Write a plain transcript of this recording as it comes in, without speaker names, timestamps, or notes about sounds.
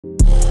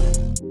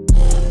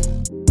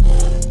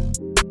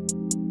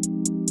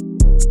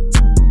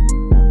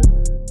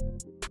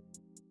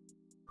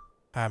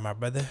All right, my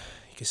brother.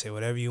 You can say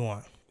whatever you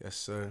want. Yes,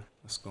 sir.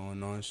 What's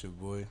going on? It's your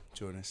boy,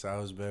 Jordan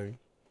Salisbury.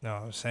 Know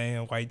what I'm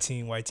saying? White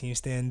team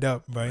stand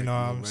up, bro. You know what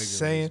No I'm regulars,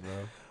 saying?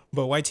 bro.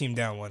 But white team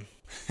down one.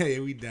 Hey,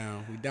 we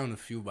down. We down a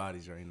few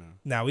bodies right now.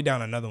 Nah, we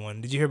down another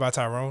one. Did you hear about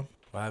Tyrone?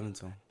 What happened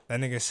to him? That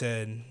nigga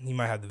said he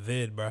might have the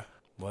vid, bro.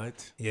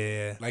 What?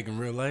 Yeah. Like in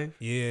real life?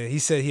 Yeah, he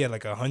said he had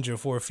like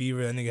 104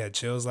 fever. That nigga had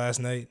chills last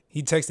night.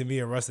 He texted me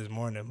and Russ this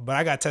morning, but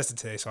I got tested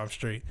today, so I'm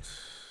straight.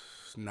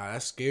 Nah,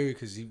 that's scary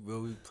because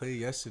we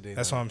played yesterday.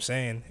 That's what I'm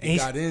saying. He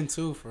got in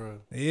too for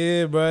real.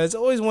 Yeah, bro. It's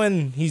always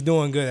when he's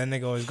doing good, that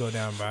nigga always go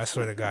down, bro. I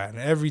swear to God. And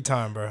every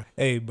time, bro.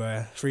 Hey,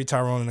 bro. Free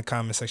Tyrone in the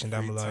comment section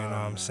down below, you know what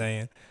I'm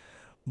saying?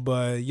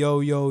 But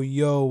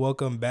yo,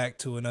 welcome back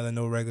to another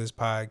No Regulars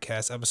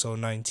podcast, episode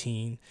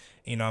 19.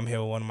 You know, I'm here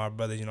with one of my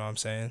brothers, you know what I'm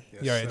saying?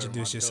 Yes, you already sir,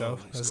 introduced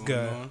yourself. That's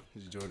good.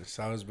 It's Jordan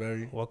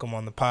Salisbury. Welcome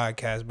on the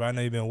podcast, bro. I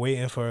know you've been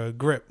waiting for a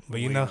grip, but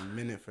you know, a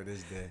minute for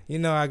this day. You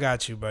know I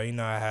got you, bro. You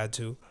know I had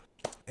to.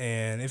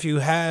 And if you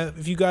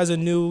guys are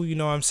new, you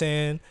know what I'm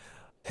saying,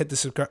 hit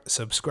the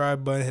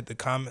subscribe button, hit the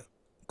comment,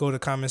 go to the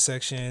comment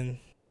section.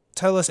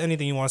 Tell us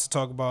anything you want us to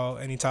talk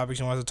about, any topics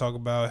you want us to talk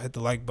about. Hit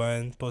the like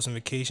button, post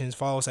notifications.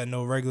 Follow us at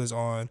No Regulars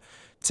on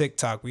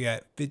TikTok. We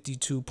at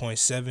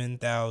 52.7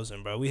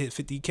 thousand, bro. We hit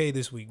 50K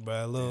this week,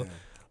 bro.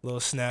 Little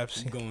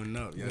snaps. Going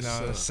up, yes, you know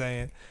what I'm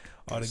saying?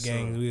 All the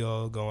gangs, we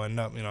all going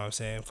up, you know what I'm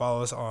saying?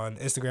 Follow us on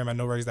Instagram at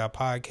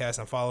NoRegulars.podcast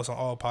and follow us on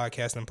all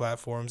podcasting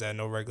platforms at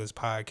No Regulars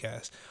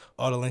Podcast.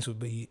 All the links will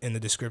be in the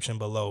description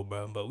below,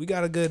 bro. But we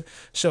got a good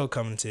show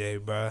coming today,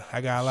 bro. I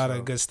got a lot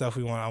of good stuff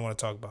I want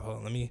to talk about. Hold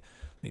on, let me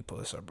pull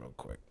this up real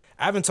quick.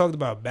 I haven't talked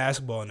about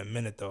basketball in a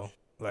minute, though.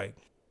 Like,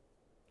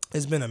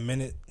 it's been a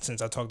minute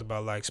since I talked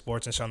about, like,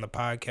 sports and shit on the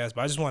podcast,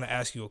 but I just want to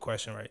ask you a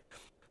question, right?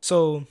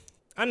 So,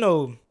 I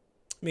know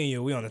me and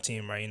you, we on the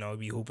team, right? You know, we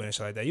be hooping and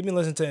shit like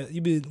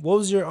that. What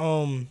was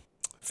your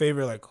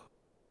favorite, like,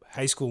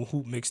 high school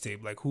hoop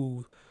mixtape? Like,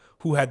 who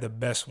had the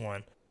best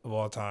one of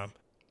all time?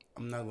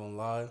 I'm not gonna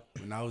lie.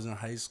 When I was in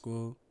high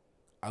school,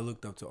 I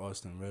looked up to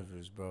Austin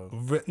Rivers, bro.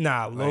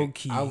 Low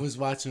key. I was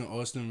watching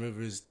Austin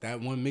Rivers.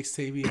 That one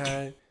mixtape he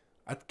had,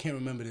 I can't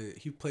remember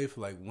he played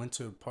for like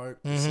Winter Park,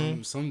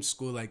 some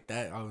school like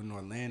that out in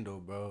Orlando,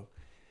 bro.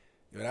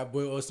 Yo, that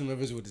boy Austin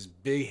Rivers with his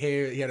big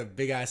hair, he had a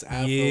big ass afro,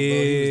 bro.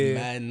 He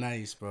was mad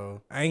nice,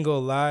 bro. I ain't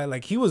gonna lie,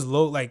 like he was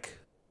low. Like,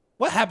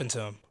 what happened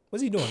to him?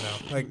 What's he doing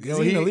now? Like, is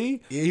he in the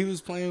league? Yeah, he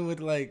was playing with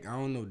like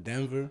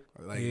Denver,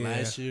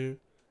 last year.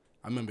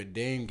 I remember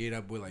Dame gave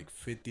that boy like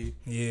 50.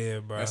 Yeah,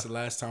 bro. That's the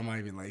last time I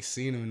even like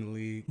seen him in the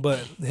league. But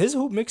his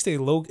hoop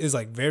mixtape is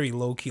like very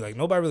low key. Like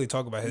nobody really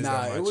talk about his.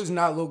 Nah, that much. It was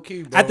not low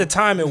key, bro. At the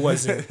time, it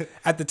wasn't.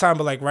 At the time,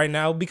 but like right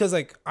now, because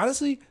like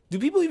honestly, do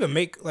people even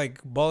make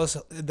like Balls?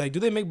 Like,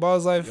 do they make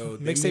Balls Life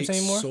mixtapes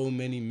anymore? So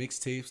many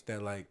mixtapes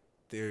that like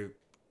they're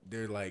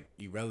like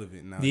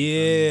irrelevant now.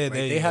 Yeah,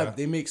 like,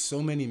 they make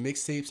so many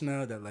mixtapes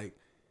now that like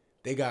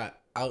they got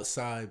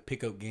outside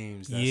pickup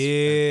games that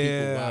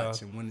people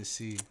watch and want to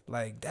see.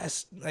 Like,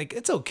 that's like,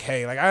 it's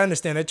okay. Like, I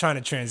understand they're trying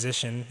to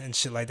transition and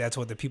shit like that to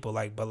what the people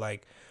like, but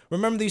like,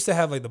 remember they used to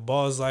have like the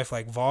Balls Life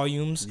like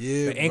volumes,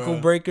 the ankle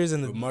breakers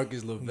and the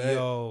Marcus Levette.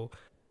 Yo,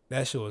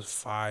 that shit was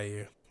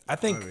fire. I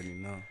already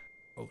know.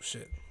 Oh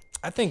shit.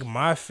 I think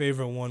my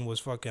favorite one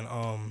was fucking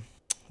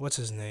what's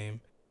his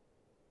name?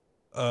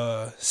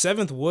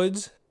 Seventh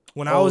Woods.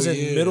 When I was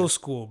in middle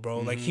school, bro,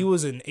 like he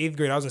was in 8th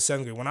grade, I was in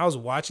 7th grade. When I was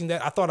watching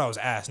that, I thought I was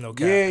ass, no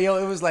cap. Yeah,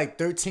 yo, it was like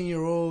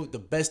 13-year-old, the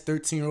best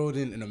 13-year-old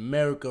in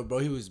America, bro.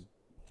 He was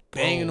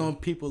banging on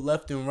people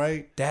left and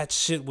right. That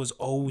shit was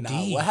OD.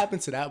 Nah, what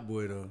happened to that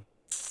boy, though?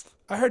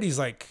 I heard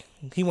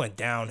he went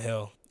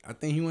downhill. I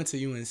think he went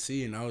to UNC,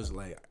 and I was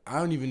like, I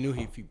don't even know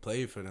if he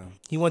played for them.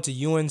 He went to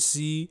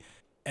UNC,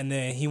 and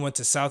then he went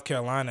to South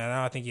Carolina, and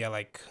I think he had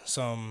like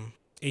some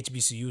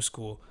HBCU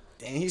school.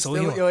 Dang,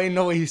 ain't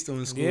no way he's still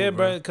in school. Yeah,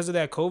 bro, because of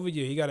that COVID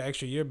year, he got an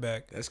extra year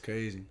back. That's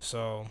crazy.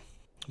 So,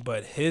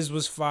 but his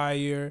was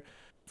fire.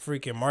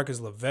 Freaking Marcus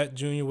Levette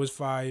Jr. was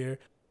fire.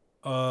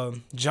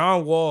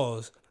 John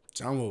Walls.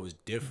 John Wall was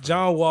different.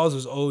 John Walls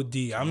was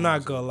OD. I'm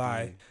not gonna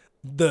lie.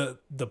 The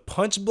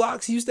punch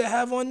blocks he used to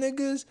have on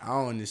niggas. I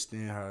don't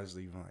understand how it's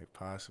even like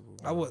possible.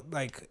 Bro. I would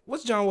like,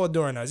 what's John Wall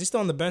doing now? Is he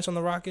still on the bench on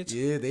the Rockets?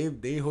 Yeah,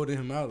 they holding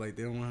him out like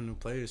they don't want him to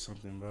play or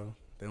something, bro.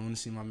 They want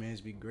to see my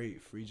mans be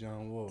great. Free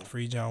John Wall.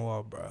 Free John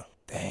Wall, bro.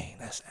 Dang,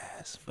 that's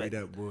ass. Free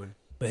that boy.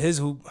 But his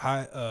hoop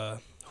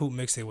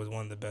mixtape was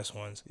one of the best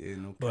ones. Yeah,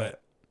 no cap.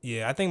 But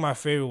yeah, I think my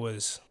favorite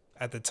was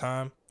at the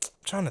time. I'm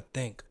trying to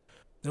think.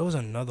 There was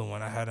another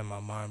one I had in my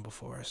mind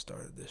before I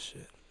started this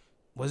shit.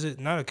 Was it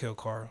not a Kill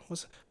Car?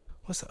 What's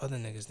the other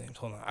nigga's name?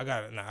 Hold on, I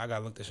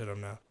gotta look this shit up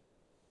now.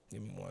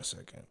 Give me 1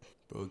 second.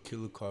 Bro,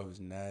 Killer Car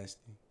was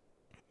nasty.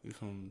 He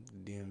from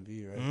the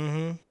DMV, right?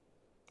 Mm-hmm.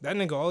 That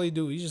nigga, all he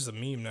do, he's just a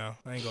meme now.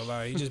 I ain't gonna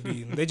lie.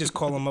 They just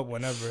call him up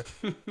whenever.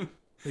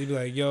 They be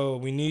like, yo,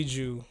 we need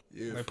you.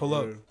 Yeah, like, pull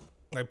up.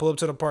 Like, pull up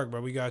to the park,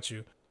 bro. We got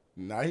you.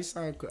 Nah, he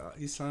signed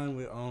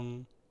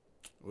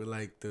with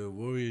like the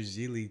Warriors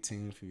G League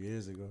team a few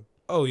years ago.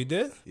 Oh, you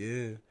did?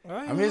 Yeah.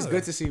 I mean, it's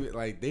good to see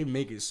like they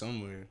make it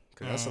somewhere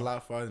because that's a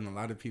lot farther than a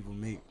lot of people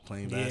make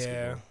playing basketball.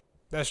 Yeah,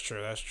 that's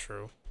true. That's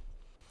true.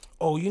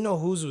 Oh, you know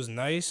whose was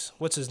nice?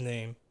 What's his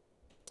name?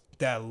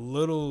 That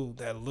little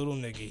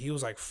nigga. He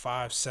was like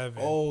 5'7".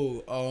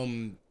 Oh,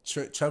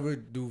 Trevor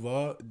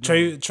Duval.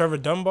 Trevor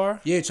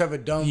Dunbar. Yeah, Trevor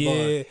Dunbar.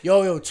 Yeah.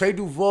 Yo, Trey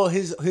Duval.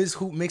 His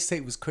hoop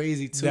mixtape was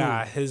crazy too.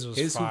 Nah, his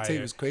fire. Hoop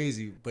tape was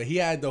crazy, but he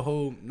had the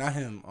whole not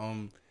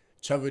him.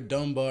 Trevor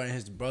Dunbar and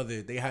his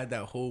brother. They had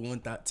that whole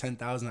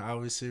 10,000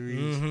 hour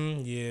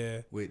series.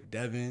 Yeah. With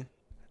Devin.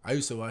 I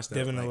used to watch that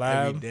Devin like the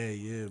Lab. every day.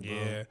 Yeah, bro.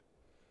 Yeah.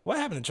 What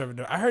happened to Trevor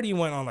Dunbar? I heard he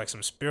went on like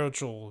some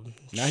spiritual.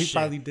 Now he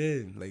probably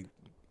did. Like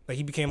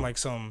he became like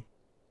some.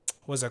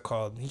 What's that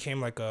called? He came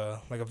like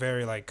a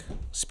very like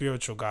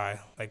spiritual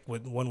guy, like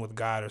with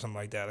God or something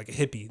like that, like a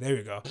hippie. There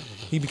you go.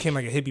 He became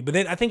like a hippie, but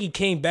then I think he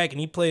came back and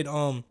he played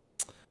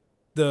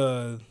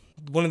the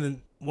one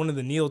of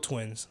the Neal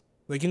twins,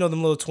 like you know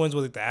them little twins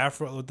with like the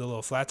afro with the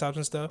little flat tops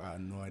and stuff. I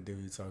have no idea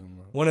what you're talking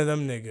about. One of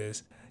them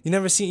niggas. You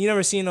never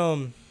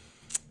seen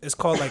it's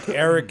called like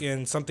Eric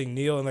and something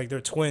Neal, and like they're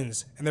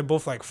twins and they're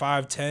both like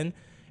 5'10",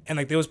 and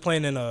like they was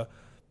playing in a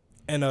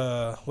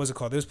what's it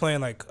called? They was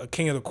playing like a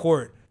King of the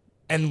Court.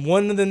 And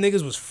one of the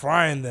niggas was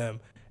frying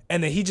them.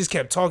 And then he just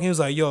kept talking. He was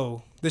like,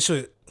 yo, this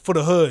shit for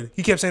the hood.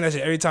 He kept saying that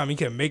shit every time. He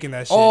kept making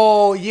that shit.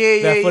 Oh,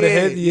 yeah. For the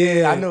head,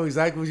 yeah. I know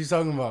exactly what you're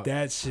talking about.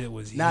 That shit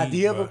was Nah, do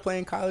you ever play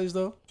in college,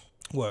 though?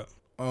 What?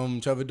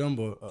 Trevor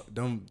Dunbar.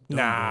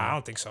 Nah, I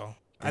don't think so.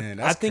 Man,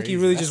 I think crazy.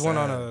 he really just went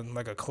on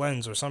a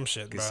cleanse or some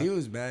shit, bro. Because he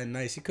was bad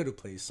nice. He could have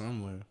played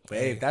somewhere. But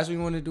hey, if that's what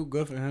you want to do,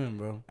 good for him,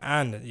 bro.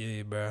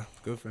 Yeah, bro.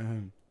 Good for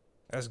him.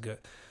 That's good.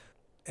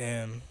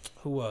 And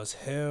who else?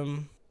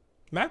 Him.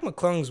 Mac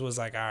McClung's was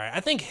like, all right.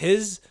 I think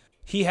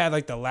he had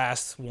like the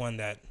last one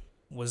that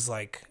was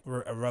like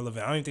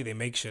irrelevant. I don't even think they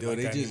make shit like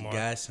that anymore. They just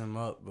gas him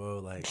up, bro.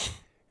 Like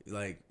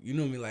you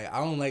know me. Like I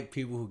don't like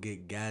people who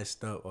get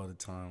gassed up all the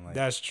time. Like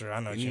that's true.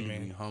 I know what you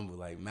mean. Be humble.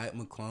 Like Mac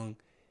McClung,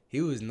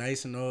 he was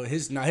nice and all.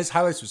 His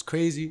highlights was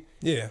crazy.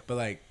 Yeah. But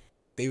like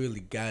they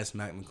really gassed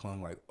Mac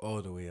McClung like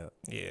all the way up.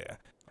 Yeah.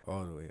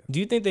 All the way up. Do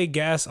you think they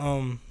gas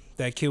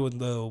that kid with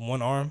the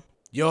one arm?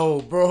 Yo,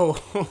 bro.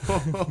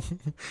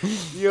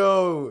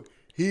 Yo.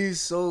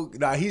 He's so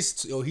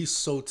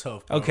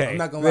tough, bro. Okay, I'm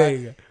not gonna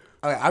lie.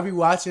 I be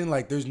watching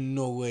like there's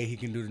no way he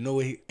can do it. No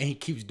way and he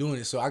keeps doing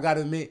it. So I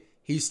gotta admit,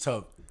 he's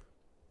tough.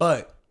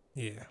 But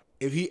yeah,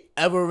 if he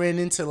ever ran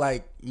into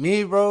like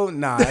me, bro,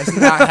 nah, it's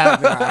not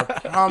happening. I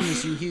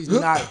promise you, he's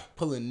not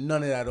pulling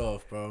none of that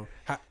off, bro.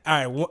 All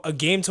right, a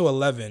game to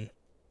 11.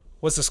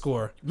 What's the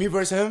score? Me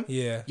versus him?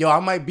 Yeah. Yo, I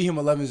might beat him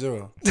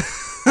 11-0.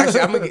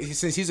 Actually,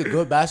 since he's a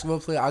good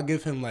basketball player, I'll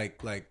give him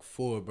like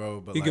 4,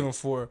 bro. But you give him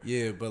 4.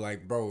 Yeah, but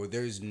like, bro,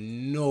 there's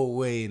no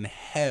way in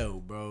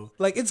hell, bro.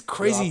 Like it's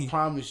crazy. Yo, I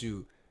promise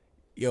you.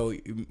 Yo, I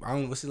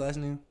don't. What's his last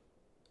name?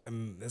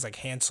 It's like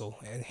Hansel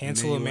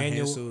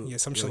Emmanuel. Hansel. Yeah,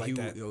 some shit like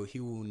that. Yo, he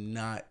will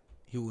not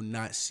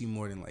see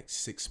more than like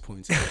 6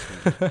 points.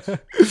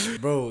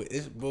 Bro,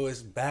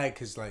 it's bad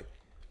because like.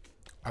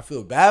 I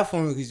feel bad for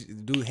him because the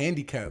dude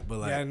handicapped, but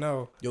like, yeah, I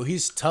know. Yo,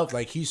 he's tough.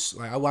 Like he's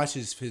like I watch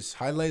his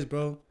highlights,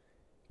 bro.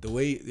 The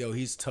way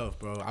he's tough,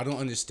 bro. I don't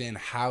understand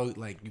how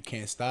like you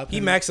can't stop him.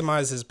 He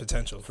maximized his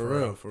potential for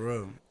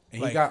real.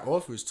 And like, he got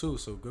offers too,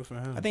 so good for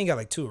him. I think he got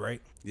like 2,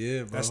 right?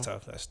 Yeah, bro. That's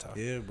tough.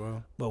 Yeah,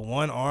 bro. But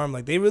one arm,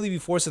 like they really be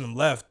forcing him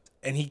left,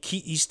 and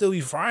he still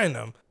be frying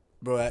them.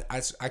 Bro,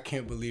 I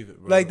can't believe it,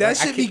 bro. Like that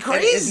should be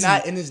crazy.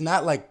 It's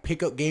not like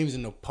pickup games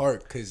in the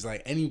park because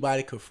like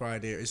anybody could fry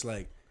there. It's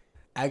like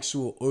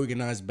actual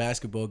organized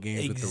basketball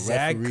games with the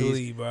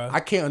referees. Bro. I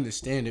can't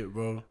understand it,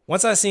 bro.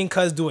 Once I seen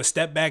Cuz do a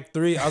step back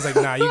 3, I was like,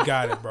 nah, you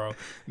got it, bro.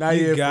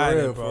 You got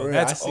it, bro.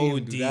 That's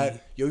OD.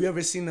 That. Yo, you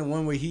ever seen the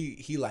one where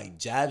he like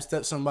jab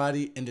stepped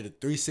somebody into the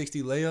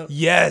 360 layup?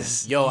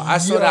 Yes. Yo, I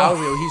saw that. I was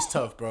like, he's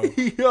tough, bro.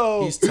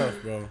 Yo, he's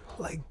tough, bro.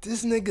 Like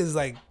this nigga's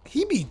like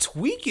he be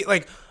tweaking.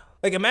 Like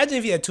imagine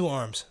if he had 2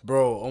 arms,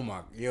 bro. Oh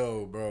my,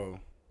 bro.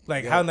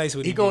 Like how nice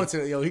would he going be?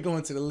 He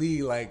going to the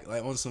league like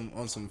on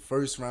some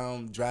first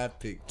round draft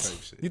pick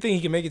type shit. You think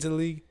he can make it to the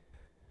league?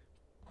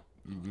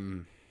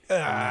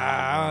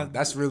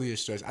 That's really a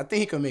stretch. I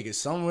think he can make it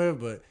somewhere,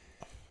 but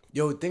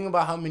yo, think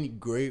about how many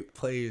great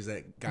players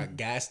that got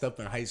gassed up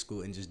in high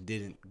school and just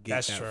didn't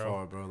get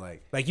far, bro.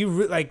 Like you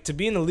like to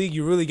be in the league,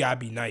 you really gotta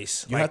be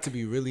nice. You have to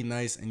be really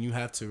nice, and you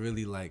have to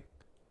really like.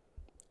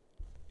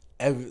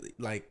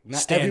 Not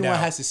stand everyone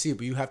out. has to see it,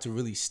 but you have to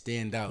really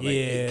stand out. Like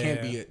it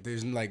can't be.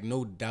 There's like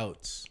no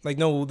doubts. Like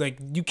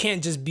you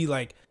can't just be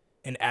like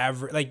an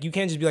average. Like you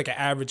can't just be like an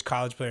average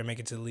college player and make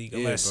it to the league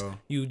unless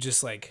you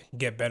just like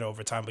get better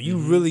over time. But you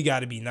really got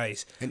to be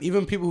nice. And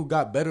even people who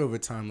got better over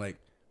time, like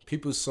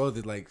people saw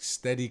the like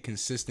steady,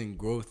 consistent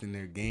growth in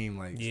their game,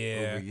 like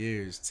over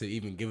years to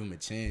even give them a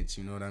chance.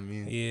 You know what I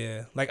mean?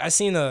 Yeah. Like I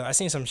seen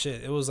some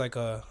shit. It was like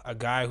a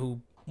guy who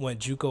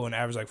went JUCO and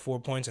averaged like 4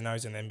 points, and now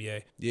he's in the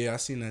NBA. Yeah, I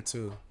seen that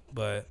too.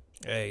 But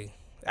hey,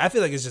 I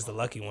feel like it's just the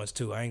lucky ones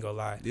too. I ain't gonna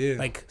lie. Yeah.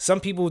 Like some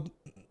people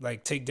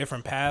like take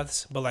different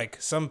paths, but like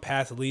some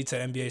paths lead to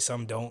NBA,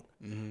 some don't.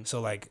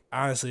 So like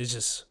honestly, it's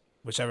just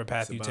whichever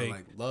path it's you about, take.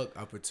 like, luck,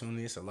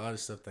 opportunity. It's a lot of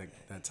stuff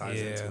that ties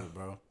into it,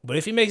 bro. But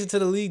if he makes it to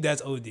the league,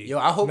 that's OD. Yo,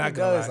 I hope he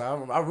does.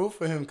 I root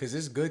for him because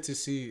it's good to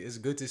see. It's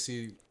good to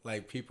see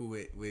like people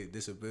with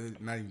disabilities,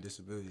 not even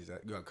disabilities.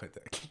 You gotta cut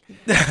that.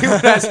 People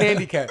that's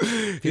handicapped.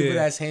 People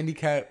that's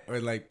handicapped, or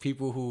like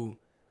people who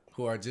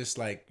are just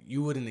like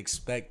you wouldn't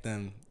expect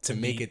them to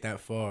make it that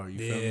far. You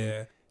feel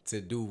me? To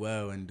do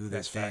well and do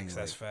their thing.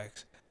 That's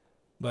facts.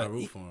 But I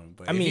root for him.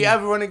 But if he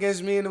ever run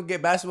against me in a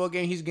basketball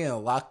game, he's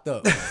getting locked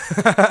up.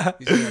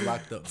 He's getting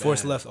locked up.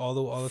 Force left all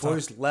the time.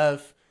 Force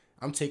left.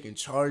 I'm taking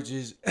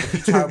charges. If he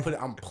try to put it,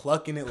 I'm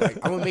plucking it. Like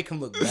I'm gonna make him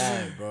look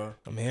bad, bro.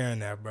 I'm hearing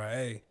that, bro.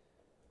 Hey,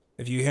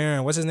 if you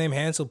hearing what's his name,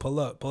 Hansel, pull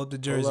up the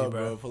jersey,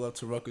 bro. Pull up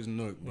to Rutgers,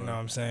 Newark, bro. You know what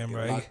I'm saying,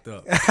 bro? Locked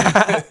up.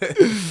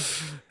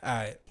 All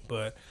right,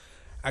 but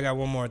I got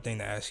one more thing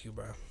to ask you,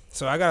 bro.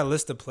 So I got a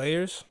list of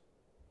players.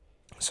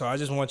 So I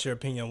just want your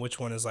opinion on which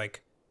one is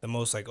like the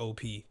most like OP.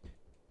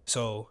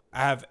 So I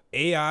have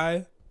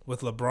AI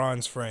with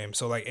LeBron's frame.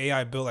 So like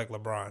AI built like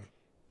LeBron,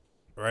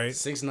 right?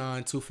 6'9",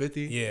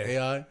 250.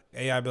 Yeah.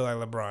 AI built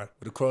like LeBron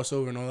with a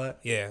crossover and all that.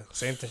 Yeah,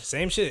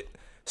 same shit.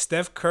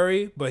 Steph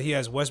Curry, but he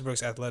has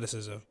Westbrook's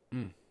athleticism.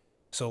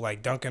 So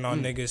like dunking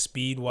on niggas,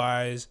 speed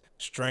wise,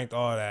 strength,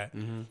 all that.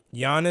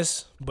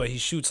 Giannis, but he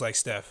shoots like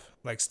Steph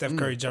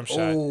Curry jump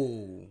shot.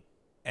 Oh.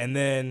 And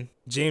then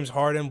James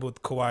Harden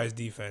with Kawhi's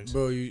defense.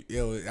 Bro, I'm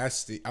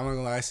not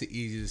gonna lie, that's the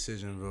easy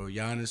decision, bro.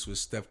 Giannis with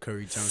Steph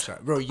Curry jump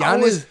shot. Bro,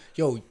 Giannis,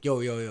 yo,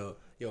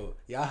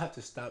 y'all have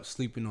to stop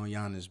sleeping on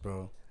Giannis,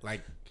 bro.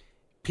 Like,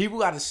 people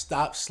gotta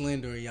stop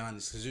slandering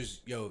Giannis.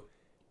 Cause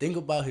think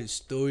about his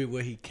story,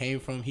 where he came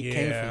from. He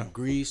came from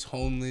Greece,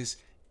 homeless,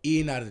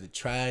 eating out of the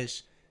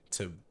trash,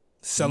 to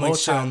selling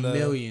shit on the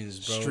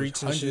millions, bro.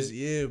 Streets and shit.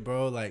 Yeah,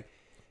 bro, like,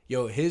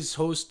 his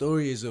whole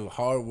story is of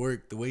hard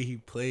work, the way he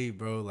played,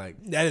 bro.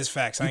 Like, that is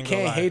facts. You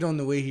can't hate on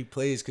the way he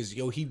plays because,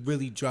 he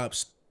really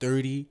drops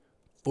 30,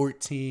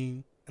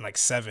 14, and like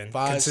 7,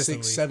 5,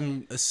 6,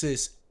 7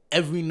 assists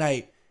every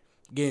night,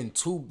 getting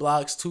 2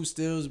 blocks, 2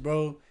 steals,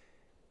 bro.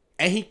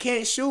 And he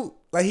can't shoot.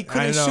 Like, he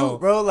couldn't shoot,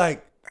 bro.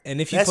 Like,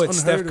 and if you put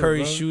Steph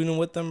Curry shooting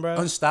with them, bro,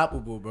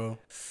 unstoppable, bro.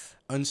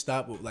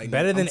 Unstoppable. Like,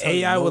 better than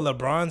AI with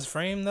LeBron's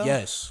frame, though.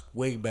 Yes,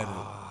 way better.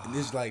 And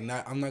this is like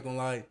I'm not gonna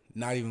lie,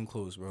 not even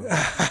close, bro.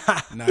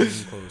 Not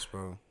even close,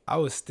 bro. I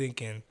was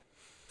thinking,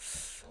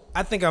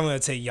 I think I'm gonna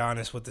take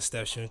Giannis with the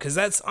Steph shooting because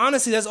that's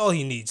all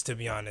he needs, to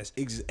be honest.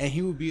 And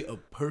he would be a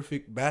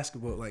perfect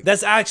basketball. Like,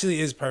 that's actually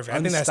is perfect.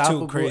 I think that's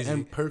too crazy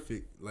and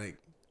perfect. Like,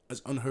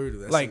 that's unheard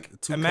of. That's like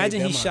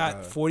imagine he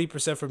shot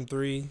 40% from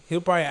 3.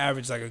 He'll probably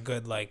average like a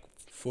good like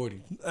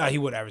 40. He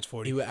would average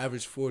 40. He would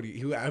average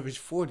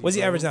 40. What's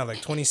he average now?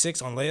 Like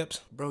 26 on layups?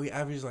 Bro, he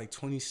averaged like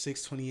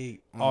 26,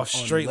 28 off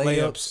straight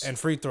layups and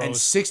free throws. And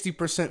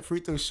 60% free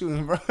throw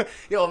shooting, bro.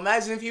 Yo,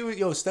 imagine if he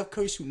was, Steph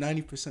Curry shoot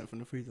 90% from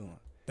the free throw line.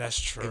 That's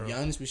true. If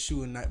Giannis was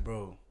shooting that,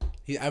 bro,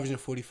 he's averaging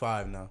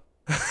 45 now.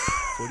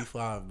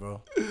 45,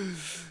 bro.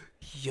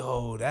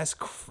 Yo, that's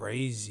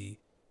crazy.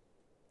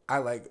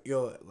 But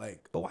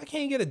why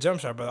can't you get a jump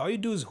shot, bro? All you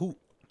do is hoop.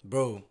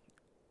 Bro,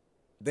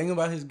 thing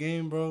about his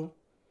game, bro,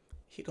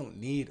 he don't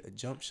need a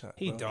jump shot,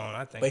 bro. He don't,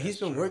 I think. But he's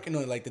been working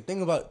on it. Like, the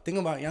thing about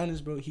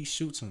Giannis, bro, he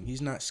shoots him.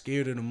 He's not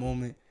scared of the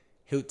moment.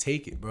 He'll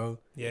take it, bro.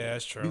 Yeah,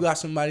 that's true. You got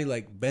somebody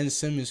like Ben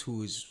Simmons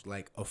who is,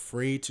 like,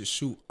 afraid to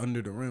shoot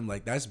under the rim.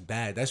 Like, that's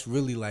bad. That's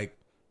really, like,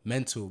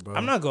 mental, bro.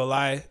 I'm not gonna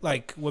lie.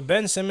 Like, with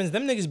Ben Simmons,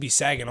 them niggas be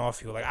sagging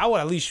off you. Like, I would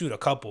at least shoot a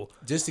couple.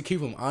 Just to keep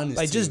him honest.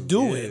 Like, just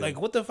do it.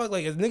 Like, what the fuck?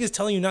 Like, if niggas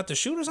telling you not to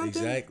shoot or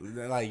something? Exactly.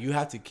 Like, you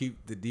have to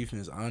keep the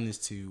defense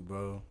honest to you,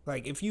 bro.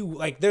 Like, if you,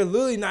 like, they're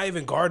literally not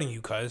even guarding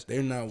you, cuz.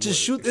 They're not. Just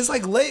shoot. It's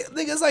like,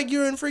 niggas like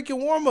you're in freaking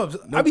warm-ups.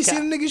 I be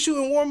seeing niggas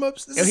shooting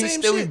warm-ups. It's the same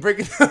still shit. Be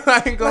breaking.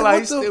 I ain't gonna lie.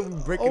 He's still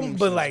be breaking them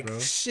but, shits, like, bro.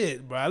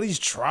 shit, bro. At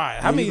least try.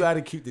 How many? You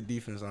gotta keep the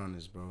defense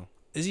honest, bro.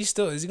 Is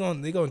he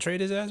gonna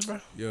trade his ass,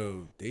 bro?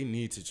 Yo, they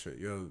need to trade.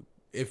 Yo,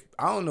 if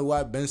I don't know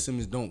why Ben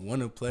Simmons don't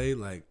want to play.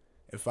 Like,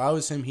 if I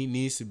was him, he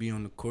needs to be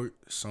on the court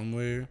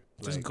somewhere.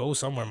 Just like, go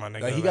somewhere, my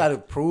nigga. Like, he gotta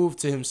prove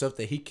to himself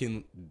that he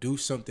can do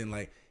something.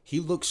 Like, he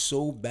looks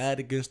so bad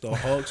against the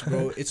Hawks,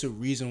 bro. It's a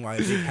reason why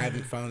they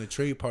haven't found a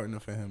trade partner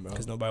for him, bro.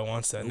 Because nobody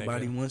wants that nigga.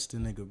 Nobody wants the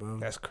nigga, bro.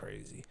 That's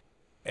crazy.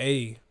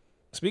 Hey,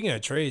 speaking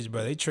of trades,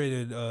 bro, they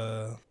traded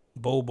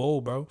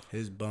Bo, bro.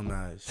 His bum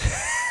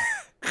ass.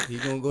 He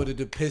gonna go to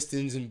the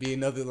Pistons and be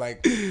another,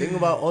 like, think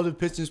about all the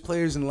Pistons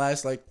players in the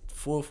last, like,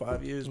 4 or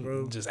 5 years,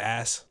 bro. Just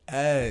ass.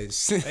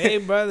 Hey,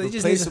 brother.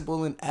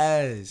 Replaceable in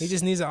ass. He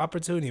just needs an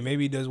opportunity.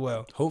 Maybe he does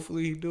well.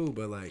 Hopefully he do,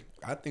 but, like,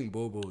 I think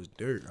Bobo is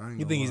dirt.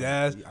 You think he's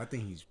ass? I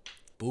think he's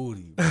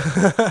booty,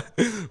 bro.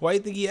 Why you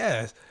think he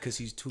ass? Because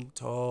he's too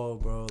tall,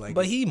 bro. Like,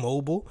 but he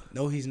mobile.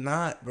 No, he's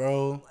not,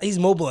 bro. He's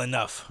mobile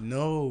enough.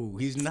 No,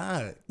 he's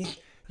not.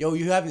 Yo,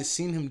 you haven't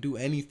seen him do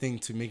anything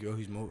to make it.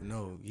 He's mobile.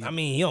 No. I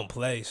mean, he don't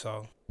play,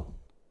 so.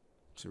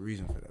 There's a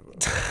reason for that, bro.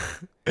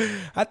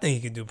 I think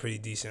he could do pretty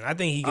decent. I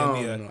think he could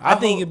be I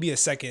think he could be a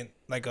second,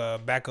 like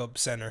a backup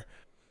center.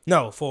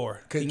 No,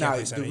 4.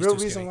 Because the real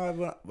reason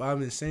why I've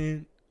been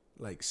saying,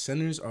 like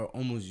centers are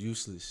almost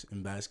useless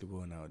in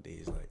basketball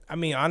nowadays. Like, I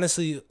mean,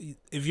 honestly,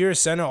 if you're a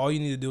center, all you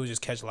need to do is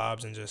just catch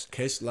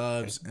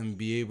lobs and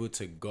be able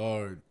to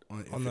guard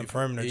on the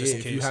perimeter. Just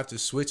in case. If you have to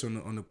switch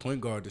on the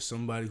point guard to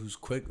somebody who's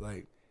quick,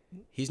 like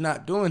he's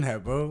not doing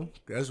that, bro.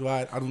 That's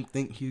why I don't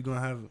think he's gonna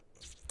have.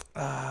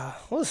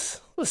 We'll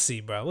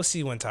see, bro. We'll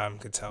see when time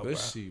can tell, bro.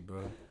 Let's see,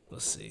 bro. We'll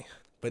see.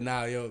 But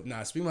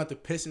speaking about the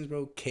Pistons,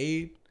 bro,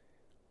 Cade,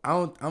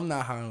 I'm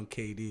not high on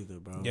Cade either,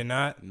 bro. You're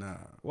not? Nah.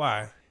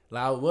 Why?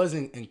 Like, I was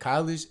in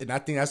college, and I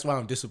think that's why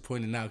I'm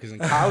disappointed now. Because in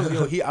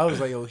college, I was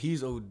like,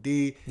 he's OD.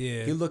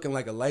 Yeah. He looking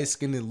like a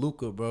light-skinned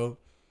Luka, bro.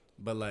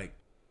 But, like,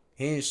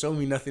 he ain't show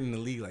me nothing in the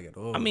league, like, at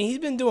all. I mean, he's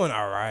been doing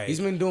all right. He's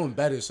been doing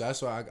better, so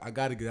that's why I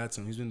got to get out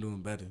to him. He's been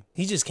doing better.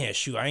 He just can't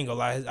shoot. I ain't gonna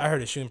lie. I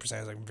heard his shooting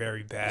percentage is, like,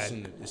 very bad.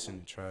 It's in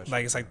the trash.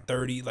 Like, it's like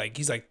 30. Like,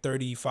 he's like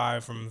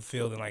 35 from the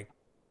field and, like,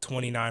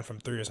 29 from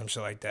 3 or some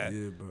shit like that.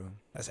 Yeah, bro.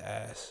 That's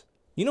ass.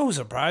 You know who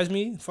surprised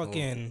me?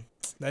 Fucking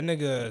that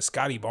nigga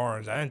Scotty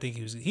Barnes. I didn't think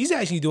he was. He's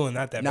actually doing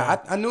that bad.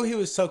 I knew he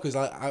was tough because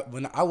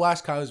when I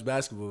watched college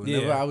basketball,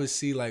 whenever I would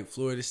see like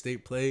Florida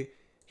State play,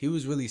 he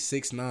was really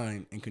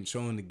 6'9" and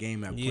controlling the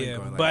game at point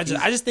guard. Like, but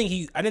I didn't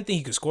think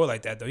he could score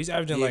like that though. He's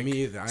averaging like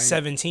me either.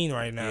 17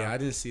 right now. Yeah, I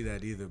didn't see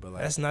that either. But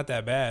like, that's not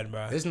that bad,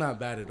 bro. It's not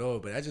bad at all.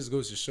 But that just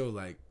goes to show,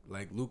 like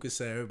Lucas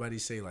said, everybody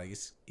say like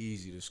it's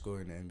easy to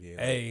score in the NBA.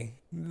 Hey,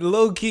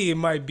 low key it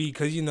might be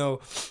because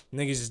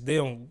niggas they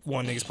don't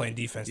want niggas playing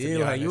defense. To be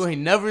like honest. You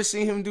ain't never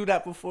seen him do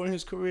that before in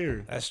his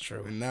career. That's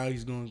true. And now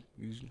he's going.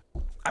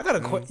 I got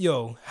a question.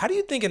 Yo, how do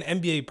you think an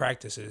NBA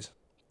practices?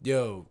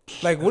 Yo,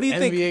 like what do you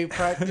think? NBA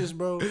practice,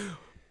 bro.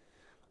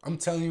 I'm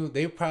telling you,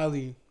 they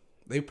probably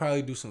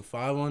do some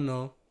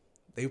 5-on-0.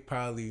 They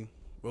probably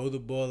roll the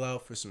ball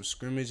out for some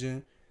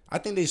scrimmaging. I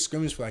think they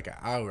scrimmage for like an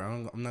hour.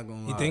 I'm not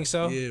gonna lie. You think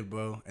so? Yeah,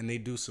 bro. And they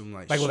do some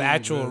like with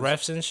actual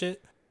refs and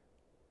shit.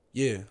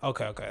 Yeah.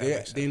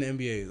 Okay. They in the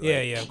NBA. Like,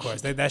 yeah, of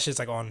course. That shit's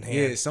like on hand.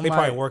 Yeah, they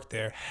probably work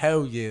there.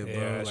 Hell yeah, bro.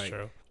 Yeah, that's like,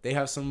 true. They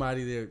have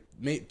somebody there,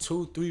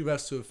 2-3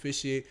 refs to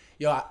officiate.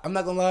 Yo, I'm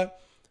not gonna lie.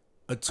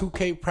 A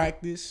 2K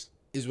practice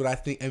is what I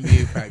think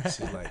NBA practice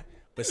is like.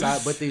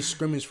 But they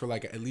scrimmage for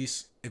like at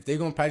least, if they're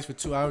gonna practice for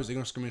 2 hours, they're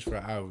gonna scrimmage for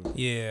an hour.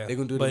 Yeah. They're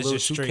gonna do the little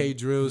 2K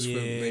drills for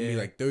maybe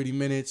like 30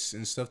 minutes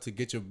and stuff to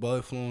get your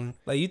blood flowing.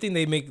 Like, you think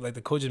they make, like,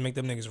 the coaches make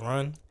them niggas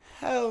run?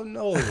 Hell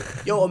no.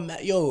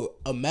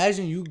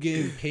 Imagine you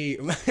getting paid.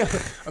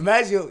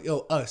 Imagine,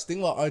 us.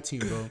 Think about our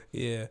team, bro.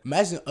 Yeah.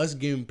 Imagine us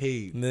getting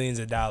paid. Millions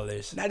of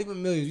dollars. Not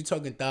even millions. We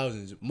talking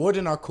thousands. More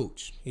than our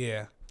coach.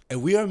 Yeah.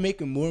 And we are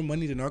making more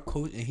money than our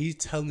coach, and he's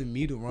telling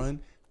me to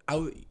run.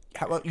 How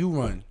about you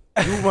run?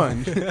 You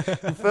run. You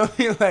feel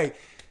me? Like,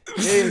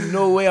 there's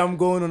no way I'm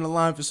going on the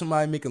line for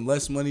somebody making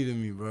less money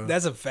than me, bro.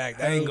 That's a fact.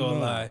 I ain't gonna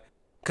lie.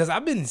 Cause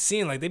I've been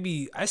seeing like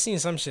I seen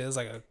some shit. It's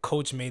like a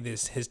coach made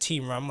his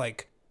team run. I'm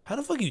like, how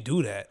the fuck you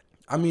do that?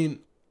 I mean,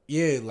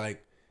 yeah,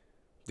 like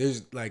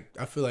there's like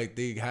I feel like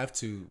they have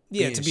to.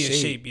 Yeah, to be in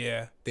shape.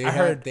 Yeah, they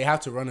have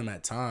to run them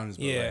at times.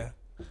 But yeah.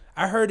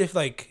 I heard if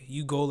like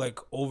you go like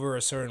over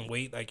a certain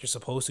weight, like you're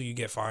supposed to, you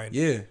get fined.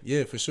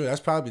 Yeah, for sure.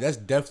 That's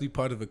definitely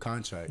part of a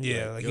contract.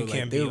 Yeah, like you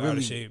can't be out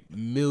of shape.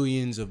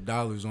 Millions of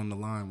dollars on the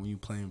line when you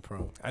playing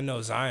pro. I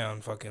know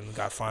Zion fucking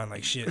got fined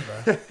like shit,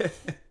 bro.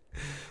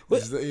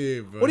 What do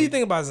you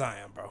think about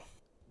Zion, bro?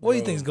 What do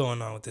you think's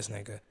going on with this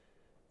nigga?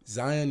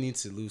 Zion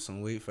needs to lose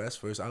some weight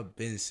first. I've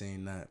been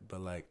saying that, but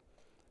like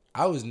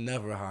I was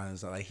never high on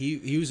Zion. Like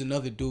he was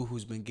another dude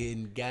who's been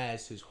getting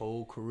gassed his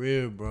whole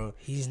career, bro.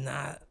 He's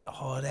not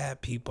all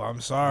that, people.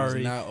 I'm sorry.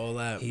 He's not all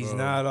that, bro. He's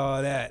not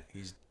all that.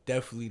 He's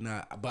definitely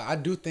not. But I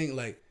do think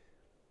like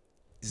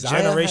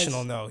Zion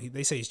generational. No,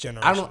 they say he's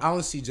generational. I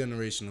don't see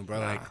generational, bro.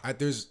 Nah. Like I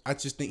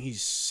just think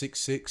he's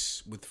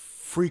 6'6" with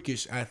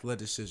freakish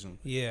athleticism.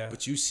 Yeah.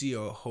 But you see a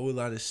whole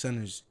lot of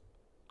centers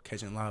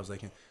catching lives like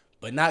him.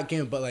 But not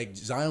getting, but like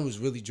Zion was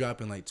really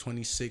dropping like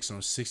 26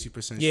 on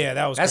 60%. Yeah,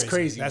 that's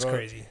crazy. That's bro.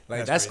 crazy.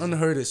 Like that's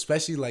unheard of,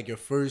 especially like your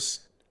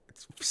first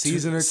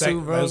season or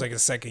two, bro. That was like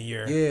his second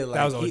year. Yeah, like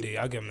that was OD.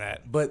 I'll give him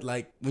that. But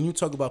like when you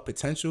talk about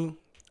potential,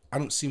 I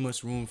don't see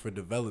much room for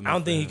development. I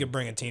don't think he could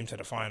bring a team to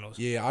the finals.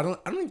 Yeah, I don't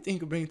even think he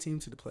could bring a team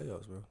to the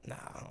playoffs, bro. Nah,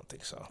 I don't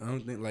think so. I don't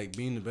think like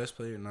being the best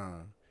player, nah.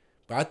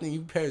 But I think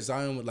you pair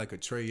Zion with like a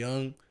Trae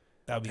Young,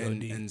 that'd be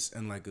OD.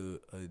 And like a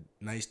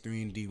nice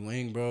 3-and-D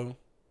wing, bro.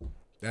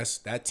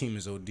 That team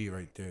is OD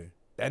right there.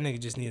 That nigga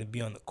just need to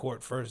be on the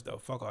court first though.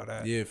 Fuck all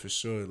that. Yeah, for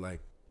sure. Like,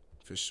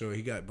 for sure.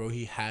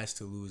 He has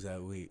to lose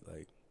that weight.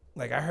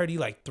 Like I heard he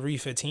like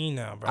 315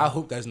 now, bro. I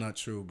hope that's not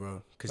true,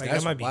 bro. Cause like,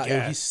 that's that might be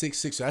he's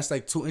 6'6", so that's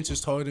like 2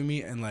 inches taller than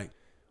me, and like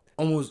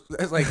almost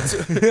that's like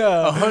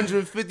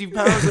 150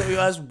 pounds of me.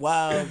 That's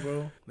wild,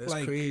 bro. That's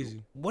like,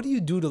 crazy. What do you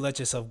do to let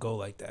yourself go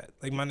like that?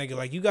 Like my nigga,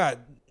 like you got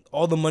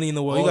all the money in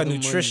the world. You got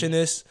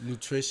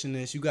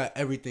nutritionists. You got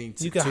everything.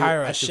 You can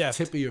hire a at chef.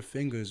 the tip of your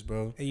fingers,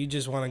 bro. And you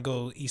just want to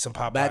go eat some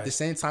Popeyes. But at the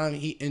same time,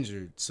 he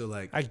injured. So,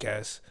 like, I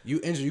guess. You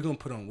injured, you're going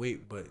to put on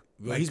weight. But,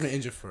 bro, Like, he's been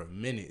injured for a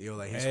minute. Yo,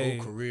 like, his whole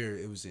career,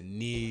 it was a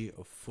knee,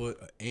 a foot,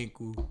 an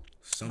ankle,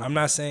 something. I'm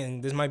not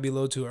saying this might be a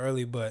little too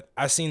early, but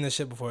I've seen this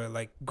shit before.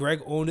 Like,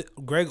 Greg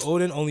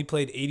Oden only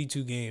played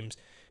 82 games.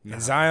 And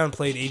Zion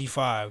played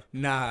 85.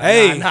 Nah.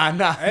 Hey,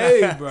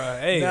 bro.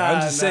 Hey,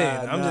 I'm just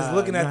saying. I'm just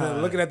looking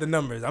at the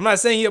numbers. I'm not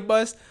saying he a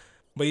bust,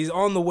 but he's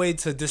on the way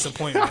to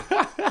disappointment.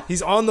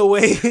 He's on the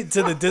way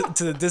to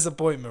the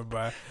disappointment,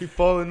 bro. He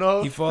falling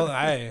off.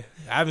 I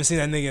haven't seen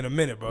that nigga in a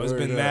minute, bro. It's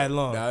been mad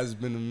long. Nah, it's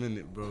been a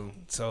minute, bro.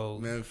 So,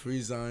 man,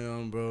 free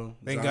Zion, bro.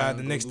 Thank Zion, God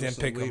the Knicks didn't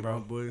pick him, bro.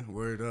 Boy.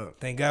 Word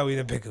up. Thank God we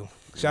didn't pick him.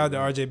 Shout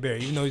out to RJ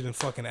Barrett, even though he's been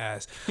fucking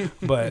ass.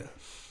 But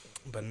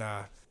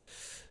nah.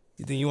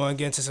 You think you want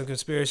to get into some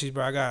conspiracies,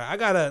 bro? I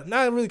got a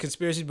not really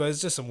conspiracies, but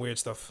it's just some weird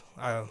stuff.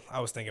 I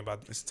was thinking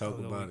about. Let's talk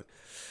about it.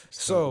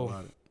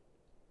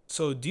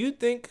 So do you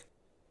think?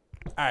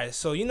 All right,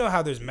 so you know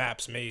how there's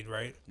maps made,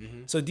 right?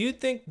 Mm-hmm. So do you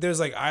think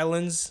there's like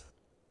islands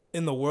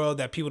in the world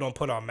that people don't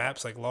put on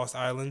maps, like lost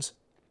islands?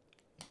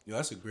 Yo,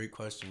 that's a great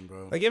question,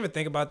 bro. Like, you ever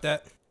think about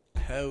that?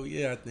 Hell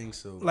yeah, I think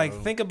so, bro. Like,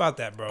 think about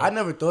that, bro. I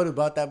never thought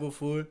about that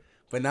before,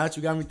 but now that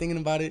you got me thinking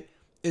about it,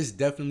 it's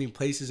definitely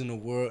places in the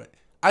world.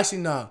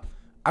 Actually, nah.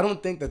 I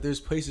don't think that there's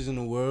places in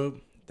the world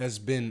that's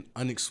been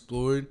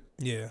unexplored.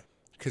 Yeah.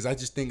 Because I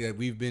just think that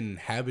we've been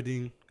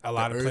inhabiting a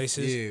lot of Earth.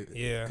 places.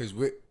 Yeah. Because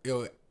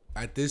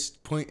at this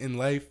point in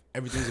life,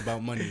 everything's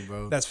about money,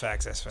 bro. That's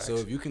facts. So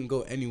if you can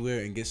go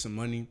anywhere and get some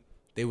money,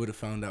 they would have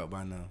found out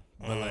by now.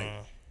 But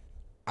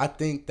I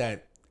think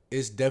that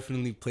it's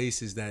definitely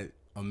places that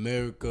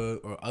America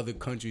or other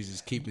countries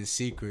is keeping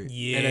secret.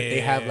 Yeah. And that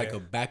they have like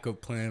a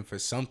backup plan for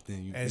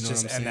something. You know it's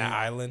just what I'm saying? That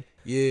island.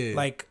 Yeah.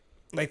 Like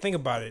think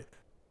about it.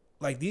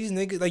 Like, these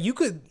niggas, like,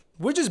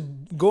 we're just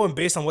going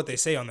based on what they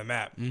say on the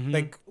map. Mm-hmm.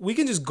 Like, we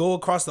can just go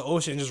across the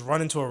ocean and just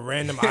run into a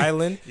random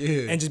island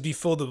and just be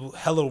filled with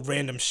hella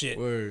random shit.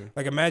 Word.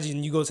 Like,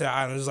 imagine you go to that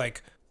island, it's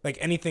like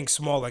anything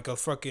small, like a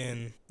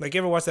fucking, like, you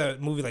ever watch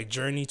that movie, like,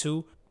 Journey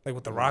 2? Like,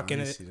 with The Rock in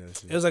it?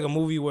 It was like a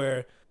movie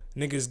where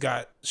niggas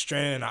got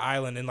stranded in an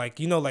island and, like,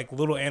 you know, like,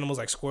 little animals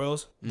like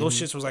squirrels? Those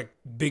shits was, like,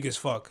 big as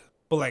fuck.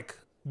 But, like,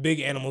 big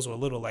animals were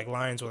little, like,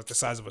 lions were, like, the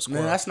size of a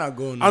squirrel. Man, that's not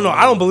going on. I don't know.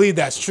 I don't believe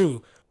that's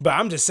true. But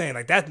I'm just saying,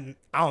 like, that,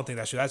 I don't think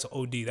that's true. That's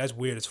OD. That's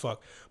weird as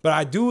fuck. But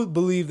I do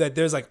believe that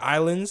there's, like,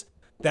 islands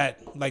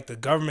that, like, the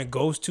government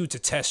goes to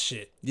test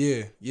shit.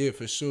 Yeah,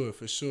 for sure.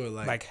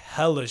 Like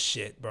hella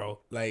shit, bro.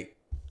 Like,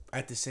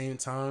 at the same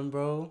time,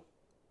 bro,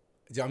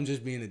 I'm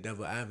just being a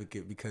devil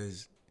advocate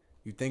because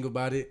you think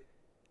about it.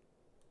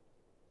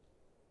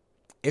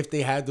 If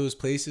they had those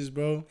places,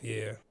 bro.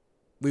 Yeah.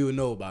 We would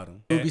know about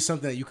them. It would be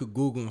something that you could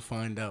Google and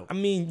find out. I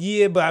mean,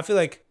 yeah, but I feel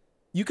like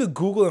you could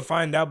Google and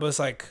find out, but it's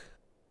like,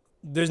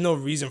 there's no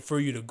reason for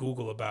you to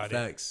Google about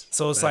it.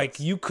 So it's like,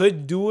 you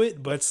could do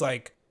it, but it's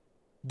like,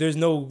 they're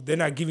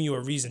not giving you a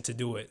reason to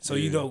do it. So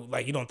you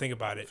don't think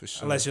about it. For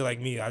sure. Unless you're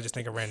like me, I just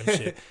think of random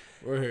shit.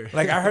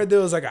 Like, I heard there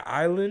was like an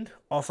island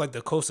off like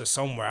the coast of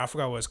somewhere. I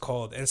forgot what it's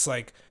called. And it's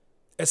like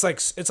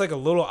a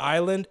little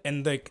island,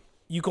 and like,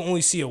 you can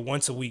only see it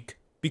once a week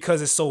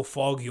because it's so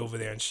foggy over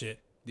there and shit.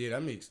 Yeah,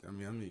 that makes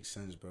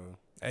sense, bro.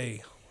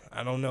 Hey,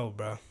 I don't know,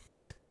 bro.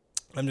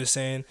 I'm just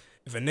saying,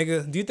 if a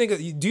nigga, do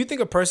you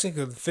think a person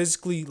could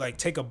physically like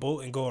take a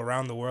boat and go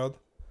around the world?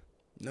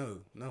 No.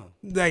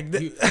 Like,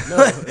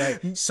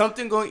 like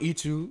something gonna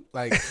eat you.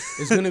 Like,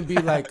 it's gonna be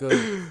like a,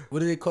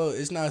 what do they call it?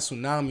 It's not a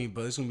tsunami,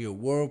 but it's gonna be a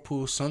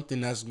whirlpool.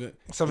 Something that's gonna,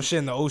 some shit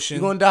in the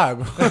ocean. You're gonna die,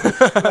 bro.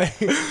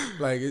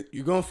 like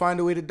you're gonna find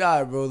a way to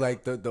die, bro.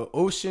 Like the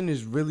ocean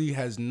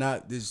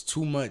there's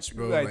too much,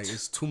 bro. Like,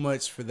 it's too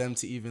much for them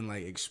to even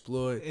like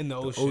explore in the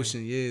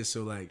ocean. Yeah,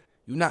 so like,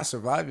 you're not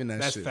surviving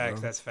that shit, facts,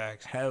 bro. That's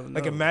facts. Hell no.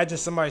 Like, imagine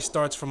somebody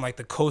starts from like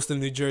the coast of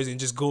New Jersey and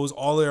just goes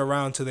all the way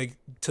around till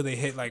they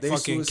hit like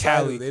fucking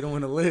Cali. They don't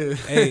want to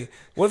live. Hey,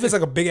 what if it's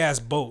like a big ass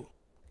boat?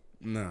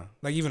 No.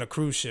 Like, even a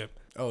cruise ship.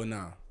 Oh,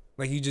 no.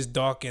 Like, you just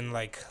dock in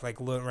like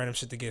little random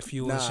shit to get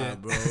fuel and shit.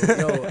 Bro.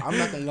 Yo, I'm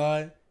not gonna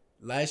lie.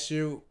 Last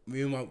year,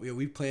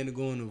 we planned to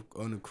go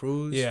on a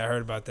cruise. Yeah, I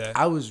heard about that.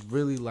 I was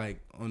really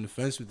like on the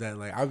fence with that.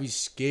 Like, I'd be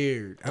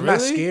scared. I'm really?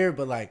 not scared,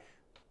 but like,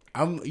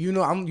 you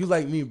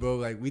like me, bro.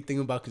 Like, we think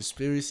about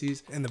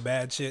conspiracies and the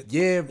bad shit.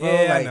 Yeah, bro.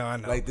 Yeah, like, I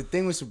know. Like, the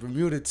thing with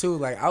Bermuda too.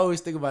 Like, I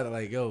always think about it.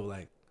 Like, yo,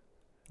 like,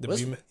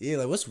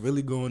 what's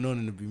really going on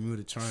in the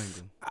Bermuda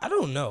Triangle? I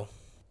don't know.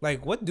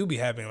 Like, what do be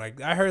happening?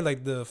 Like, I heard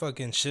like the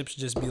fucking ships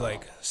just be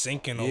like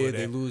sinking over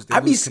there. They lose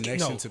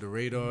connection to the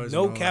radars.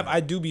 No cap,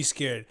 I do be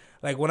scared.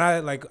 Like, I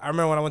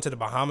remember when I went to the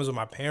Bahamas with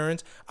my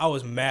parents, I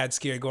was mad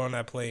scared going on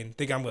that plane,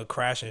 think I'm gonna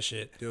crash and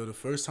shit. Yo, the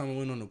first time I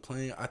went on the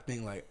plane, I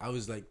think like I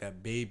was like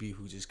that baby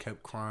who just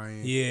kept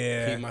crying.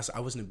 Yeah.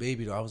 I wasn't a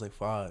baby though. I was like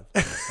 5.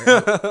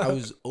 Like, I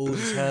was old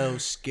as hell,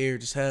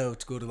 scared as hell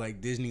to go to like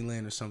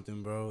Disneyland or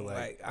something, bro.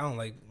 Like I don't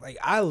like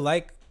I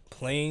like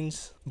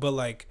planes, but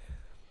like,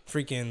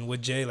 freaking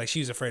with Jay, like, she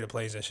was afraid of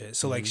planes and shit.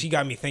 So like she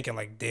got me thinking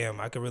like, damn,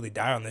 I could really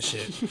die on this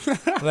shit.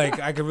 Like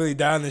I could really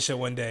die on this shit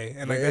one day,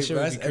 and like that shit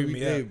would be creeping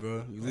me out.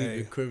 Bro. You leave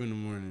your crib in the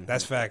morning.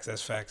 That's facts.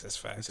 That's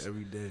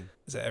every day.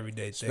 It's an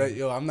everyday thing.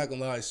 Yo, I'm not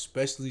gonna lie,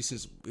 especially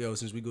since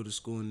we go to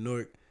school in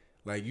Newark.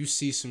 Like, you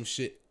see some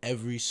shit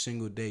every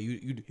single day.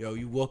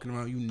 You walking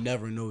around, you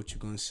never know what you're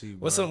gonna see,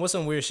 bro. What's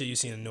some weird shit you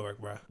seen in Newark,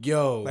 bro?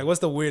 Yo. Like,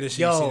 what's the weirdest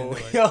shit you seen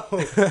in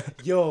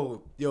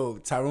Newark? Yo,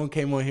 Tyrone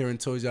came on here and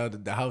told y'all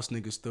the house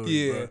nigga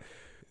story, bro.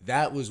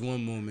 That was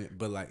one moment,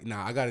 but like,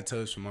 nah, I gotta tell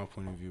this from my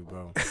point of view,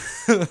 bro.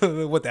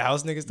 What, the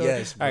house nigga story?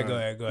 Yes, bro. All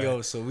right, go ahead.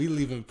 Yo, so we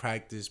leaving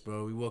practice,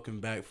 bro. We walking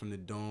back from the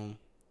dome.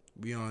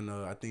 We on,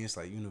 I think it's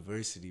like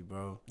University,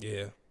 bro.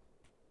 Yeah.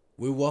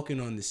 We're walking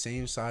on the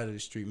same side of the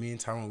street. Me and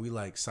Tyrone, we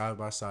like side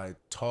by side,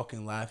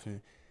 talking,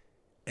 laughing.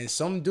 And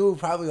some dude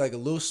probably like a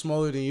little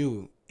smaller than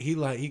you, he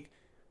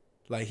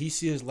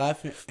see us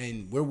laughing,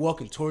 and we're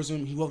walking towards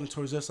him. He walking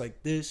towards us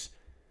like this,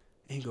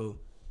 and he go,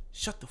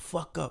 "Shut the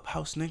fuck up,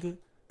 house nigga."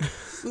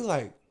 We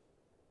like,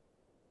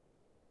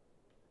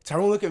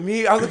 Tyrone look at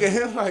me, I look at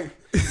him like,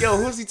 yo,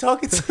 who's he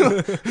talking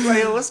to? I'm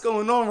like, yo, what's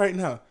going on right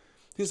now?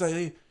 He's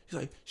like,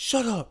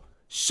 shut up.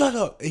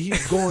 And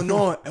he's going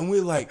on, and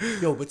we're like,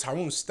 yo, but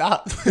Tyrone,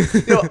 stop.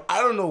 Yo, I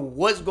don't know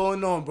what's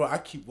going on, bro. I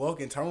keep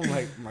walking. Tyrone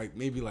like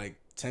maybe like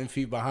 10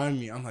 feet behind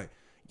me. I'm like,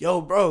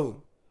 yo,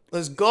 bro,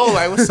 let's go.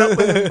 Like, what's up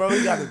with him, bro?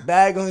 He got a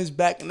bag on his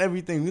back and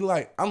everything.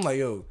 I'm like,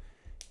 yo,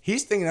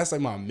 he's thinking that's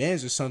like my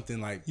mans or something,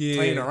 like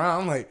playing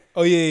around. I'm like,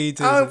 oh yeah,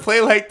 I don't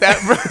play like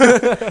that, bro.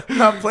 I'm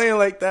not playing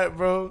like that,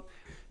 bro.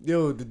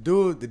 Yo, the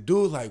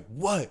dude like,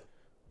 what?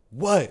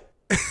 What?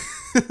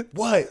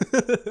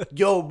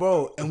 Yo,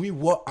 bro. And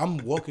I'm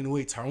walking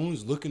away.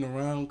 Tyrone's looking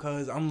around,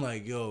 cause I'm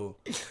like, yo,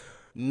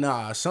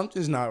 nah,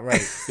 something's not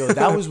right. Yo,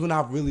 that was when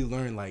I really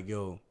learned, like,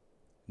 yo,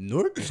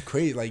 Newark is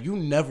crazy. Like, you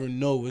never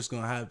know what's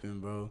gonna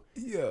happen, bro.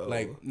 Yo.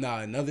 Like, nah,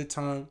 another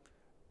time,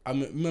 I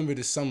remember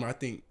this summer, I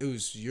think it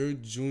was your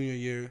junior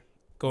year.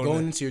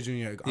 Going into your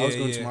junior year. I was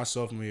going to my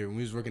sophomore year when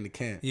we was working the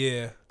camp.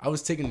 Yeah. I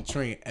was taking the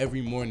train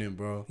every morning,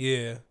 bro.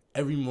 Yeah.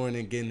 Every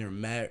morning, getting there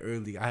mad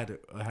early. I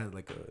had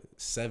like a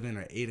 7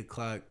 or 8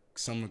 o'clock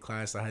summer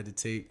class I had to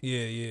take.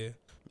 Yeah.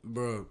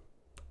 Bro,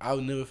 I'll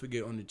never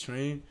forget on the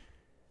train.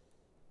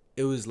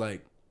 It was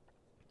like,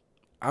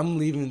 I'm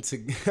leaving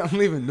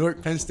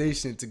Newark Penn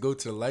Station to go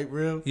to the light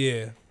rail.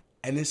 Yeah.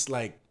 And it's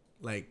like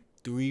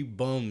 3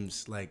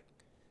 bums like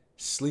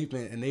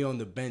sleeping, and they on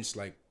the bench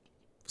like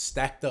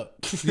stacked up.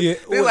 Yeah.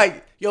 They're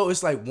like, yo,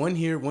 it's like one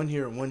here, and one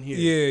here.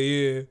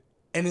 Yeah.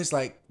 And it's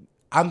like,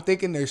 I'm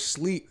thinking they're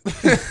asleep.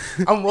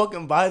 I'm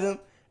walking by them,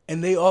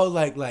 and they all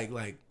like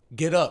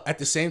get up at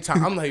the same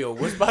time. I'm like, yo,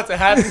 what's about to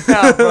happen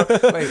now, bro?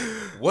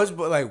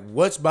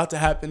 What's about to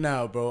happen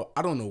now, bro?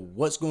 I don't know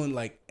what's going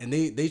like. And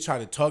they try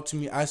to talk to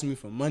me, asking me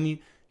for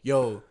money.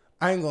 Yo,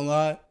 I ain't gonna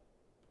lie,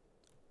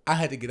 I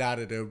had to get out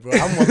of there, bro.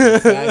 I'm walking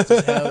fast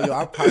as hell, yo.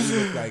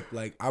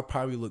 I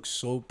probably look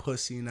so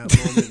pussy in that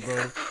moment,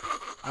 bro.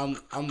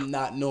 I'm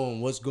not knowing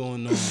what's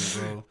going on,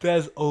 bro.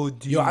 That's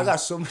OD. Yo, I got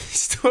so many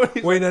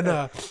stories. Wait,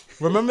 no.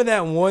 Remember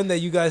that one that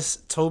you guys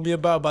told me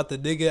about the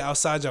nigga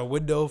outside your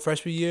window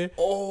freshman year?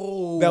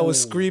 Oh. That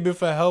was screaming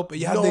for help.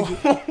 And y'all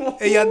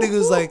niggas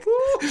was like,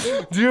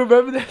 do you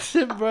remember that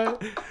shit, bro?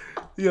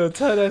 Yo,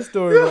 tell that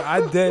story, bro.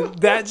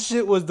 That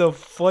shit was the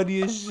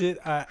funniest shit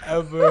I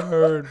ever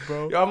heard,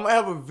 bro. Yo, I might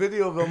have a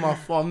video of it on my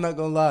phone. I'm not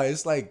gonna lie.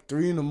 It's like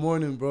 3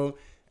 a.m, bro.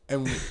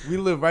 And we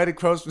live right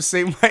across from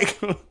St.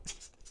 Michael's.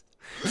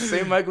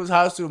 St. Michael's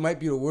Hospital might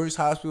be the worst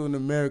hospital in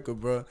America,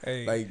 bro.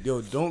 Hey. Like,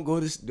 yo, don't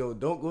go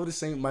to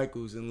St.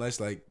 Michael's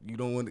unless like you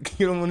don't want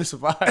to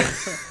survive.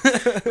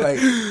 like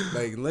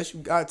unless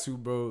you got to,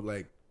 bro.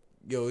 Like,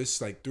 yo,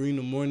 it's like 3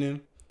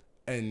 a.m,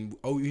 and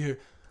you hear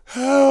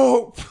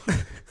help,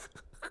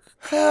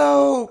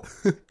 help,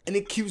 and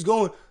it keeps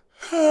going,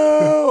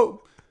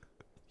 help.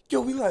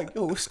 Yo, we like,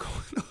 yo, what's going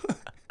on?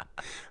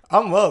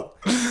 I'm up.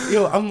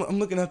 Yo, I'm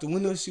looking out the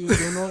window to see what's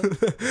going on.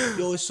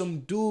 Yo, it's some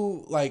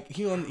dude, like,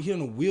 he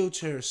on a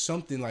wheelchair or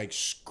something, like,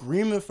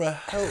 screaming for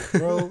help,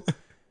 bro.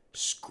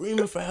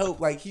 Screaming for help.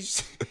 Like, he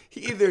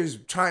either is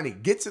trying to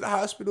get to the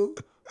hospital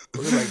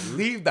or, like,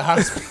 leave the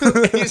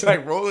hospital. And he's,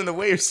 like, rolling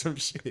away or some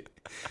shit.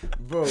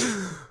 Bro,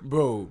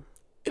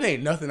 it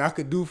ain't nothing I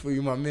could do for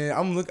you, my man.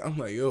 I'm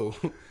like, yo,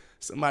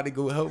 somebody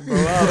go help bro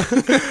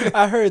out.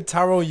 I heard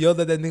Tyrone yelled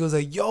at that nigga. Was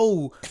like,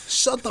 yo,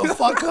 shut the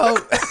fuck up.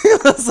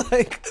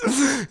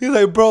 He's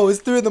like, bro, it's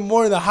 3 a.m.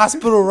 The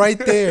hospital right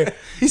there.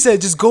 He said,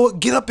 just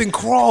get up and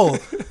crawl.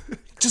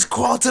 Just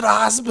crawl to the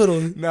hospital.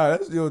 Nah,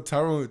 that's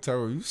Tyrone,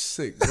 you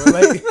sick, bro.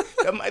 Like,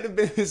 that might have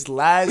been his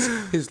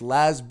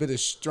last bit of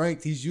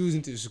strength he's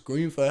using to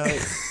scream for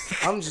help.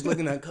 I'm just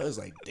looking at cuz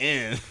like,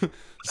 damn,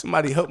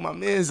 somebody help my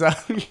mans out.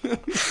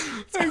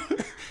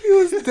 He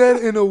was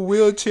dead in a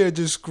wheelchair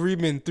just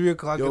screaming 3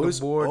 o'clock in the morning,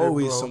 bro. There's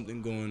always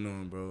something going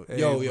on, bro. Hey,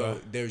 yo,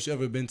 Darris, you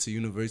ever been to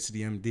University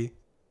MD?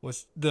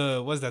 What's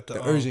that?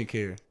 The urgent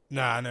care.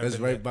 Nah, I never. That's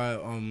right by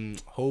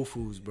Whole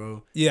Foods,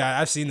 bro.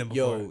 Yeah, I've seen them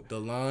before. Yo, the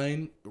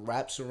line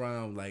wraps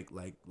around like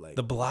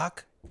the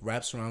block.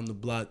 wraps around the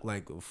block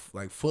like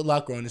Foot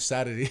Locker on the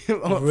Saturday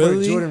Really?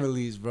 for a Jordan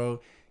release, bro.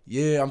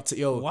 Yeah,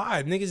 yo.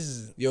 Why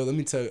niggas? Yo, let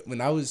me tell you.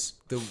 When I was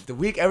the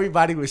week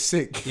everybody was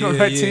sick Yeah, on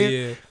my yeah, team,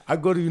 yeah. I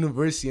go to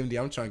University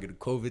MD. I'm trying to get a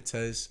COVID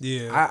test.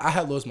 Yeah. I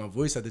had lost my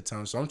voice at the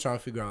time, so I'm trying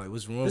to figure out like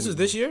what's wrong. This with was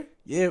me. this year?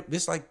 Yeah,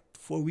 this like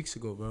 4 weeks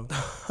ago, bro.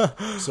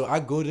 So I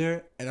go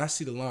there and I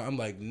see the line. I'm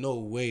like, no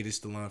way, this is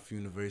the line for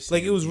University.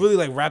 Like it was really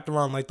like wrapped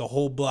around like the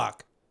whole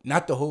block,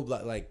 not the whole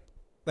block, like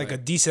a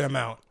decent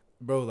amount.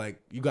 bro. Like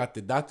you got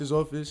the doctor's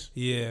office.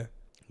 Yeah.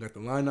 You got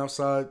the line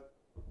outside.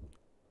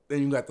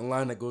 Then you got the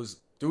line that goes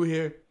through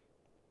here.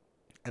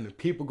 And the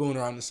people going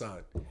around the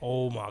side.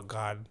 Oh my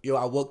god. Yo,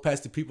 I walked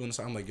past the people on the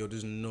side. I'm like, yo,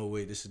 there's no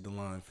way this is the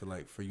line for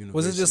University.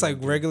 Was it just like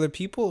regular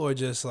people or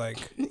just like?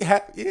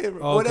 Yeah, bro.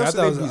 Oh, What okay. I else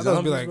thought would it they was, be, I thought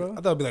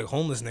zombies, it'd be like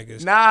homeless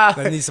niggas. Nah,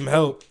 that need some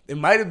help. It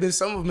might have been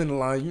some of them in the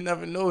line. You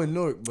never know in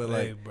Newark, but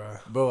like, Hey,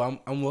 bro,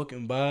 I'm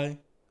walking by.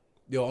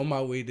 Yo, on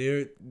my way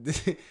there.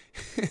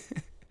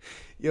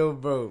 Yo,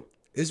 bro,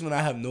 it's when I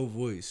have no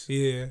voice.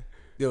 Yeah.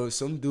 Yo,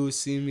 some dude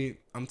see me.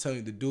 I'm telling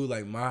you, the dude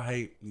like my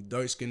height, he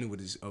dark skinned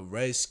with a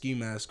red ski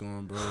mask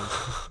on, bro.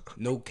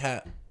 No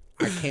cap.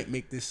 I can't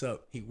make this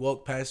up. He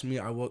walked past me.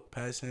 I walked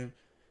past him.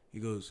 He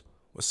goes,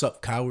 "What's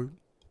up, coward?"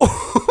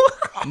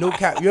 No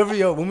cap. You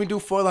ever when we do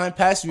 4-line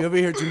passes, you ever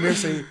hear Jameer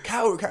say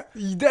coward?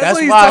 That's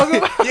what he's why. talking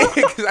about? Yeah,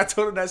 because I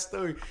told him that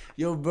story.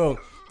 Yo, bro,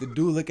 the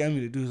dude look at me.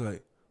 The dude's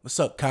like, "What's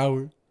up,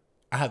 coward?"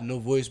 I have no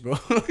voice, bro.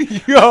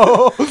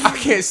 Yo, I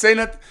can't say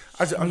nothing.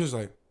 I'm just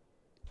like,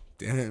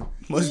 damn,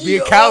 must be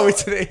a coward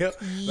today.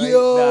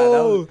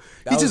 Yo, that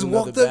he was just another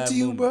walked up bad to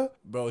you, moment.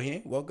 bro. He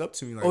ain't walk up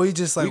to me. Like, Oh, he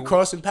just like we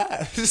crossing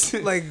paths.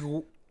 like,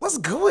 what's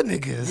good,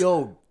 niggas?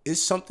 Yo, it's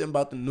something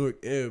about the Newark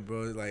air,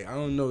 bro. Like I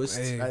don't know,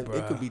 Hey,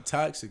 it could be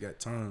toxic at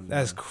times.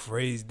 That's man.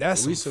 crazy.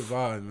 We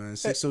survived, man.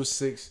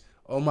 606,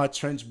 all my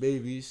trench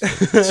babies,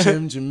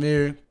 Tim,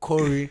 Jameer,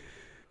 Corey.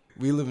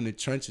 We live in the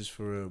trenches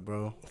for real,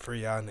 bro. For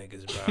y'all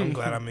niggas, bro. I'm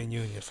glad I'm in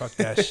Union. Fuck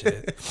that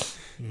shit.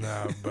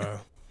 Nah, bro.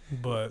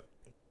 But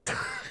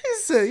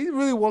he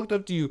really walked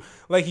up to you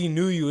like he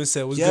knew you and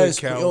said, "What's good,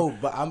 Cal?" Yo,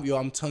 but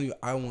I'm telling you,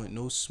 I want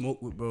no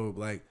smoke with bro.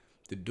 Like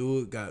the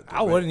dude got.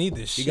 I wouldn't need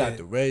this shit. He got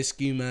the red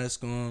ski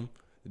mask on.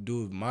 The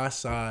dude my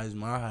size,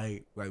 my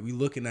height. Like we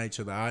looking at each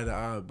other eye to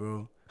eye,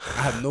 bro.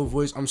 I have no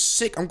voice. I'm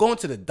sick. I'm going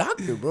to the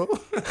doctor, bro.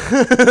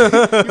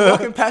 You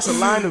walking past a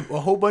line of a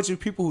whole bunch of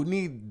people who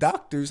need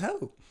doctors'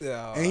 help.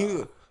 Yeah. And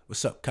he,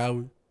 what's up,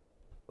 coward?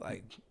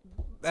 Like,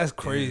 that's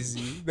crazy.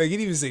 Like, he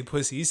didn't even say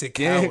pussy. He said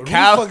Yeah, coward. Who the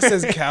coward. fuck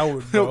says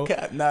coward, bro? No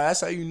cap. Nah, that's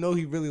how you know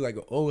he really like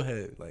an old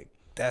head. Like,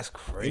 That's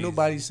crazy. ain't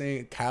nobody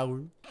saying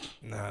coward.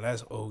 Nah,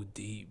 that's OD,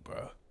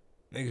 bro.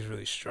 Niggas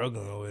really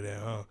struggling over there,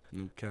 huh?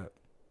 No cap.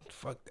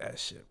 Fuck that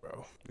shit,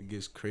 bro. It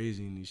gets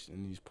crazy in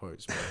these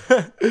parts,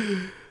 man.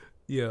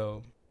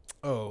 Yo.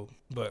 Oh,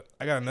 but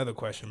I got another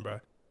question, bro.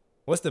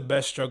 What's the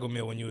best struggle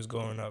meal when you was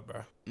growing up,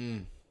 bro?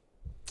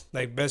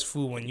 Like, best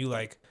food when you,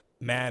 like,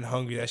 mad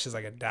hungry. That shit's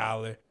like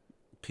 $1.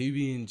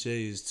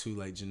 PB&J is too,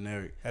 like,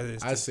 generic.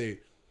 I say,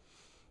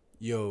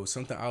 yo,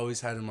 something I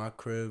always had in my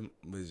crib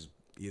was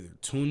either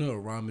tuna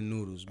or ramen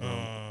noodles, bro.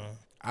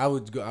 I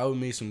would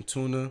make some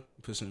tuna,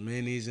 put some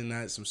mayonnaise in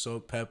that, some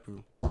salt, pepper.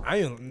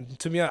 I don't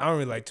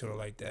really like tuna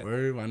like that.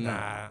 Word? Why not?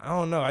 Nah, I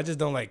don't know. I just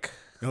don't like.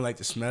 You don't like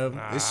the smell?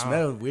 Nah, It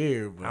smells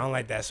weird, bro. I don't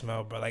like that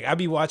smell, bro. Like, I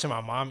be watching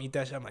my mom eat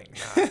that shit. I'm like,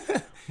 nah.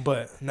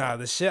 But nah,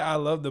 the shit I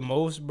love the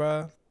most,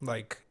 bro.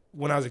 Like,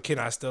 when I was a kid,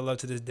 I still love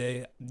to this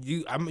day.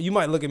 You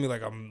might look at me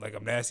like I'm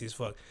nasty as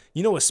fuck.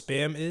 You know what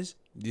Spam is?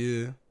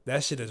 Yeah.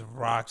 That shit is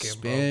rocking,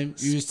 bro.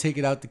 Spam? You just take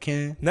it out the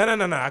can? No.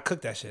 I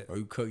cook that shit. Oh,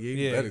 you cook? Yeah,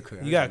 you better cook.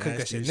 You gotta cook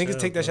that shit. Niggas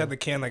take that shit out the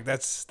can like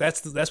that's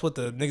what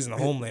the niggas in the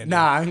homeland do.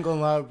 Nah, I ain't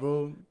gonna lie,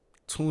 bro.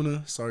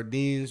 Tuna,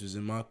 sardines was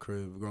in my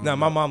crib. Nah,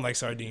 my mom likes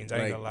sardines. I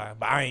ain't gonna lie,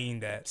 but I ain't eating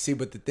that. See,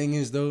 but the thing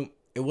is though,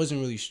 it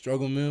wasn't really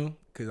struggle meal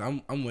because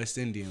I'm West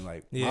Indian.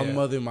 Like my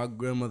mother, my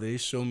grandmother, they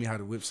showed me how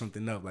to whip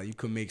something up. Like you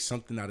could make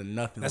something out of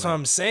nothing. That's what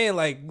I'm saying.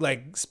 Like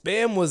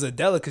Spam was a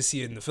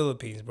delicacy in the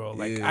Philippines, bro.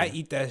 Like I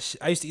eat that.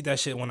 I used to eat that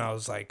shit when I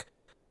was like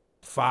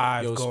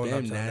 5. Yo, going Spam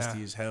up to nasty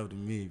now. as hell to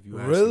me. If you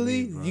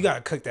Really? ask me, bro. You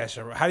gotta cook that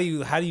shit, bro. How do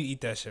you eat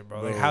that shit,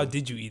 bro? Like how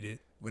did you eat it?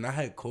 When I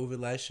had COVID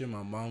last year,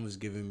 my mom was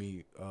giving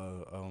me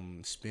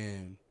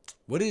Spam.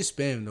 What is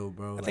Spam though,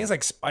 bro? I think it's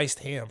like spiced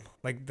ham.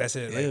 Like that's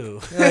it. Ew.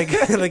 Like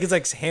it's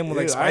like ham with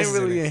like I spices.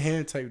 ain't really in it. a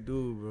ham type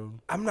dude, bro.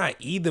 I'm not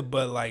either,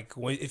 but like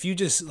if you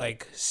just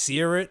like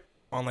sear it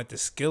on like the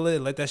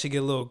skillet, let that shit get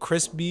a little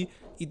crispy,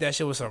 eat that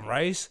shit with some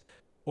rice,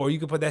 or you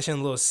could put that shit in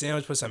a little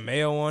sandwich, put some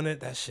mayo on it.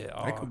 That shit,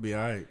 That could be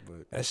alright,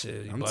 but that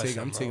shit.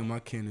 I'm taking my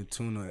can of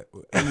tuna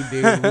any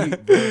day of the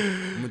week, bro.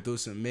 I'm gonna throw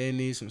some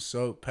mayonnaise, some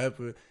salt,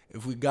 pepper.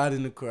 If we got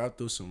in the car, I'll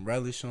throw some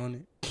relish on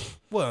it.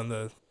 What on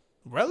the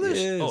relish?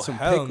 Yeah, Oh some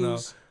hell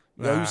pickles.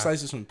 no. Yo, Nah. you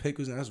slice some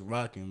pickles and that's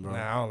rocking, bro.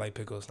 Nah, I don't like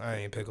pickles. I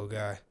ain't a pickle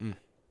guy.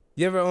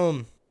 You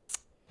ever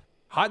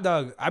hot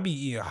dog? I be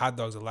eating hot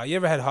dogs a lot. You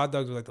ever had hot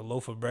dogs with like the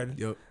loaf of bread?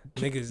 Yep.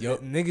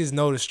 Niggas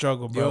know the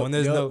struggle, bro. When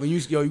there's when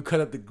you cut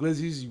up the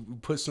glizzies, you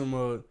put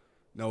some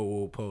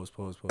No, pause.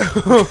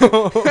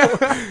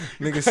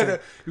 Nigga said,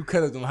 You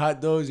cut up them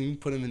hot dogs and you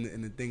put them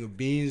in the thing of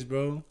beans,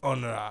 bro. "Oh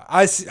no,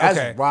 I see." That's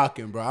Okay,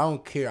 rocking, bro. I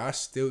don't care. I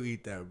still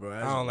eat that, bro.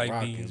 That's I don't like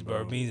rocking, beans,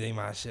 bro. Beans ain't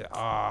my shit.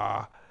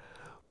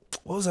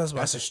 What was I supposed to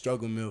That's say? a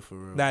struggle meal for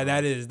real.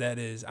 That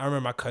is. I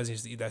remember my cousin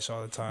used to eat that shit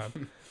all the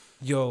time.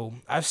 Yo,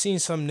 I've seen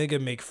some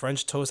nigga make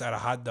French toast out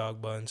of hot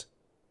dog buns.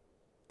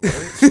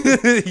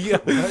 Yo,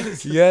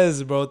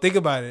 yes, bro. Think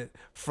about it.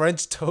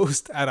 French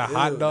toast out of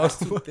hot dog. That's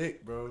too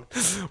thick, bro.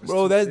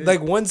 Bro, that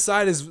like one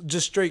side is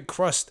just straight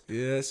crust.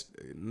 Yes,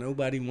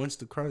 nobody wants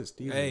the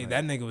crust either. Hey,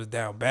 that nigga was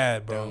down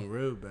bad, bro. Down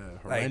real bad,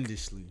 Like,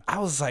 horrendously. I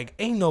was like,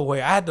 ain't no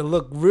way. I had to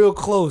look real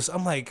close.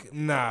 I'm like,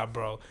 nah,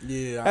 bro.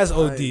 Yeah, That's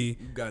OD. You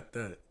got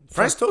that.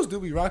 French toast do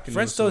be rocking.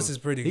 French toast is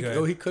pretty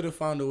good. He could have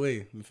found a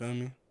way. You feel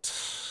me?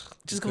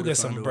 Just go get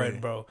some bread,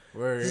 bro.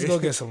 Word. Just go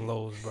get some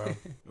loaves, bro.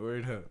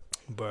 Word up.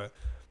 But,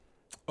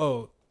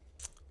 all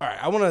right.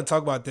 I want to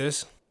talk about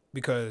this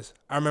because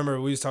I remember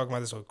we was talking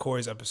about this on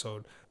Corey's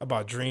episode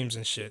about dreams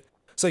and shit.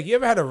 So, like, you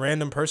ever had a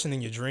random person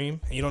in your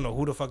dream and you don't know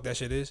who the fuck that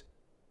shit is?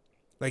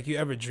 Like, you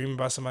ever dream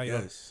about somebody?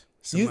 Yes.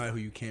 Somebody who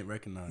you can't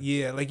recognize.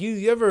 Yeah. Like,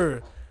 you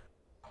ever,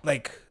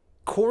 like,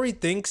 Corey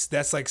thinks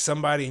that's like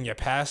somebody in your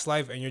past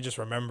life and you're just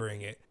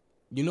remembering it.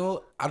 You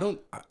know,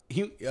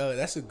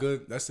 that's a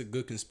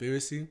good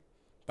conspiracy.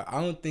 But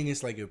I don't think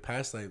it's like your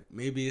past life.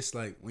 Maybe it's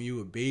like when you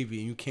were a baby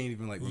and you can't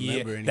even like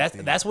remember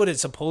anything. That's what it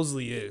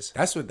supposedly is.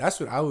 That's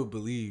what I would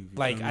believe.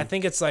 Like, I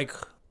think it's like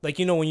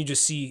you know when you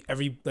just see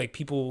every like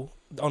people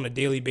on a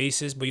daily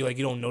basis, but you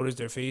don't notice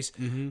their face.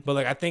 Mm-hmm. But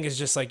like I think it's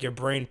just like your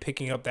brain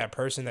picking up that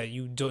person that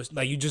you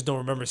just don't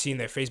remember seeing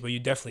their face, but you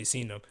definitely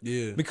seen them.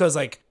 Yeah. Because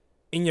like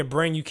in your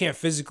brain you can't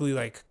physically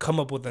like come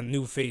up with a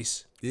new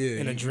face. Yeah.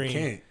 In a dream. You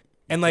can't.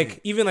 And like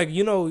even like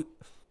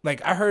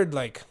like I heard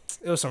like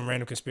it was some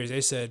random conspiracy.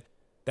 They said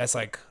that's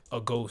like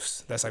a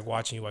ghost that's like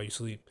watching you while you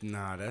sleep.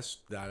 Nah, that's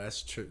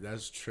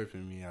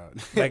tripping me out.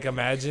 Like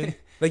imagine,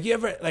 like you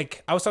ever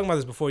like I was talking about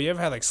this before. You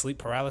ever had like sleep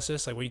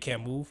paralysis, like where you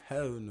can't move?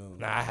 Hell no.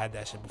 Nah, I had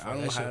that shit before. I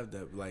don't have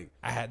that. Like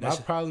I had that. My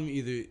shit. problem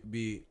either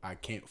be I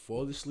can't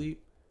fall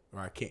asleep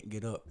or I can't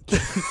get up.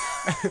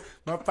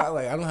 My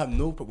problem, like I don't have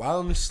no.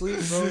 While I'm asleep,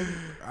 bro,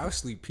 I'll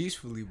sleep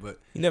peacefully. But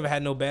You never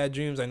had no bad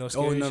dreams, like no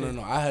scary shit?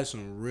 No. I had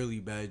some really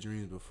bad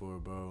dreams before,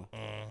 bro.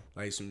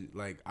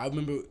 Like I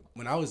remember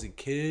when I was a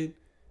kid.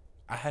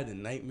 I had a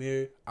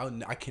nightmare.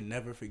 I can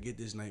never forget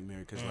this nightmare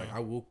because like I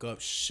woke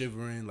up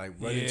shivering, like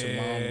running to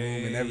my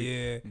room and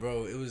everything. Yeah.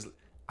 Bro,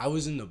 I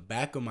was in the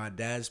back of my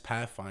dad's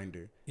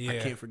Pathfinder. Yeah. I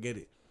can't forget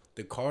it.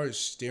 The car is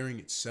steering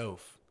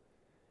itself.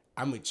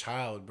 I'm a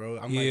child, bro.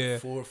 I'm like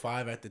 4 or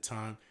 5 at the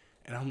time,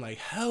 and I'm like,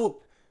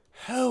 help.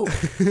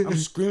 I'm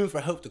screaming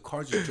for help. The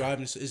car's just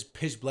driving. It's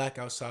pitch black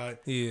outside.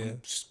 Yeah.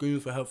 I'm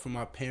screaming for help from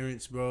my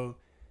parents, bro.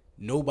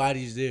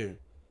 Nobody's there.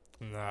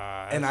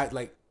 Nah. And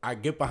I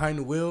get behind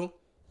the wheel.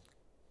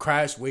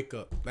 Crash, wake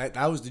up.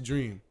 That was the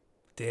dream.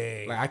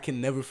 Dang. Like I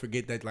can never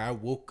forget that. Like I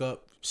woke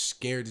up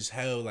scared as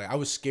hell. Like I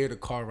was scared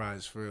of car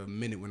rides for a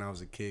minute when I was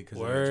a kid.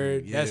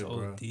 Word, that's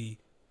OD.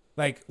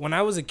 Like when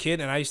I was a kid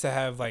and I used to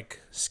have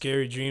like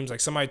scary dreams. Like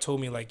somebody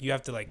told me like you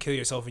have to like kill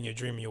yourself in your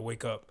dream and you'll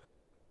wake up.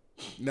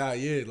 Nah,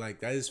 yeah,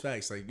 like that is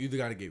facts. Like you either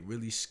gotta get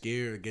really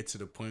scared or get to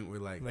the point where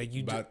like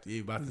you about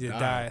to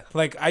die.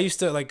 Like I used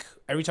to like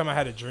every time I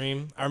had a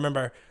dream, I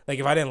remember like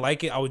if I didn't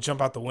like it, I would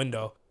jump out the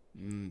window.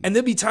 And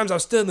there'd be times I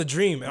was still in the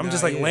dream. And I'm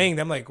just like laying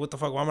there. I'm like, what the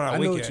fuck? Why am I not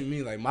awake yet? I know what you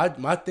mean. Like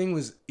my thing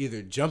was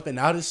either jumping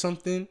out of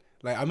something.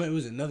 Like I mean, it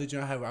was another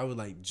dream I had where I would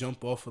like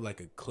jump off of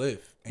like a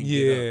cliff and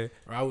get up,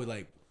 or I would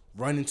like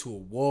run into a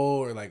wall,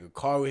 or like a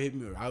car would hit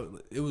me, or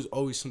it was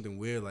always something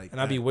weird like. And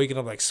I'd be waking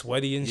up like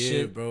sweaty and shit.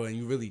 Yeah, bro, and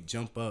you really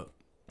jump up.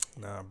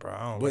 Nah, bro.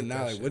 I don't but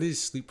now, like, what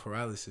is sleep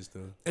paralysis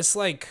though? It's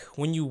like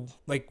when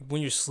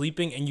you're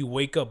sleeping and you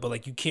wake up, but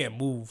like you can't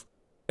move.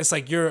 It's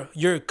like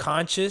you're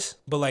conscious,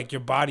 but like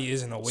your body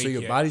isn't awake. So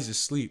your body's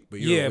asleep, but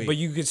you're awake. But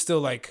you could still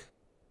like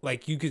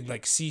you could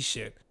like see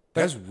shit.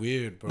 That's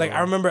weird, bro. Like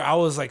I remember I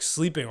was like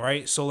sleeping,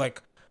 right? So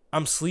like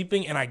I'm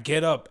sleeping and I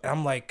get up and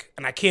I'm like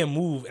and I can't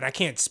move and I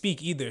can't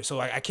speak either. So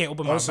like I can't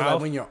open my mouth. Like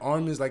when your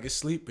arm is like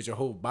asleep, but your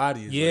whole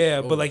body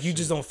is but like you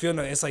just don't feel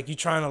nothing. It's like you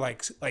trying to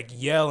like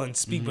yell and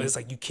speak, but it's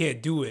like you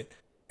can't do it.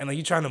 And like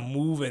you trying to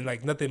move and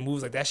like nothing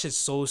moves. Like that shit's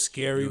so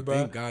scary, bro.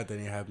 Thank God that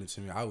ain't happened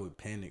to me. I would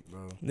panic,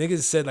 bro.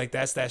 Niggas said like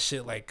that's that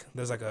shit. Like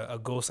there's like a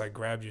ghost like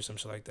grabbed you or some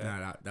shit like that.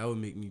 Nah, that would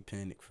make me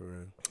panic for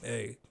real.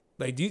 Hey,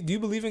 like do you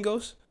believe in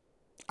ghosts?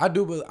 I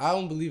do, but I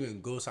don't believe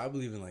in ghosts. I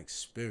believe in like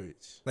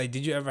spirits. Like,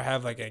 did you ever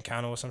have like an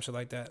encounter with some shit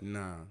like that?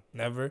 Nah,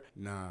 never.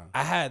 Nah,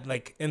 I had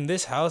like in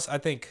this house. I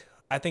think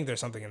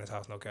there's something in this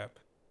house. No cap.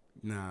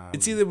 Nah,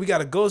 it's either we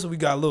got a ghost or we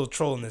got a little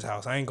troll in this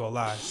house. I ain't gonna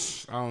lie.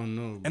 I don't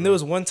know. Bro. And there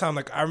was one time,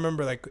 like I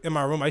remember, like in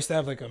my room, I used to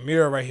have like a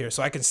mirror right here,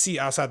 so I can see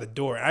outside the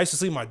door. And I used to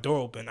sleep my door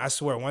open. I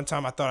swear, one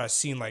time I thought I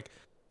seen like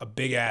a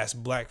big ass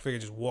black figure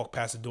just walk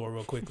past the door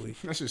real quickly.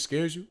 That shit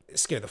scares you? It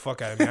scared the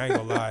fuck out of me. I ain't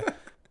gonna lie.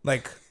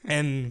 Like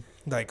and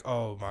like,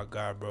 oh my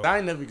god, bro. I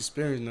ain't never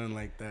experienced nothing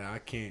like that. I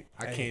can't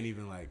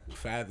even like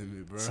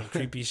fathom it, bro. Some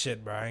creepy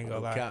shit, bro. I ain't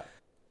gonna lie.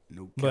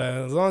 No cap. But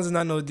as long as it's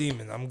not no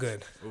demons, I'm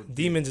good. OD.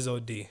 Demons is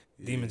OD. Yeah.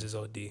 Demons is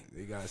OD.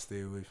 They gotta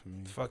stay away from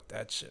me. Fuck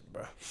that shit,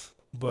 bro.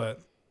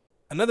 But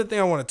another thing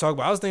I want to talk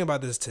about. I was thinking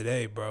about this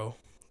today, bro.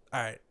 All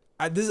right,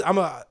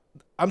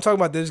 I'm talking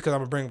about this because I'm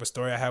gonna bring up a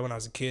story I had when I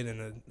was a kid,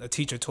 and a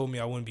teacher told me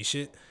I wouldn't be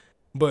shit.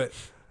 But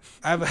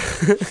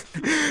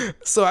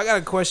so I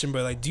got a question,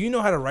 bro. Like, do you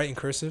know how to write in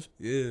cursive?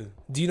 Yeah.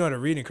 Do you know how to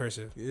read in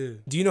cursive? Yeah.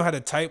 Do you know how to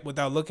type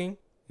without looking?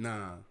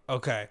 Nah.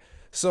 Okay.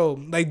 So,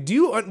 like, do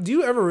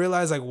you ever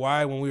realize like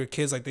why when we were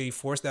kids like they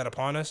forced that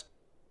upon us,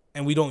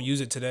 and we don't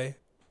use it today?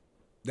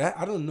 That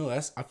I don't know.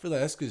 I feel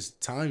like that's because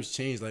times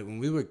changed. Like when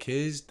we were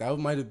kids, that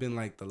might have been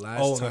like the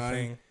last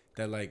time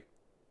that like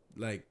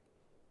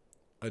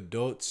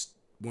adults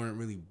weren't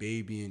really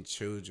babying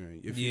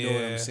children. If you know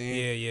what I'm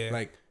saying. Yeah.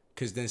 Like,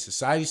 cause then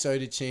society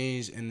started to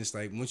change, and it's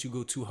like once you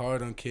go too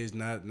hard on kids,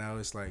 now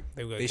it's like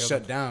they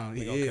shut down.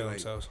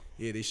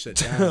 They shut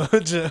down.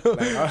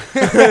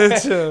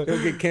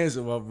 They'll get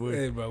canceled, my boy.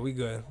 Hey, bro, we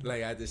good.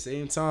 Like at the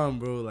same time,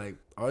 bro. Like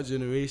our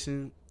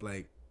generation,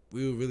 like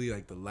we were really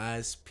like the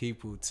last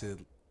people to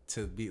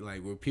be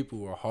like where people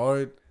were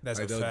hard. That's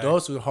like a the fact.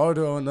 Adults were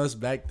harder on us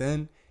back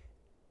then,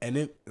 and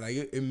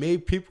it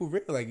made people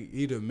real. Like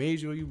either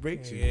made you or you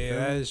breaks you. Yeah,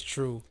 that is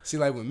true. See,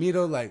 like with me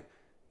though, like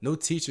no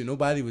teacher,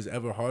 nobody was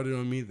ever harder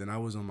on me than I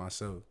was on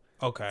myself.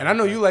 Okay. And I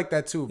know you like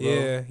that too,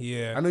 bro.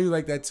 Yeah. I know you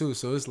like that too.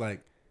 So it's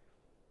like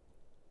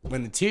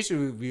when the teacher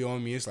would be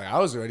on me, it's like I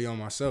was already on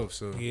myself.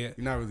 So you're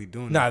not really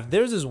doing that.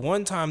 There was this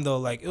one time though,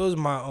 like it was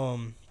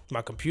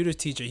my computer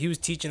teacher. He was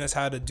teaching us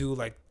how to do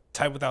like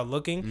type without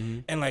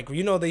looking, and like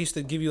they used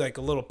to give you like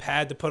a little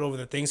pad to put over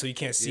the thing so you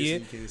can't see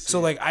it. So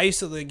like I used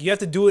to like you have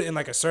to do it in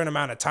like a certain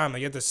amount of time.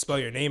 Like you have to spell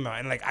your name out,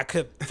 and like I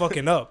kept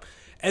fucking up.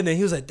 And then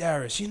he was like,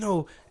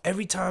 Darris,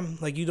 every time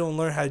like you don't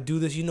learn how to do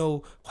this,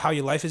 how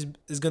your life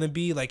is gonna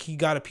be. Like he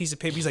got a piece of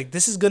paper. He's like,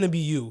 this is gonna be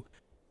you,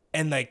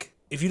 and like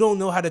if you don't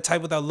know how to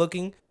type without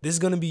looking, this is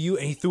gonna be you.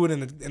 And he threw it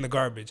in the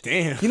garbage.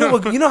 Damn. You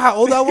know how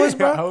old I was,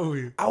 bro? How old were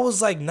you? I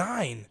was like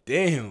 9. How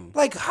you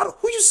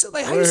say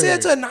that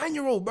to a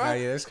 9-year-old, bro?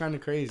 Yeah, that's kind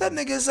of crazy. That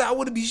nigga said I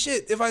wouldn't be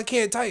shit if I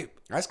can't type.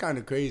 That's kind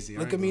of crazy.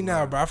 Look at me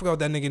now, bro. I forgot what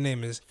that nigga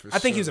name is. I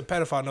think he was a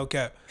pedophile. No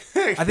cap.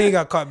 I think he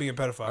got caught being a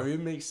pedophile. I mean,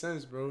 it makes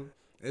sense, bro.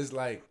 It's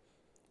like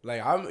I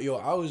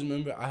always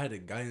remember I had a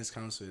guidance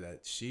counselor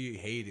that she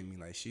hated me.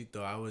 Like she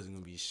thought I wasn't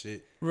gonna be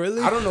shit.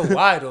 Really? I don't know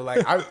why though.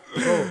 Like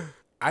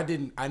I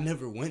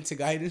never went to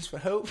guidance for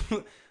help.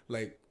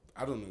 Like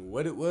I don't know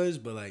what it was,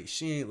 but like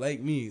she ain't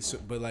like me. So,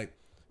 but like,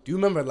 do you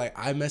remember like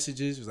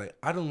iMessages? It was like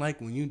I don't like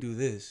when you do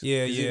this.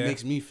 Yeah. It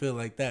makes me feel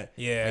like that.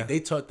 Yeah. Like they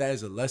taught that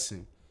as a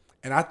lesson,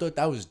 and I thought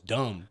that was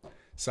dumb.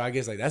 So I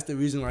guess like that's the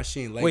reason why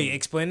she ain't like. Wait, me.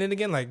 explain it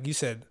again. Like you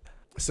said.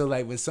 So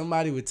like when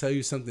somebody would tell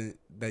you something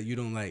that you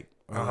don't like,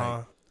 or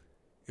like,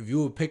 if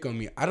you would pick on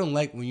me, I don't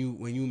like when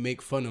you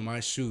make fun of my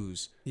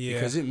shoes. Yeah.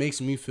 Because it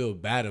makes me feel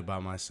bad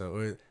about myself.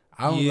 Or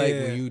I don't like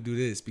when you do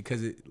this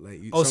because it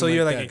like. So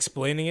you're like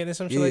explaining it or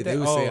something like that. They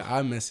would say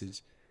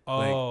iMessage.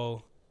 Oh.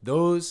 Like,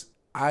 those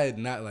I had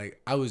not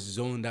like. I was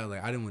zoned out.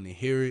 Like I didn't want to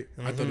hear it.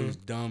 I thought it was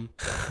dumb.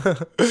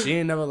 She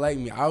ain't never liked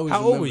me. I always.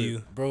 How old were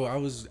you, bro? I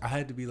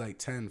had to be like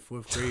 10,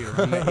 4th grade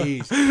around that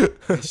age.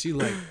 And she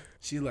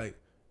like.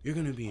 You're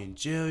gonna be in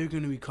jail. You're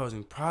gonna be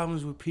causing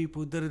problems with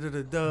people. Da da da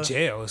da da.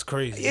 Jail is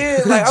crazy.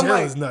 Yeah, like jail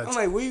is nuts. I'm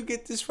like, where you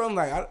get this from?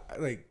 Like,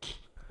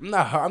 I'm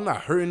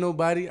not hurting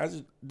nobody. I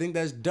just think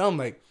that's dumb.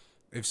 Like,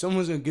 if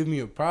someone's gonna give me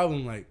a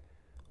problem, like,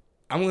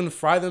 I'm gonna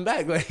fry them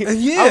back. Like, I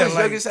was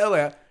young as hell.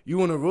 Like, you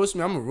wanna roast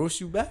me? I'm gonna roast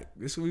you back.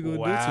 That's what we gonna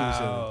do to each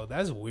other. Wow,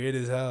 that's weird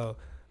as hell.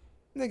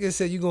 Nigga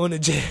said you going to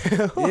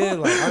jail. Yeah,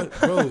 like,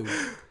 bro.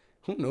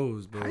 Who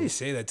knows, bro? How you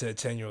say that to a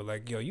 10-year-old?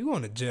 Like, yo, you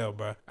going to jail,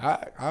 bro?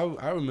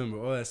 I remember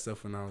all that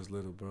stuff when I was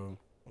little, bro.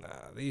 Nah,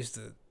 they used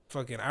to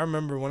fucking. I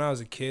remember when I was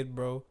a kid,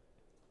 bro.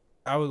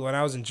 When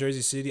I was in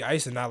Jersey City, I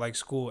used to not like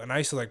school, and I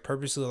used to like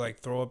purposely like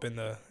throw up in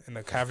the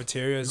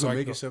cafeteria. So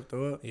make yourself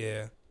throw up.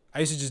 Yeah,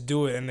 I used to just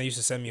do it, and they used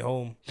to send me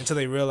home until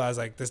they realized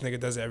like this nigga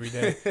does it every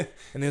day,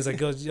 and they was like,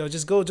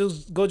 just go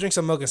drink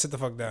some milk and sit the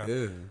fuck down.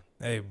 Yeah.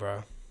 Hey,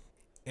 bro,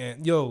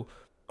 and yo,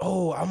 I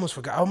almost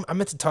forgot. I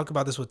meant to talk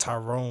about this with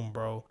Tyrone,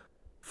 bro.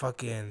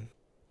 Fucking,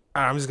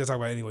 I'm just gonna talk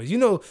about it anyways.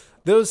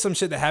 There was some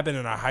shit that happened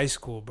in our high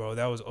school, bro.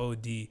 That was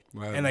OD.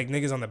 Wow. And like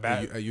niggas on the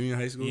back. Are you in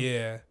high school?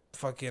 Yeah.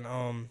 Fucking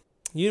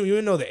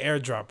you know the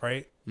airdrop,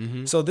 right?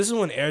 Mm-hmm. So this is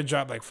when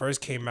airdrop like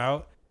first came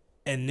out,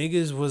 and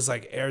niggas was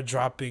like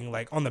airdropping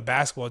like on the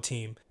basketball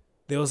team.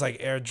 They was like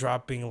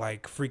airdropping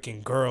like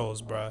freaking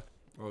girls, bro.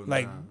 Oh,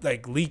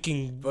 like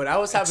leaking. But that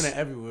was happening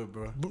everywhere,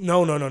 bro.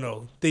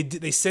 No.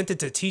 They sent it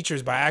to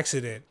teachers by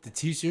accident. The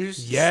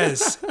teachers?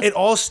 Yes. It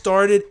all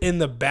started in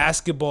the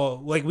basketball.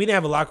 Like we didn't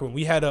have a locker room.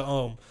 We had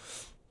a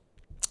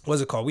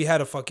what's it called? We had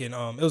a fucking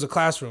it was a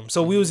classroom.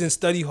 So we was in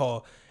study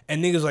hall,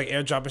 and niggas like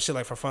airdropping shit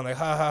like for fun, like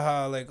ha ha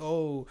ha, like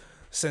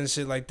send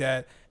shit like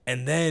that.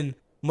 And then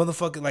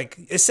motherfucker, like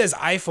it says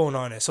iPhone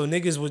on it, so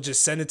niggas would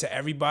just send it to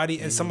everybody,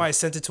 and somebody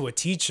sent it to a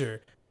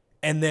teacher,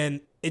 and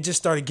then it just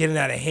started getting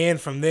out of hand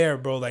from there,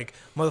 bro. Like,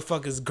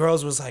 motherfuckers,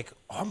 girls was like,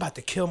 oh, I'm about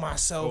to kill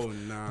myself. Oh,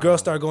 nah. Girls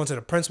started going to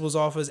the principal's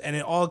office, and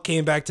it all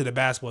came back to the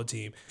basketball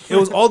team. It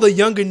was all the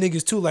younger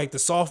niggas, too, like the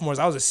sophomores.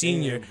 I was a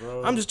senior.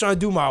 Damn, I'm just trying to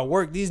do my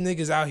work. These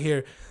niggas out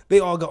here, they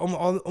all got,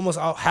 almost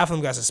half of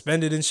them got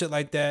suspended and shit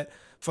like that.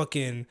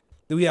 Fucking,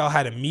 we all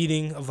had a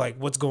meeting of, like,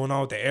 what's going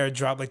on with the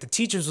airdrop. Like, the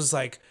teachers was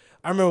like,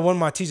 I remember one of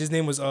my teachers'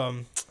 name was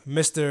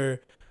Mr.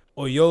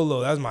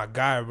 Oyolo. That was my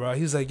guy, bro.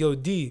 He was like, yo,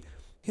 D.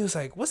 He was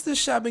like, what's this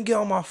shit I've been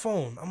getting on my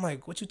phone? I'm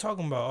like, what you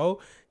talking about, oh?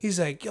 He's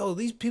like, yo,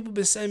 these people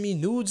been sending me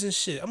nudes and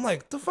shit. I'm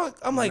like, the fuck?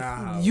 I'm like,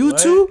 you what?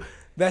 too?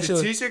 That the shit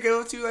was, teacher came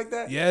up to you like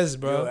that? yes,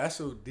 bro. Yo,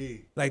 that's OD.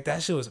 Like,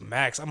 that shit was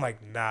max. I'm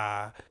like,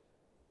 nah.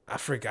 I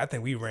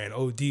think we ran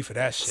OD for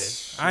that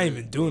shit. I ain't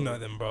even do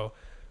nothing, bro.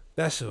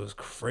 That shit was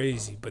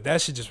crazy. But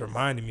that shit just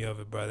reminded me of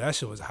it, bro. That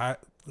shit was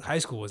high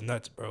school was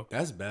nuts, bro.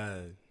 That's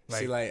bad. Like,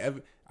 see, like,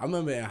 I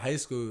remember in high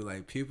school,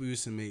 like, people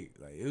used to make,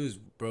 like, it was,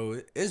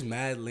 bro, it's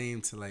mad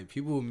lame to, like,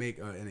 people would make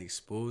an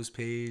exposed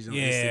page on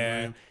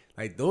Instagram.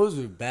 Like, those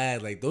were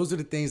bad. Like, those are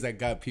the things that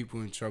got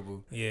people in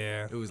trouble.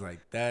 Yeah. It was like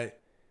that.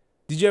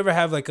 Did you ever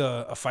have, like,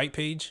 a fight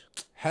page?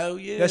 Hell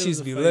yeah. That shit used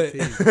to be lit.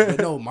 But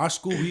no, my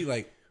school,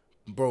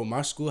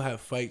 my school had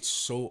fights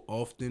so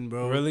often,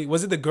 bro. Really?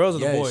 Was it the girls or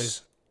the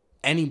boys?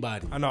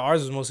 Anybody. I know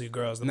ours was mostly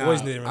girls. The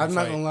boys didn't really I'm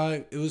not fight. gonna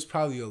lie, it was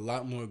probably a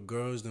lot more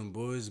girls than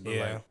boys, but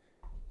like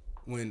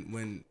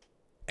when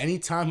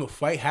anytime a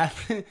fight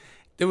happened,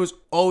 there was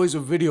always a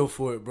video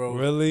for it, bro.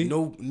 Really?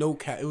 No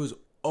cat. It was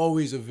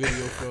always a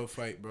video for a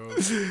fight, bro.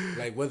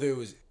 Like whether it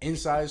was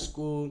inside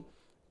school,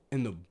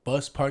 in the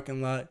bus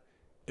parking lot,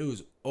 it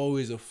was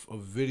always a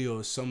video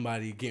of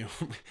somebody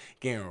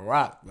getting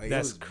rocked. Like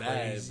that's it was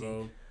crazy, bad,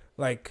 bro.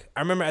 Like,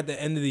 I remember at the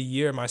end of the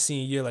year, my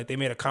senior year, like, they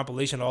made a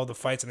compilation of all the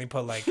fights, and they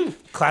put, like,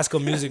 classical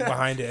music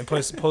behind it and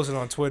posted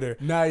on Twitter.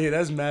 Nah, yeah,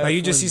 that's mad. Like,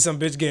 you just see some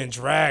bitch getting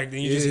dragged,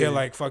 and you just hear,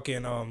 like,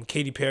 fucking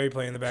Katy Perry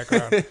playing in the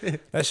background.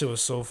 That shit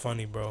was so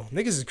funny, bro.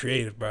 Niggas is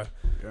creative, bro.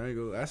 I ain't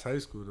go. That's high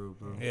school, though,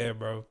 bro. Yeah,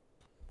 bro.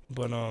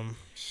 But,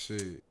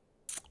 shit.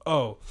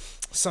 Oh,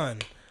 son.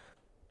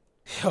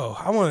 Yo,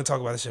 I want to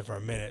talk about this shit for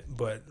a minute,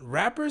 but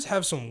rappers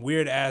have some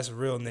weird-ass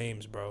real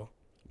names, bro.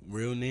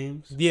 Real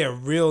names? Yeah,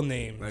 real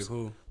names. Like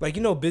who? Like,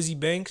 you know Busy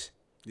Banks?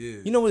 Yeah.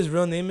 You know what his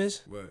real name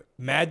is? What?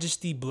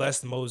 Majesty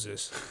Blessed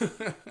Moses.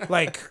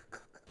 like,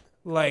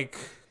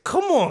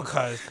 come on,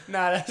 cuz.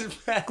 Nah, that's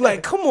bad.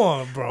 Like, come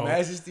on, bro.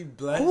 Majesty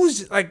Blessed.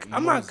 Who's like?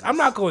 Moses. I'm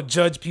not gonna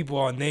judge people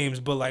on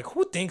names, but like,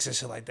 who thinks of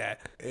shit like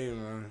that? Hey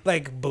man.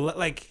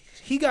 Like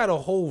he got a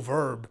whole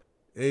verb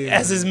as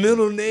as his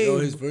middle name. Yo,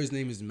 his first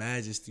name is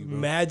Majesty, bro.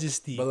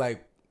 Majesty. But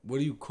like, what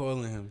are you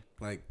calling him?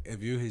 Like,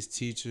 if you're his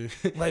teacher.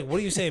 Like, what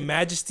are you saying,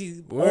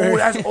 Majesty? Word. Oh,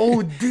 that's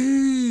OD.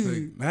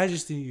 Like,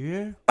 Majesty, you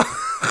here?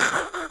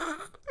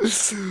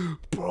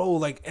 Bro,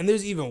 like, and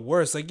there's even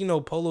worse. Like, you know,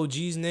 Polo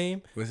G's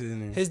name? What's his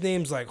name? His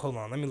name's like, hold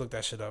on, let me look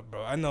that shit up,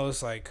 bro. I know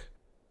it's like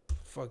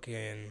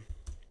fucking,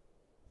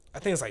 I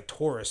think it's like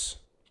Taurus.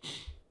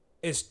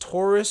 It's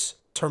Taurus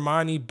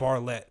Termani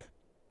Barlett.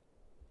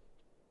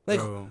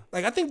 Like, bro.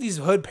 Like, I think these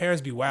hood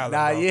parents be wild.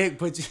 Nah, bro. yeah,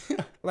 but you...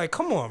 Like,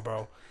 come on,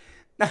 bro.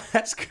 Nah,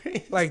 that's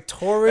crazy. Like,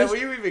 Taurus. Like,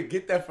 where you even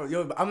get that from?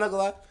 Yo, I'm not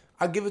gonna lie.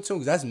 I'll give it to him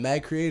because that's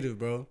mad creative,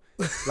 bro.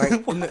 Like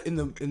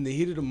in the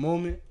heat of the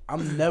moment,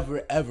 I'm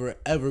never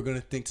ever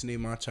gonna think to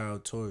name my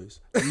child Taurus.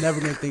 I'm never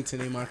gonna think to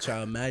name my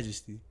child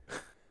Majesty.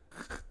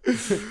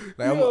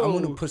 Like I'm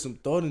gonna put some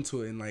thought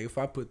into it, and like if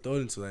I put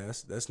thought into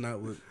it, that's not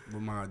what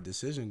my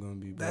decision gonna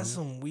be, bro. That's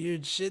some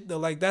weird shit though.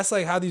 Like, that's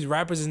like how these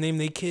rappers name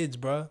their kids,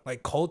 bro.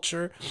 Like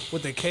Culture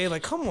with the K.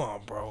 Like, come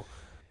on, bro.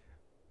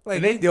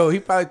 Like, he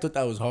probably thought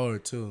that was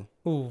hard too.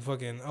 Ooh,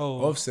 fucking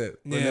Offset.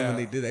 When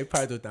they did, they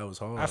probably thought that was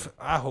hard.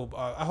 I hope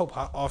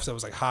Offset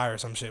was like high or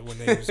some shit when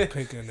they was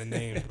picking the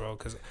names, bro.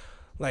 Cause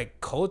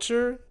like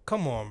Culture,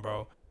 come on,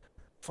 bro.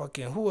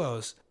 Fucking who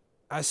else?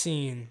 I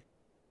think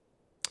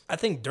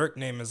Dirk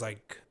name is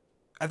like,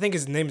 I think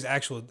his name is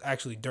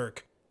actually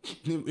Dirk.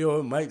 Yo,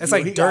 it might. It's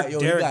like Dirk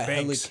Derek he got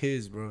Banks. Hella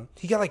kids, bro.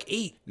 He got like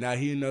 8. Nah,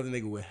 he another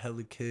nigga with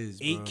hella kids.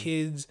 8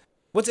 kids.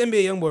 What's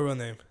NBA YoungBoy real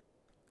name?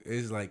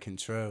 It's like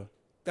Contrell.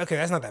 Okay,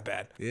 that's not that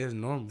bad. Yeah, it's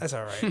normal. That's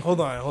all right.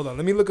 Hold on.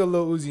 Let me look at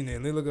Lil Uzi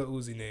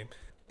name.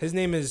 His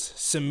name is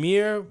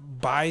Samir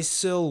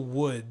Bisil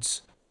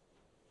Woods.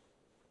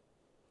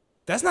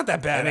 That's not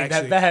that bad,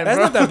 actually. That's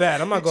not that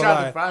bad. I'm not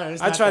gonna lie.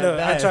 I try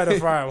to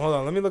fry him. Hold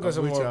on. Let me look at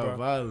some more, bro.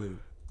 Violent.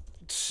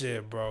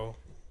 Shit, bro.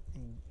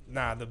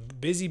 Nah, the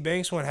Busy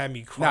Banks one had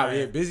me crying. Nah,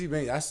 yeah, Busy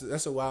Banks.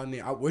 That's a wild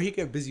name. Where he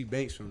get Busy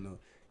Banks from though?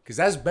 Cause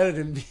that's better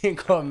than being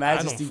called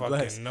Majesty Blessed. I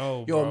don't fucking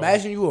know, Yo, bro.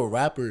 imagine you a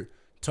rapper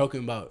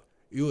talking about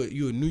you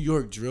a New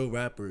York drill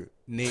rapper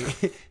name,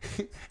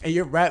 and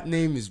your rap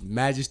name is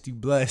Majesty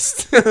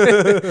Blessed.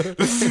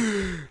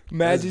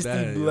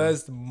 Majesty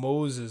Blessed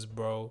Moses,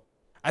 bro.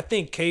 I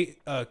think K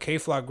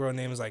Flock girl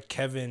name is like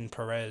Kevin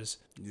Perez.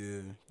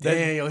 Yeah.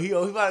 Damn, yo, he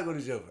about to go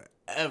to jail for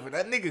ever.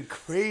 That nigga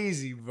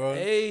crazy, bro.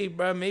 Hey,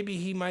 bro, maybe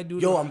he might do.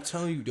 Yo, I'm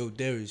telling you,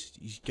 Darris,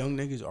 these young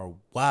niggas are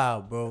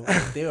wild, bro.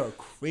 Like, they are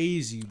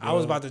crazy, bro. I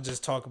was about to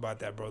just talk about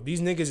that, bro.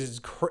 These niggas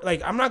is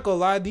like, I'm not gonna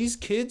lie, these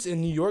kids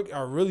in New York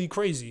are really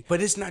crazy.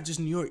 But it's not just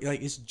New York.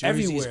 Like, it's Jersey.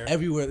 Everywhere. It's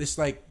everywhere. It's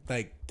like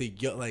the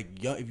young,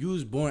 if you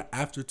was born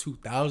after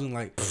 2000,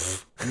 like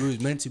you was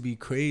meant to be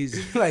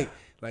crazy.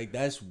 Like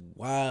that's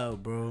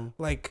wild, bro.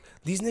 Like,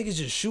 these niggas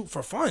just shoot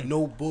for fun.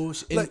 No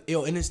bullshit. Like,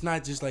 And it's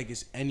not just like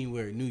it's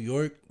anywhere. New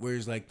York, where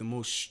it's like the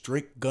most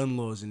strict gun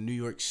laws in New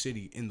York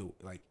City,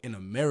 in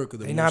America.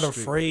 They not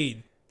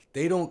afraid.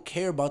 They don't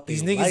care about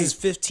these niggas life. is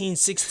 15,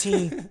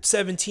 16,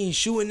 17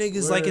 shooting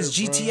niggas like it's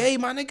GTA,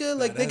 bro. My nigga.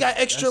 Like, they got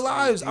extra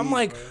lives. I'm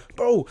like,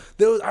 bro,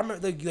 I remember,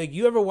 like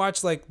you ever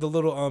watch like the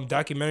little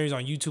documentaries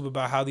on YouTube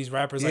about how these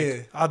rappers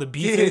like how the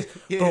beef is?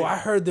 Yeah. Bro, I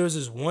heard there's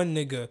this one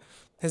nigga,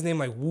 his name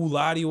like Wu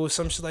Lottie or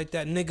some shit like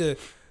that.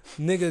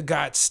 Nigga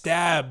got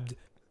stabbed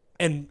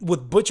and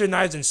with butcher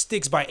knives and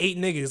sticks by 8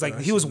 niggas. Like,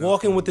 he was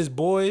walking with his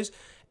boys.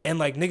 And,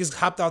 like, niggas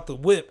hopped out the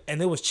whip, and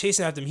they was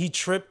chasing after him. He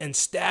tripped and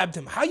stabbed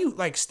him. How you,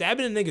 like,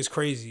 stabbing a nigga's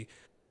crazy.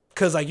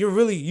 Because, like,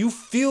 you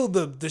feel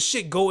the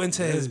shit go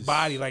into his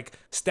body. Like,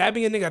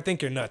 stabbing a nigga, I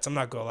think you're nuts. I'm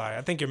not going to lie.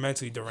 I think you're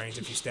mentally deranged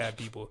if you stab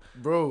people.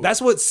 Bro.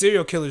 That's what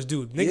serial killers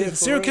do. Niggas,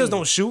 serial killers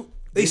don't shoot.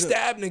 They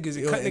stab niggas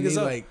and cut niggas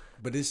up. Like,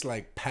 but it's,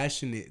 like,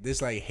 passionate. There's,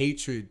 like,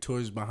 hatred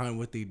towards behind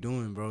what they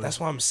doing, bro.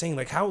 That's what I'm saying.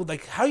 Like, how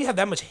you have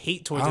that much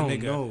hate towards a nigga? I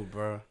don't know,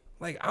 bro.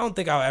 Like, I don't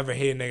think I'll ever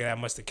hate a nigga that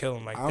much to kill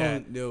him like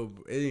that. Yo,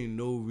 it ain't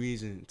no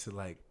reason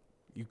to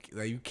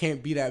you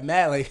can't be that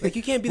mad. Like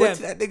you can't be what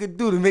that nigga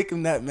do to make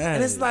him that mad?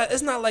 And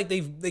it's not like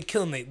they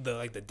killing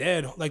the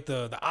dead, like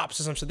the ops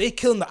or some shit. They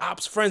killing the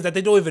ops friends that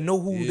they don't even know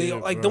who they are,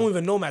 like, don't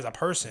even know him as a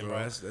person, bro.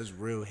 That's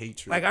real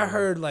hatred. Like, I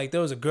heard like there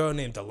was a girl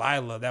named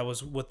Delilah that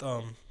was with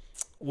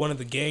one of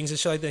the gangs and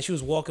shit like that. She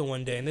was walking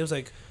one day and they was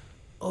like,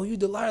 "Oh, you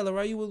Delilah,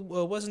 right? You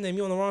what's his name?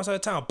 You on the wrong side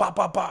of town? Bop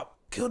bop bop."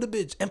 Kill the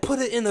bitch and put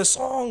it in a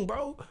song,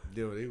 bro.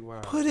 Yo, they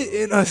wild. Put it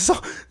in a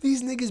song.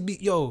 These niggas be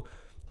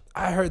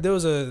I heard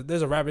there's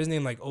a rapper, his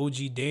name like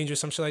OG Danger or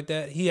some shit like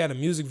that. He had a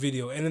music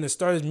video, and in the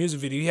start of his music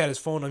video, he had his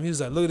phone on. He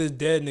was like, "Look at this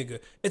dead nigga.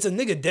 It's a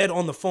nigga dead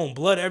on the phone,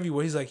 blood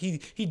everywhere." He's like, he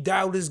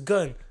died with his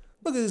gun.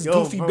 Look at this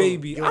goofy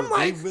baby. Yo, I'm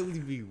like, they really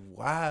be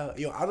wild.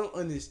 Yo, I don't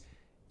understand.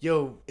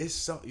 Yo, it's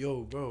so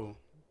bro.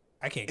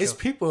 I can't. It's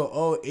people of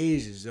all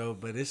ages, yo,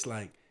 but it's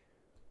like,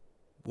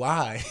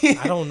 why?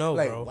 I don't know,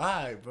 like, bro.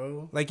 Why,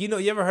 bro? Like, you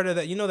ever heard of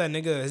that? You know that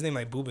nigga, his name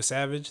like Booba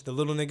Savage, the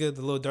little nigga,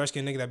 the little dark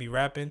skinned nigga that be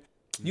rapping?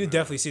 You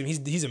definitely see him.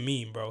 He's a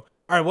meme, bro. All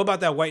right, what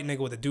about that white nigga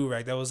with the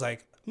do-rag that was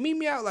like, meet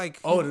me out, like...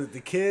 Oh, the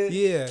kid?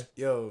 Yeah.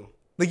 Yo.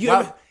 Like,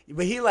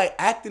 but he like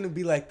acting to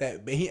be like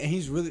that, but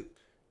he's really...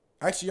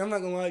 Actually, I'm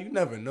not gonna lie, you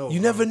never know.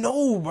 You never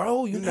know,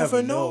 bro. You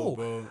never know,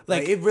 bro.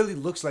 Like, it really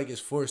looks like it's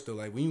forced though.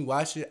 Like, when you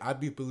watch it, I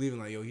be believing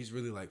like, yo, he's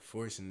really like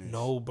forcing this.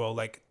 No, bro.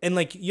 Like, and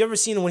like, you ever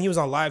seen him when he was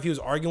on live? He was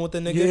arguing with the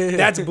nigga. Yeah.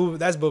 That's Booba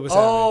Savage.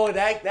 Oh,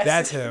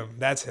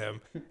 that's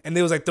him. And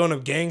they was like throwing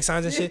up gang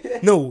signs and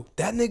shit. No,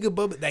 that nigga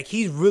Bubba, like,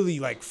 he's really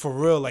like for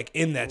real, like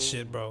in that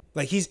shit, bro.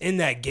 Like, he's in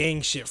that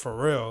gang shit for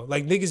real.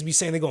 Like, niggas be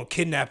saying they gonna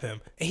kidnap him,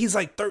 and he's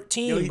like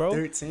 13, yo, he's bro.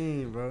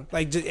 13, bro.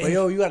 Like, but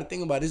yo, you gotta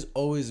think about it. It's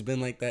always been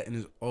like that, and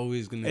it's always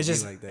gonna be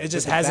like that. It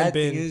just hasn't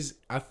been.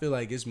 I feel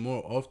like it's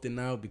more often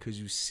now because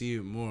you see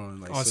it more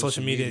on like on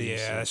social media.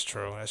 Yeah, that's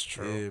true. That's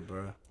true. Yeah,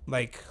 bro.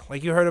 Like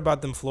you heard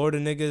about them Florida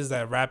niggas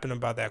that rapping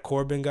about that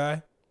Corbin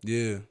guy.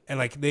 Yeah. And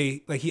like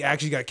he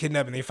actually got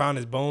kidnapped and they found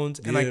his bones.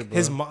 And like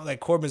his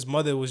Corbin's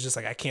mother was just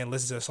like, I can't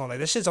listen to the song. Like,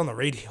 that shit's on the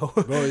radio.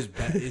 Bro, it's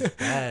bad. It's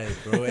bad,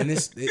 bro. And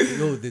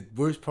the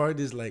worst part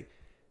is like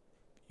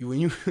when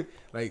you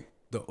like.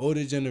 The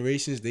older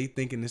generations, they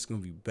thinking it's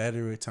gonna be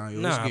better at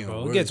time. Nah,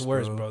 bro, it gets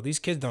worse, bro. These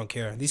kids don't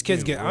care. These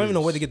kids I don't even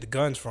know where to get the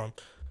guns from.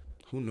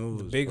 Who knows?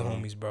 The big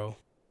homies, bro.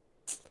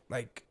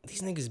 Like,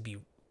 these niggas be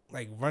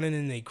like running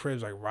in their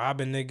cribs, like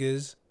robbing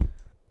niggas.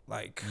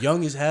 Like,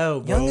 young as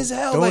hell, bro. Young as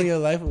hell. Throwing your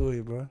life away,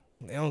 bro.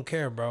 They don't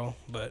care, bro.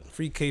 But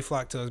free K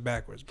Flock to us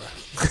backwards, bro.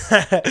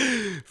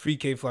 Free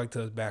K Flock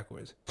to us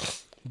backwards.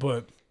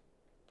 But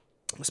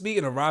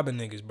speaking of robbing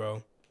niggas,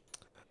 bro,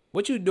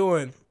 what you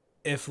doing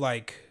if,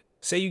 like,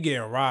 say you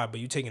getting robbed, but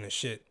you taking a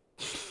shit?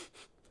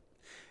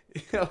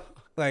 Yo.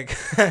 Like,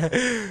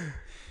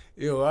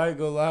 yo, I ain't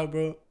gonna lie,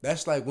 bro.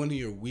 That's like one of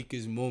your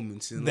weakest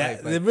moments in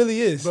life. Like, it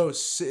really is. Bro,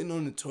 sitting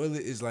on the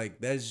toilet is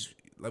like, that's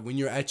like when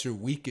you're at your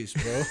weakest,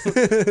 bro.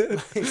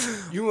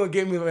 Like, you gonna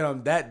get me when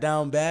I'm that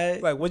down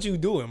bad? Like, what you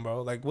doing,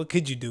 bro? Like, what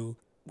could you do?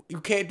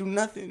 You can't do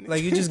nothing.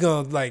 Like, you just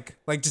gonna, like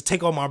just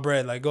take all my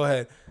bread. Like, go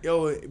ahead.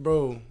 Yo,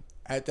 bro,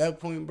 at that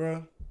point,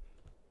 bro,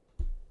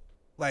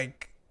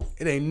 like,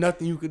 it ain't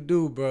nothing you could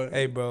do, bro.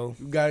 Hey, bro.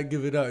 You gotta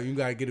give it up. You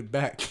gotta get it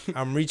back.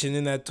 I'm reaching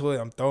in that toilet.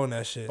 I'm throwing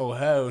that shit. Oh,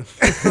 hell no.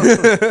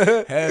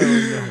 Hell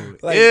no.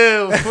 Like,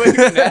 ew.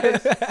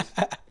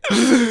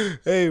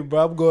 Hey,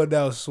 bro, I'm going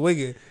down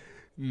swinging.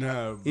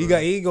 Nah, bro. He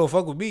ain't gonna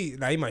fuck with me.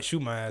 Nah, he might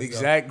shoot my ass.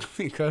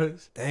 Exactly,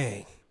 cuz.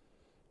 Dang.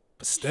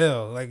 But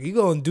still, like, you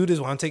gonna do this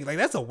while I'm taking, like,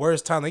 that's the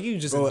worst time. Like, you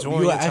just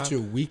enjoying your time. You're at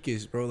your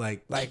weakest, bro.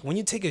 Like when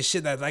you take a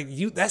shit that, like,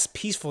 that's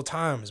peaceful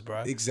times,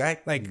 bro.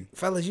 Exactly. Like,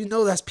 fellas, you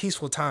know that's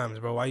peaceful times,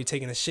 bro, while you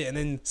taking a shit. And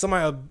then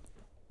somebody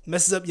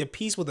messes up your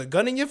peace with a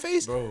gun in your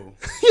face. Bro.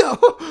 Yo.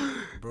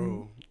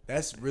 Bro.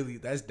 That's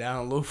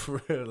down low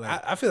for real.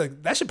 Like, I feel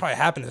like that should probably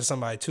happen to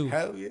somebody, too.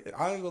 Hell yeah.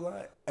 I ain't gonna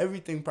lie.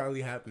 Everything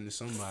probably happened to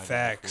somebody.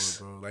 Facts.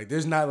 Before, bro. Like,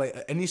 there's not, like,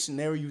 any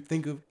scenario you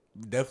think of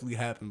definitely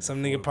happened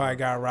Some before, nigga probably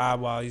got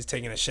robbed while he's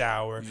taking a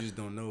shower. You just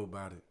don't know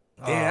about it.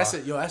 Damn,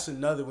 that's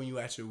another when you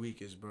at your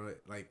weakest, bro.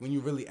 Like, when you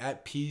really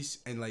at peace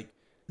and, like,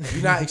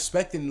 you're not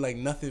expecting, like,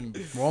 nothing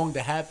wrong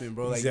to happen,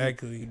 bro. Like,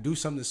 exactly. You do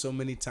something so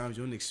many times,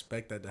 you don't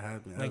expect that to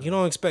happen. Like, you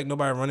don't expect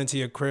nobody running to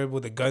your crib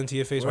with a gun to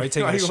your face while you're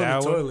taking a shower.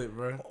 On the toilet,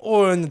 bro.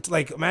 Or,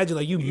 like, imagine,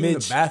 like, you in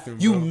mid the bathroom,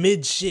 you bro.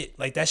 mid shit.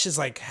 Like, that shit's,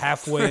 like,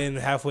 halfway in,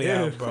 halfway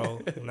out,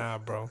 bro. Nah,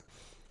 bro.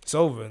 It's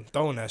over.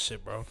 Throwing that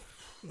shit, bro.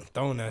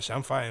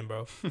 I'm fighting,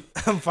 bro.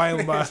 I'm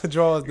fighting by the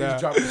draws down. You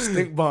drop a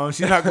stink bomb.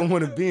 She's not gonna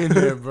want to be in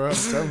there, bro. I'm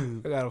telling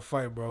you. I gotta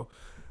fight, bro.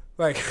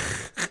 Like,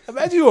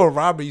 imagine you a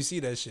robber, you see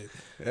that shit.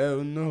 Hell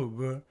no,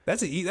 bro.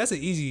 That's an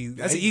easy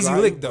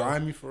lick, though.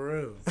 Grimy for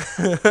real.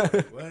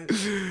 What?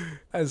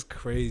 That's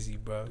crazy,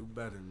 bro. Do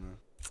better, man.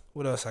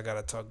 What else I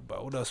gotta talk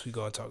about? What else we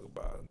gonna talk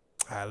about?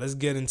 All right, let's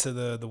get into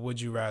the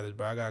would you rather,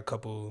 bro. I got a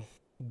couple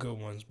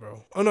good ones,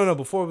 bro. Oh no,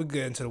 before we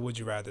get into the would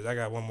you rather, I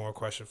got one more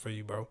question for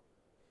you, bro.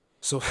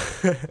 So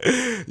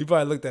you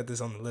probably looked at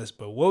this on the list,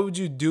 but what would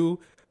you do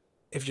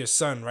if your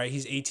son, right?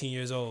 He's 18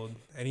 years old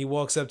and he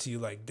walks up to you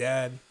like,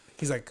 Dad,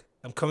 he's like,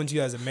 I'm coming to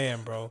you as a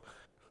man, bro,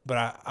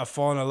 but I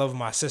fallen in love with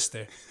my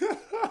sister.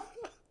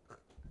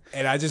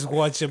 And I just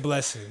want your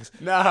blessings.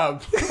 Nah,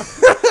 bro.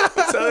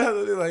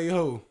 Tell him like,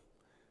 yo,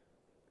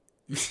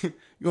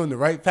 you're on the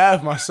right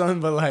path, my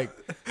son, but like,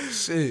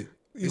 shit.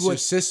 It's your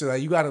sister.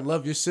 Like, you gotta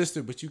love your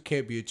sister, but you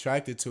can't be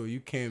attracted to her. You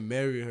can't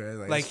marry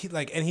her.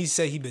 And he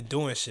said he been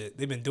doing shit.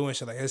 They've been doing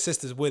shit. Like, his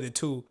sister's with it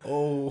too.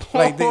 Oh,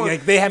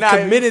 they have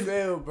committed. You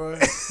failed, bro.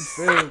 You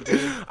failed,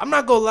 bro. I'm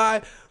not gonna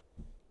lie.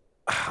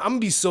 I'm gonna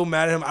be so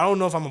mad at him. I don't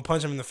know if I'm gonna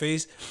punch him in the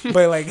face,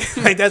 but like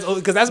that's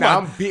because that's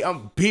I'm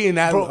beating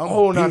that.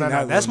 Bro, no.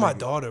 That's my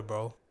daughter,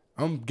 bro.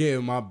 I'm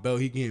getting my belt.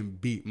 He getting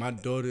beat. My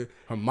daughter,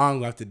 her mom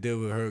will have to deal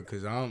with her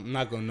because I'm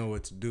not gonna know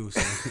what to do.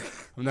 So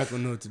I'm not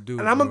gonna know what to do.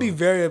 And I'm gonna be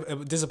very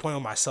disappointed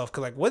with myself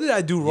because, like, what did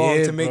I do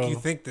wrong to make you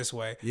think this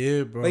way?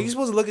 Yeah, bro. Like, you're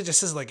supposed to look at your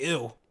sister like,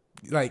 ew.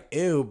 Like,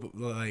 ew,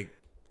 but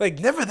like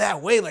never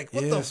that way. Like,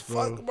 what the bro.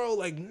 fuck, bro?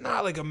 Like, nah,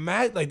 like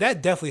like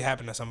that definitely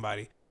happened to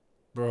somebody,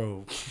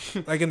 bro.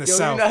 Like in the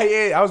South.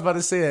 Yeah, I was about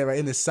to say that, right?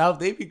 In the South,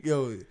 they be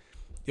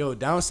Yo,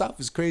 down south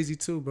is crazy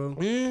too, bro.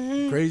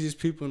 Mm-hmm. Craziest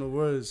people in the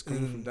world is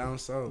coming from down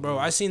south, bro.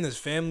 I seen this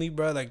family,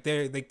 bro. Like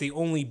they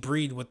only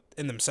breed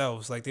within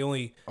themselves. Like they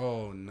only.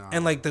 Oh no.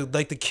 And like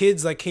the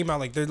kids like came out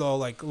like they're all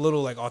like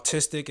little like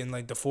autistic and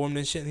like deformed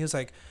and shit. And he was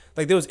like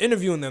they was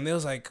interviewing them. They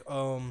was like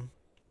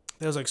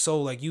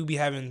so like you be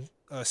having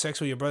sex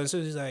with your brother and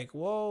sister. He's like,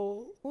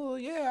 well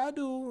yeah I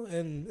do.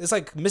 And it's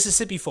like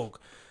Mississippi folk.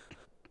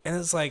 And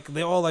it's like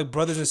they all like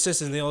brothers and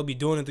sisters and they all be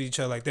doing it to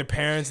each other. Like their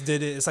parents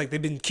did it. It's like they've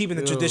been keeping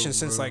the tradition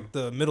since like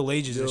the Middle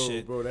Ages and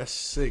shit. Bro, that's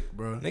sick,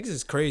 bro. Niggas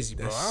is crazy,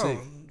 bro. That's sick.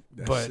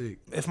 But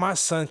if my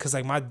son, cause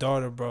like my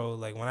daughter, bro,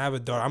 like when I have a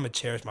daughter, I'm gonna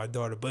cherish my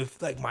daughter. But if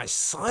like my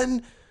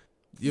son,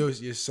 your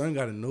son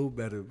gotta know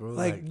better, bro.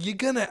 Like you're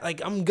gonna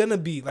like I'm gonna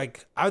be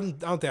like I don't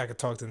think I could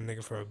talk to the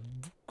nigga for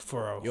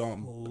a. Yo,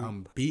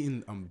 I'm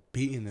beating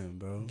him,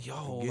 bro.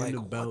 Yo, getting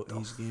the belt,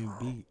 he's getting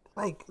beat.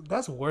 Like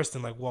that's worse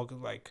than like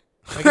walking like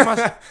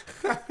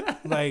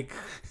like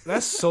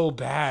that's so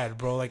bad,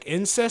 bro. Like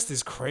incest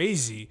is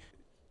crazy,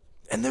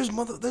 and there's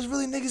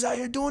really niggas out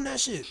here doing that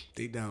shit.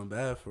 They down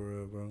bad for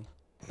real, bro.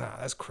 Nah,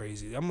 that's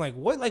crazy. I'm like,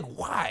 what? Like,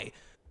 why?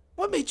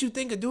 What made you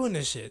think of doing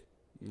this shit?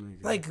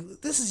 Mm-hmm.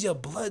 Like, this is your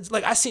blood.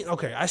 Like, I seen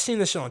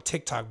this shit on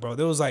TikTok, bro.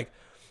 It was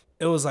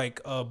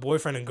like a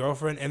boyfriend and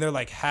girlfriend, and they're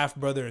like half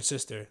brother and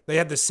sister. They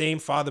had the same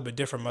father but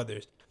different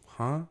mothers.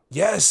 Huh?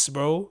 Yes,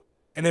 bro.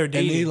 And they're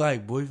dating. And they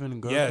like boyfriend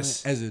and girlfriend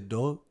as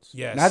adults?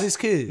 Yes. Not as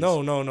kids?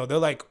 No. They're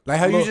like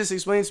how you just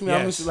explained to me.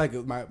 Yes. I'm just like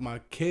my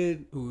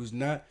kid who's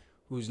not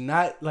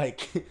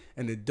like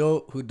an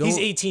adult who don't. He's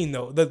 18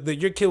 though.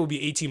 Your kid will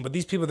be 18, but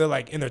these people they're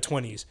like in their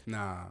 20s.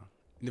 Nah,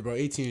 bro,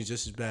 18 is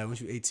just as bad.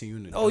 Once you're 18, you're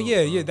an adult. Oh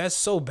yeah, bro. Yeah, that's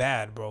so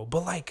bad, bro.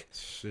 But like,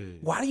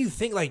 shit. Why do you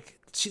think like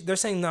they're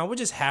saying nah, we're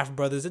just half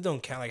brothers? It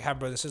don't count like half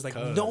brothers. It's like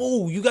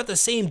no, you got the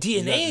same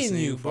DNA in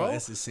you, bro.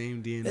 It's the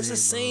same DNA. It's the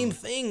same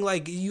thing.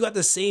 Like you got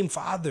the same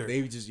father.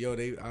 They just I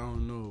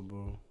don't know,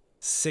 bro.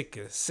 Sick,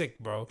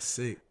 bro.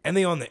 Sick. And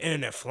they on the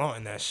internet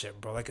flaunting that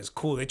shit, bro. Like it's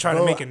cool. They try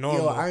to make it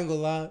normal. Yo, I ain't gonna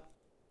lie.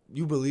 I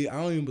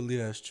don't even believe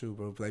that's true,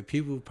 bro. Like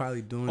people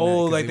probably doing that.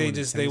 Oh, like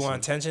they want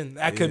attention.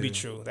 That could be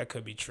true.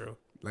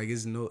 Like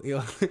it's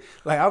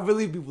like I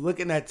really be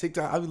looking at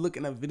TikTok. I be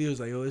looking at videos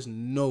like, yo, there's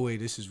no way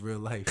this is real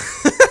life.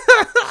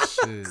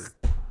 Shit.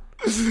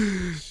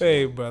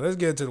 Hey, bro, let's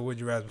get into the would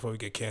you rather before we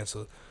get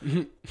canceled.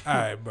 All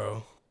right,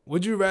 bro.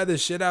 Would you rather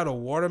shit out a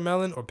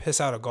watermelon or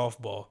piss out a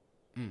golf ball?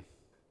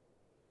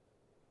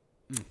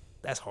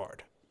 That's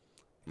hard.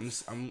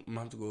 I'm gonna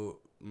have to go.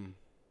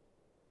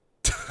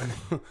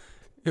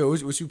 Yo,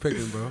 what you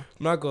picking, bro? I'm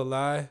not gonna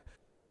lie.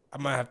 I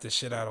might have to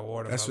shit out of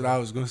watermelon. That's what I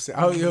was gonna say.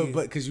 Oh, yo,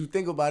 but because you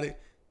think about it,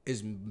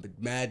 it's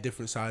mad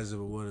different sizes of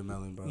a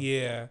watermelon, bro.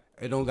 Yeah.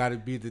 It don't gotta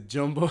be the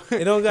jumbo.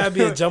 It don't gotta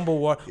be a jumbo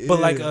water, but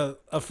like a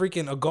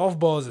golf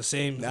ball is the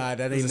same. Nah,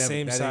 that ain't the never,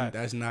 same that size. Ain't,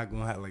 that's not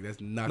gonna happen. Like that's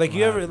not. Like gonna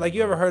you ever happen, like you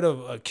bro. ever heard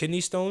of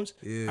kidney stones?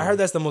 Yeah. I heard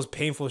that's the most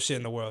painful shit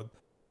in the world.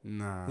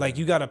 Nah. Like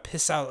you gotta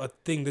piss out a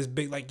thing this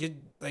big. Like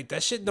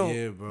that shit don't.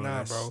 Yeah, bro.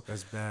 Nah, bro.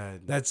 That's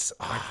bad. That's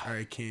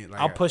I can't.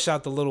 Like, I'll push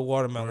out the little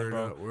watermelon,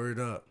 bro. Word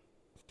up.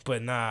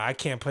 But nah, I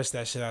can't push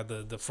that shit out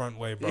the front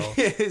way, bro.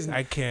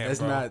 I can't. That's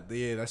bro. not.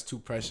 Yeah, that's too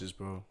precious,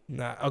 bro.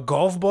 Nah, a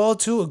golf ball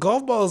too. A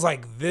golf ball is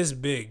like this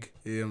big.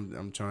 Yeah,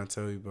 I'm trying to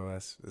tell you, bro.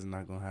 That's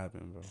not gonna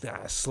happen, bro.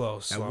 Nah, slow.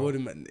 That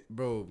watermelon,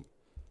 bro.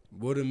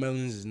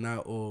 Watermelons is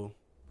not all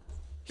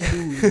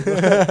huge.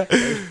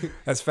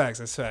 That's facts.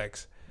 That's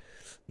facts.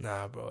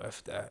 Nah, bro.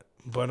 F that.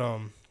 But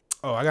oh,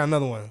 I got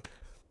another one.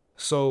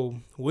 So,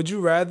 would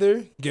you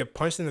rather get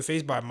punched in the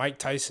face by Mike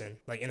Tyson,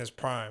 like in his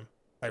prime,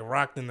 like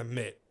rocked in the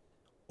mitt,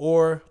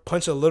 or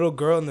punch a little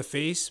girl in the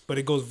face, but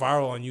it goes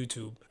viral on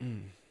YouTube?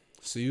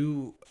 So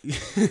you,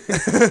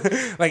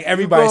 like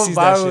everybody sees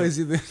that shit.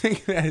 Is the thing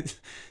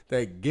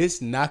that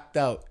gets knocked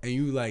out and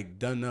you like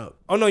done up.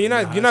 Oh no, you're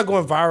not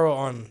going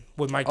viral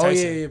with Mike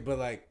Tyson. Oh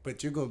yeah,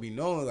 but you're gonna be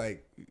known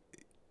like.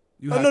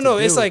 No,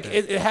 it's like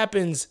it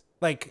happens.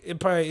 Like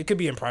it could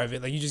be in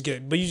private. Like you just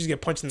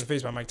get punched in the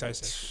face by Mike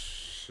Tyson.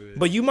 Shit.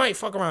 But you might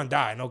fuck around and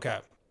die. No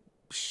cap.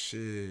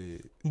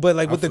 Shit. But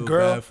like with the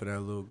girl, bad for that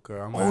little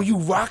girl. Oh, you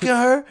rocking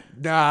her?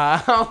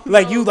 Nah.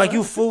 Like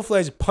you full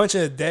fledged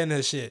punching her dead in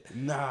her shit.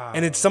 Nah.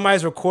 And it's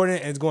somebody's recording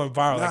it and it's going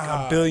viral, like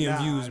 1 billion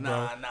views, bro.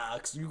 Nah.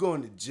 Cause you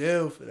going to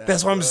jail for that.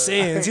 That's what I'm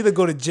saying. It's either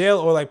go to jail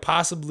or like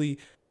possibly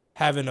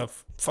having a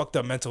fucked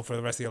up mental for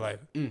the rest of your life.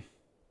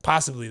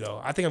 Possibly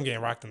though. I think I'm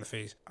getting rocked in the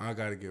face. I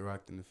gotta get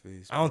rocked in the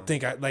face. I don't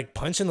think I like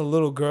punching a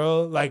little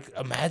girl. Like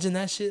imagine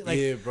that shit. Like,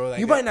 yeah, bro. Like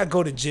you might not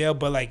go to jail,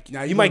 but like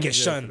you might get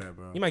shunned.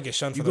 You might get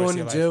shunned for the rest of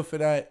your life. You going to jail for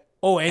that?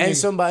 Oh, and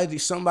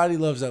somebody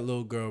loves that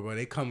little girl, bro.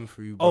 They coming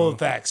for you, bro. Oh,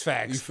 facts.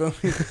 You feel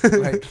me?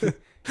 Like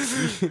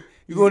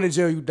you going to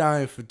jail, you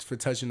dying for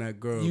touching that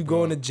girl. You bro.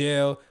 going to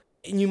jail.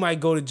 And you might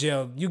go to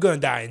jail. You're gonna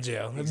die in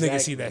jail. If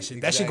niggas see that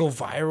shit. That shit go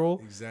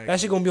viral. Exactly. That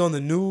shit gonna be on the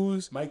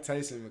news. Mike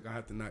Tyson gonna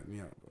have to knock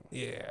me out, bro.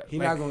 Yeah. He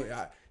not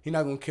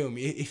gonna kill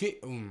me. If he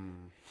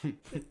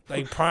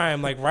like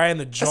prime, like right in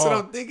the jaw. That's what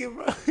I'm thinking,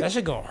 bro. That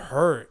shit gonna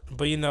hurt.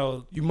 But you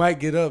know, you might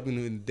get up in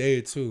a day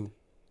or two.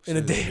 In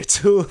a day or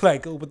two,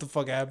 like what the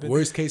fuck happened?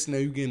 Worst case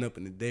scenario, you getting up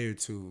in a day or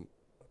two.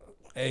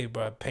 Hey,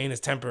 bro, pain is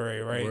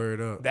temporary, right?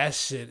 Word up.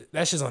 That's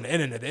just on the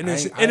internet. The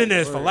internet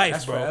is for life,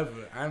 that's bro.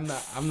 Forever. I'm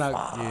not.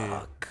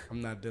 Yeah,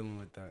 I'm not dealing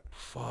with that.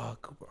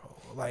 Fuck, bro.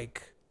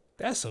 Like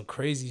that's some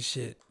crazy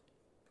shit.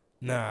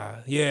 Nah,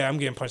 yeah, I'm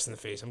getting punched in the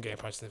face.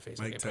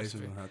 Mike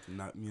Tyson gonna have to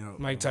knock me out.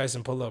 Mike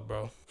Tyson, pull up,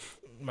 bro.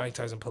 Mike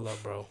Tyson, pull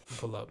up, bro.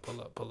 Pull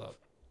up.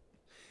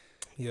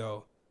 Yo,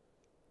 all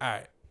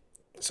right.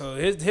 So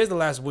here's the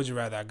last would you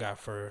rather I got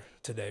for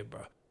today,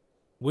 bro.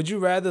 Would you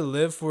rather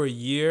live for a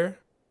year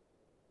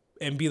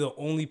and be the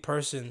only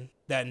person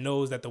that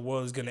knows that the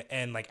world is gonna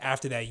end like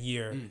after that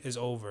year is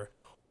over,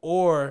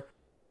 or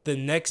the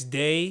next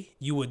day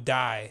you would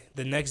die?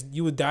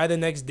 You would die the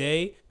next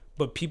day,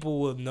 but people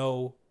will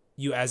know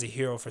you as a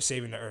hero for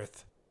saving the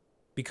earth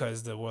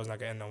because the world's not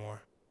gonna end no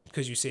more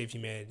because you saved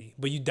humanity,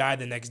 but you died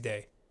the next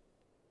day.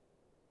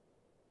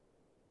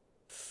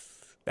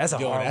 That's a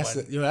hard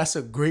one. That's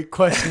a great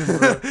question,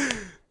 bro.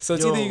 So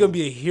it's either you're gonna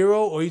be a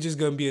hero or you're just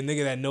gonna be a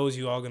nigga that knows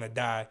you all gonna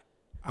die.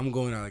 I'm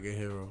going out like a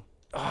hero.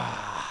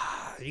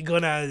 You're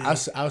going out.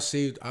 I'll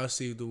save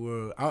the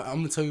world. I'm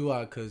gonna tell you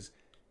why. Cause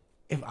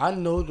if I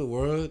know the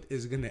world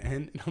is gonna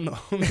end, and I'm the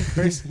only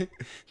person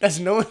that's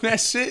knowing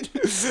that shit.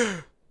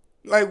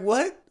 Like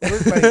what?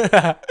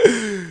 Like,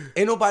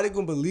 ain't nobody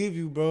gonna believe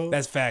you, bro.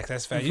 That's facts.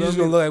 You just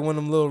gonna look like one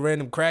of them little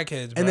random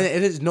crackheads, bro. And then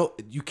it is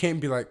you can't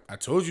be like, I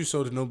told you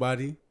so to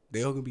nobody.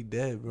 They all gonna be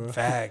dead, bro.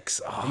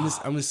 Facts. I'm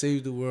gonna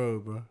save the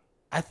world, bro.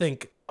 I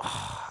think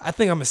I'm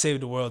gonna save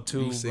the world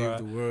too, bro. Save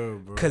the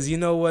world, bro. Cause you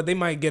know what? They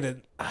might get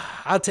it.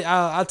 I'll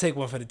take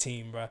one for the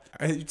team, bro.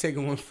 You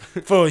taking one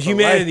for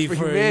humanity, for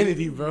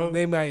humanity, bro.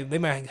 They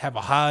might have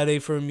a holiday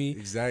for me.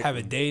 Exactly. Have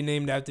a day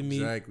named after me.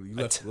 Exactly. You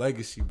left a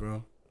legacy,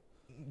 bro.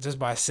 Just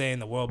by saying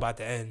the world about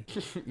to end.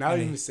 Not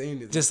even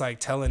saying it. Just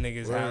like telling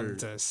niggas how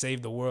to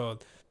save the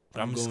world.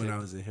 But I'm going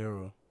out as a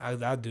hero.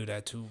 I'll do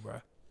that too,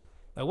 bro.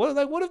 What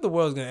if the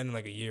world's gonna end in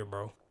like a year,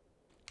 bro?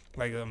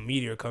 Like a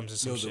meteor comes or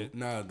some shit.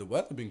 The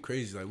weather been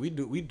crazy. Like we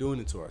doing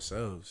it to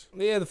ourselves.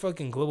 Yeah, the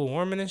fucking global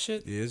warming and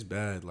shit. Yeah, it's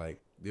bad.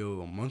 Like a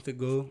month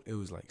ago it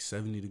was like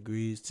 70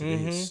 degrees. Today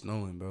it's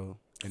snowing, bro.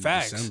 In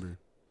Facts. December.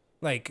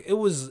 Like it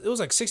was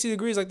like 60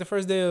 degrees like the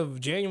first day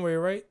of January,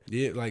 right?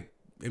 Yeah, like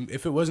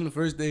if it wasn't the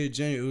first day of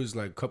January, it was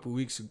like a couple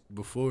weeks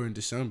before in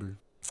December.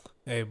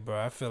 Hey, bro,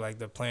 I feel like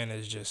the planet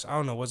is just, I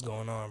don't know what's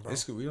going on, bro.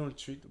 It's we don't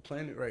treat the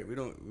planet right. We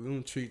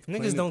don't treat the Niggas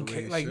planet don't the way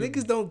care. it Like, should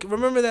niggas be. don't,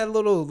 remember that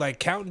little, like,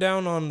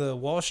 countdown on the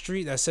Wall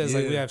Street that says,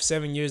 like, we have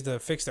 7 years to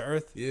fix the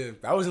earth? Yeah,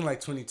 that was in like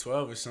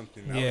 2012 or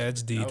something.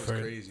 It's deed that was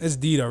crazy. It's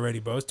deed already,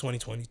 bro. It's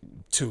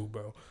 2022,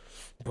 bro.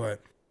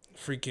 But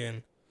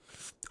freaking,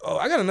 oh,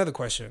 I got another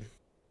question.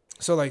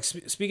 So, like,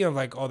 speaking of,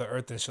 like, all the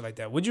earth and shit like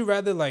that, would you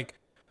rather, like,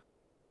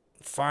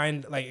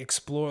 find, like,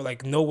 explore,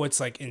 like, know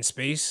what's, like, in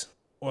space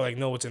or, like,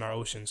 know what's in our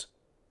oceans?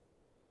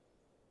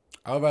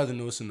 I'd rather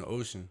know what's in the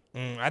ocean.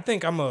 I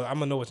think I'm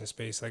gonna know what's in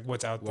space, like,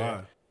 what's out there.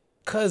 Why?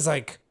 Cause,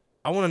 like,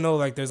 I want to know,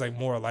 like, there's, like,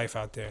 more life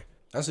out there.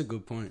 That's a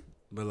good point.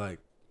 But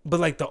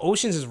like, the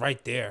oceans is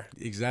right there.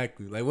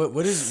 Exactly. Like,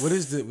 what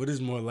is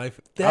more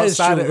life That is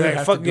outside true. of Earth?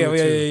 Like, fuck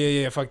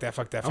yeah.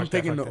 Fuck that. I'm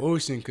picking the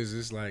ocean because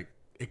it's like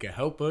it can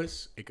help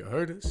us, it can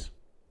hurt us.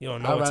 You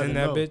don't know what's in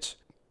that bitch.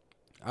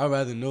 I'd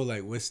rather know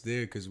like what's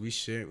there because we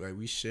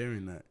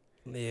sharing that.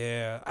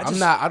 Yeah,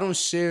 I don't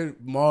share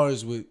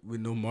Mars with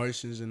no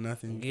Martians or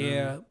nothing.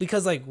 Yeah,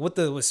 because like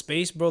with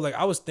space, bro. Like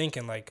I was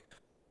thinking, like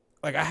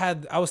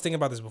I was thinking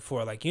about this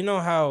before. Like, you know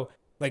how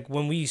like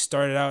when we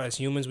started out as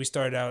humans, we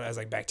started out as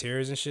like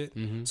bacteria and shit.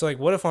 Mm-hmm. So like,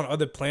 what if on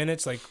other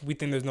planets, like we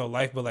think there's no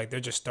life, but like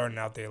they're just starting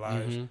out their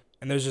lives,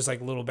 and there's just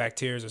like little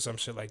bacteria or some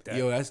shit like that.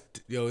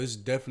 It's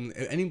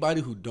definitely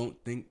anybody who don't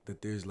think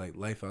that there's like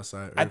life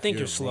outside Earth, I think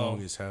you're slow.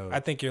 As hell. I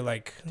think you're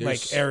like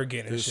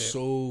arrogant and shit. There's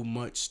so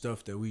much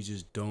stuff that we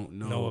just don't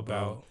know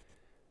about.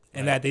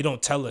 And that they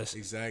don't tell us.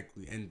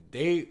 Exactly. And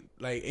they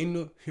like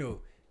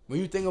when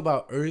you think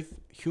about Earth,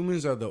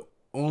 humans are the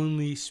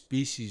only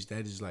species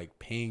that is like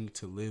paying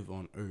to live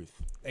on Earth.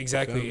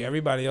 Exactly.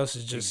 Everybody else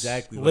is just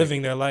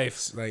living their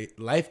life. Like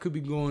life could be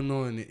going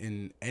on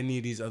in any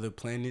of these other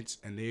planets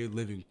and they're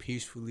living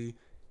peacefully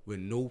with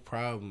no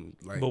problem.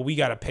 Like, but we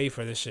gotta pay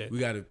for this shit. We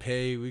gotta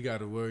pay, we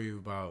gotta worry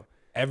about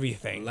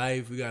everything.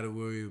 Life, we gotta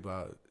worry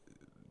about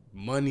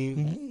money.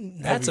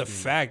 That's everything.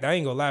 A fact. I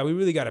ain't gonna lie. We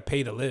really gotta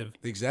pay to live.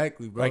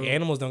 Exactly, bro. Like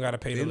animals don't gotta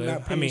pay to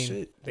live. I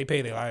mean, they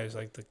pay their lives,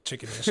 like the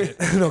chickens and shit.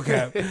 No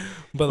cap.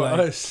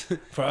 But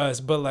for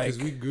us, but like,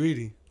 because we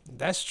greedy.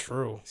 That's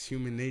true. It's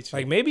human nature.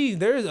 Like maybe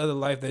there is other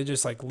life. They're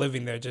just like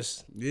living there,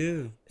 just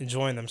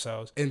enjoying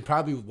themselves, and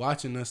probably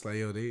watching us. Like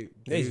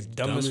they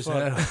dumb as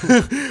fuck.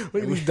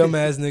 Look at these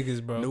dumbass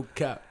niggas, bro. No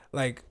cap.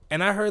 Like,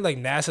 and I heard like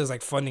NASA's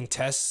like funding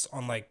tests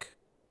on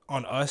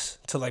us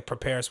to like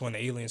prepare us when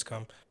the aliens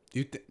come.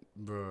 You think,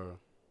 bro?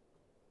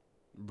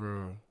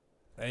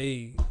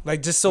 Hey,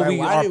 like just so we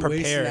are prepared. Why they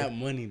wasting that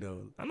money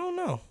though? I don't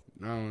know,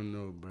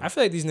 bro. I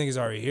feel like these niggas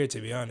are already here, to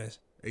be honest.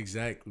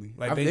 Exactly.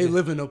 Like they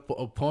living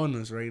upon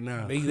us right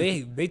now.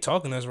 They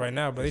talking to us right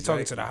now, but they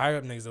talking to the higher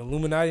up niggas, the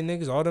Illuminati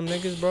niggas, all them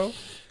niggas, bro.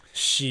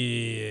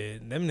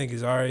 Shit, them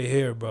niggas already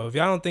here, bro. If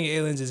y'all don't think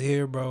aliens is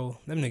here, bro,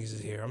 them niggas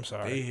is here. I'm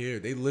sorry. They here.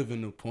 They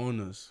living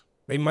upon us.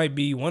 They might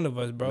be one of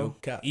us, bro. No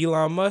cap.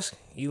 Elon Musk,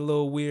 he a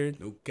little weird.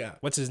 No cap.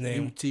 What's his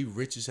name? MT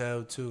rich as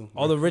hell too.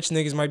 All the rich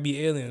niggas might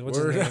be aliens. What's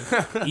his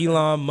name?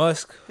 Elon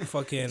Musk,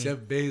 fucking Jeff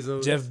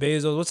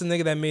Bezos. What's the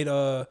nigga that made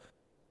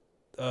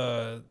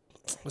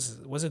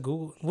what's it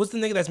Google? What's the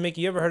nigga that's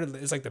making? You ever heard of?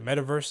 It's like the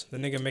metaverse. The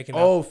nigga making.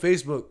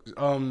 Facebook.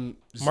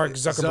 Mark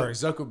Zuckerberg.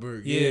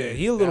 Zuckerberg. Yeah,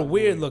 he a little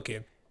weird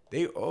looking.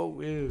 They all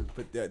weird,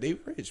 but they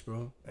rich,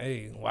 bro.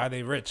 Hey, why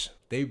they rich?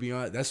 They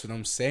beyond. That's what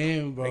I'm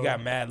saying, bro. They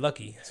got mad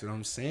lucky. That's what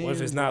I'm saying. What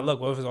if it's not luck?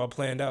 What if it's all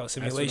planned out?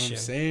 Simulation.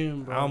 That's what I'm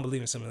saying, bro. I don't believe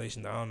in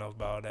simulation. I don't know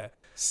about all that.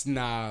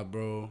 Nah,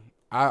 bro.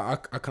 I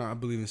can't. I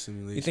believe in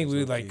simulation. You think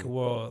we like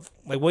what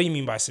do you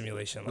mean by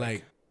simulation?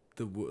 Like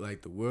the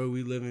world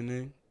we living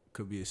in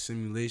could be a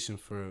simulation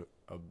for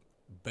a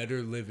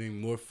better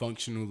living, more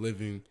functional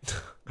living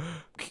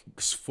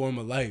form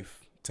of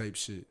life type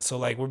shit. So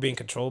like we're being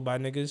controlled by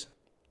niggas?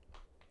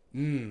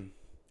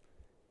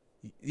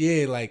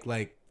 Yeah,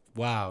 like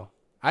wow.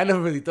 I never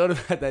really thought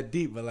about that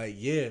deep, but like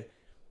yeah,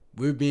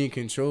 we're being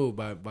controlled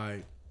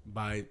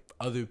by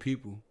other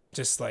people.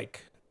 Just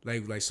like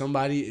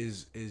somebody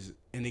is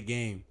in the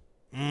game.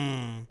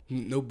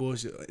 No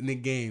bullshit in the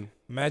game.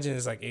 Imagine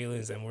it's like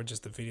aliens and we're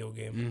just a video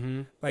game.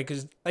 Mm-hmm. Like,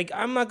 cause like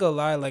I'm not gonna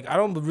lie, like I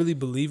don't really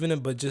believe in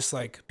it, but just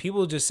like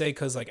people just say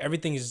because like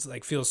everything is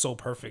like feels so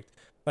perfect.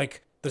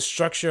 Like the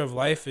structure of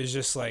life is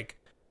just like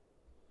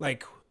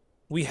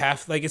we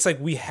have it's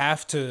like we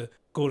have to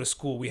go to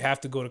school, we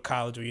have to go to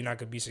college, or you're not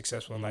gonna be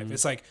successful in life.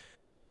 It's like,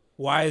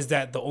 why is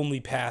that the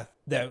only path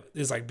that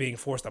is like being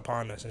forced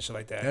upon us and shit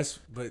like that? That's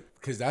why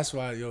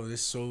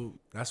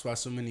that's why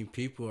so many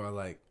people are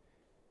like.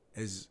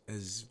 As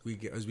we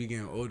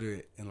getting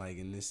older and like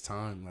in this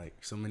time, like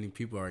so many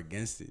people are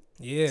against it.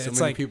 Yeah, so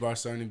many people are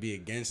starting to be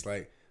against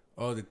like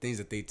all the things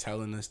that they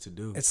telling us to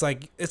do. It's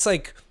like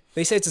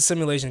they say it's a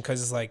simulation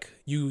because it's like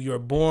you're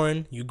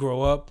born, you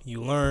grow up,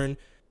 you learn,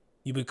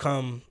 you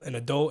become an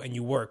adult, and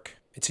you work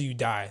until you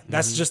die.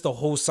 That's just the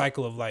whole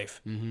cycle of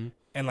life. Mm-hmm.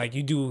 And like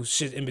you do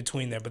shit in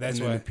between there, but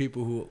that's why the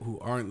people who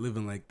aren't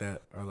living like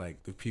that are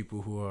like the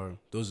people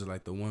those are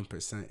like the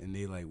 1%, and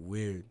they like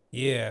weird.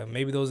 Yeah,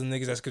 maybe those are the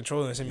niggas that's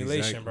controlling the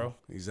simulation, exactly. bro.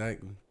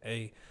 Exactly.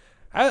 Hey,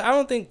 I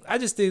don't think. I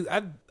just think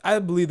I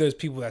believe there's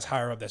people that's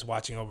higher up that's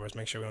watching over us,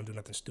 make sure we don't do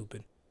nothing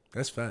stupid.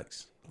 That's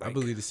facts. Like, I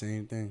believe the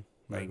same thing.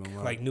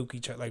 Like nuke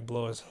each other, like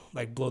blow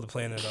the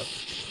planet up.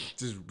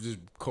 Just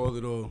call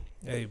it all.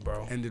 Hey,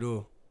 bro. End it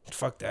all.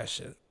 Fuck that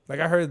shit. Like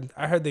I heard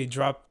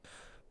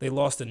they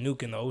lost a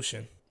nuke in the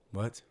ocean.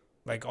 What?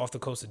 Like off the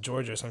coast of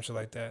Georgia or some shit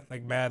like that.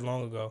 Like mad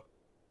long ago.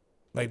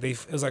 Like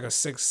it was like a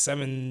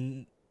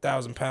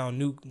 7,000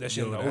 pound nuke. That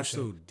shit in the ocean. That's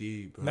so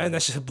deep, bro. Man,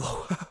 that shit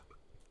blow up.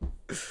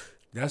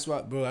 That's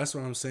why, bro. That's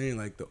what I'm saying.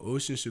 Like the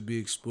ocean should be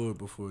explored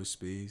before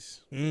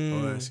space.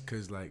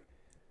 Cause like,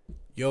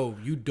 yo,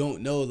 you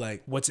don't know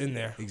like what's in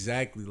there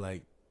exactly.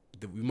 Like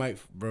we might,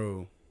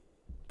 bro.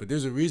 But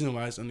there's a reason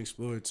why it's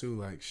unexplored too.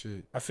 Like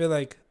shit. I feel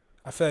like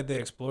they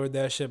explored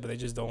that shit, but they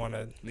just don't want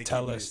to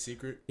tell us.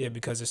 Secret. Yeah,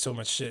 because there's so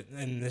much shit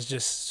and there's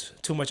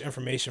just too much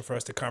information for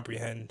us to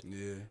comprehend.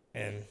 Yeah.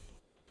 And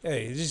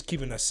hey, it's just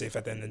keeping us safe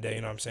at the end of the day.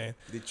 You know what I'm saying?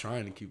 They're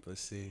trying to keep us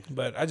safe.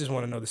 But I just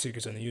want to know the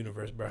secrets in the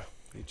universe, bro.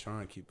 They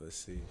trying to keep us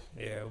safe.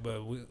 Yeah,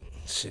 but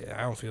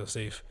I don't feel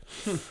safe.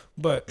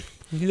 But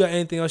you got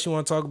anything else you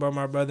want to talk about,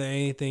 my brother?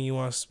 Anything you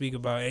want to speak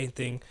about?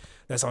 Anything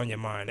that's on your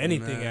mind?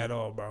 Anything at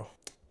all, bro?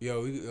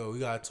 Yo, we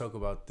gotta talk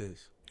about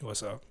this.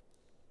 What's up?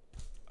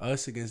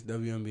 Us against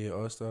WNBA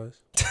All-Stars.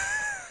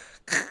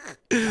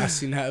 I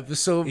seen that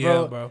episode,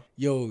 bro. Yeah, bro.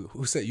 Yo,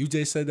 who said you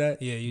just said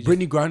that? Yeah, you.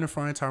 Brittany Griner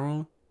frying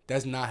Tyrone.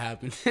 That's not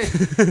happening.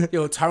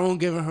 Yo, Tyrone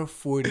giving her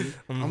 40.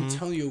 Mm-hmm. I'm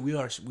telling you, we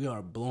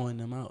are blowing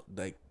them out.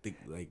 Like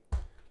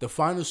the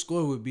final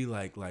score would be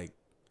like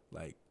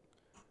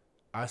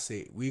I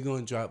say we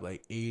gonna drop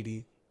like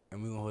 80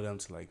 and we gonna hold them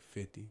to like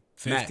 50.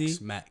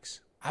 50? Max.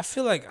 I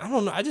feel like I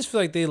don't know. I just feel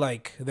like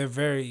they're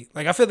very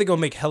like I feel like they're gonna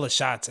make hella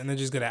shots and they're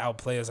just gonna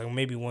outplay us like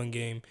maybe one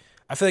game.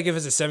 I feel like if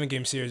it's a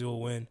 7-game series, we'll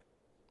win.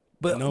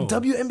 But no.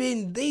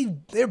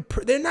 WNBA,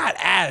 they're not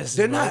ass.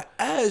 They're not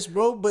ass,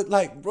 bro. But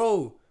like,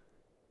 bro.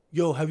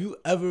 Yo, have you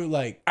ever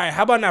like... All right,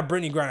 how about not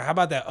Brittany Griner? How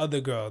about that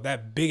other girl,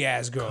 that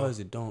big-ass girl? Because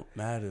it don't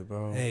matter,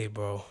 bro. Hey,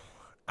 bro.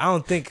 I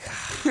don't think...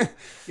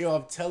 Yo,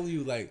 I'm telling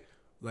you, like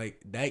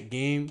that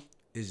game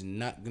is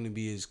not going to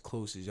be as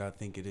close as y'all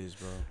think it is,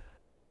 bro.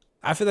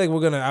 I feel like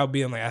we're going to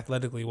outbeat them, like,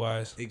 athletically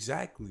wise.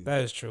 Exactly.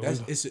 That is true.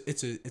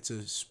 It's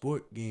a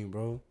sport game,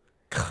 bro.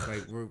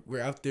 Like,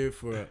 we're out there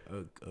for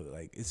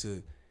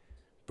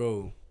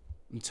bro,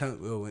 I'm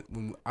telling you,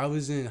 when I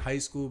was in high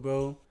school,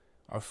 bro...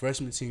 Our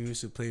freshman team used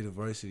to play the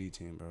varsity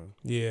team, bro.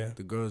 Yeah.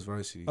 The girls'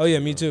 varsity team, yeah,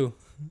 me bro. Too.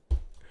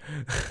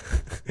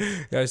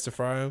 You used to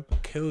fry them?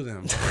 Kill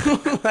them,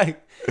 bro.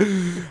 Like,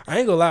 I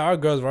ain't gonna lie, our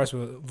girls'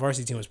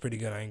 varsity team was pretty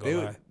good. I ain't gonna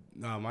lie.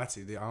 Nah, my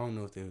team, I don't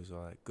know if they was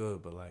all like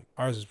good, but like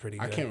ours was pretty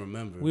good. I can't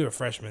remember. We were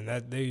freshmen.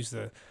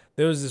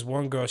 There was this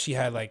one girl, she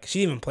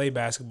even played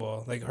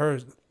basketball.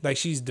 Like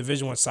she's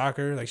Division I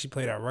soccer, like she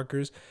played at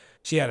Rutgers.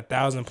 She had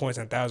 1,000 points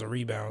and 1,000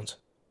 rebounds.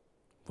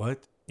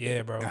 What?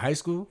 Yeah, bro. In high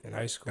school? In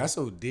high school. That's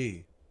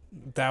OD.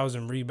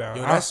 1,000 rebounds.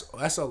 Yo,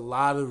 that's a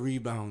lot of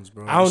rebounds,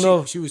 bro. I don't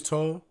know if she was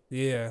tall.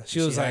 Yeah, she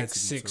was like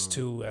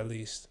 6'2" at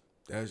least.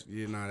 That's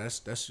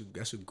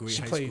a great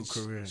high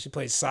school career. She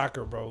played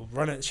soccer, bro.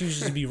 She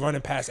used to be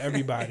running past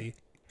everybody.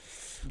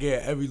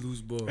 Yeah, every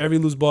loose ball,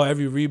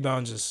 every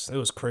rebound, it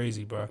was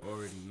crazy, bro.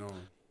 Already know.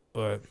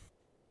 But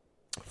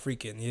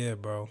freaking yeah,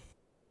 bro.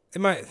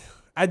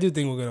 I do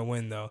think we're gonna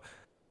win though.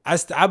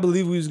 I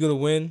believe we was gonna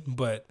win,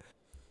 but.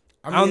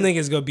 I don't think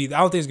it's gonna be that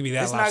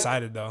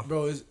lopsided though.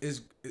 Bro,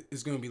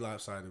 it's gonna be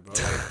lopsided, bro.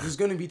 Like, there's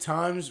gonna be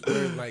times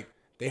where like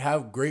they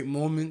have great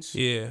moments.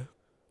 Yeah.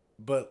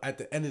 But at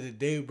the end of the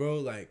day, bro,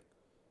 like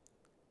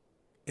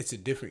it's a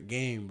different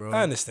game, bro.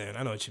 I understand.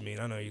 I know what you mean.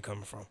 I know where you're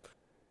coming from.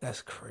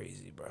 That's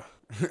crazy, bro.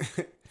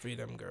 Free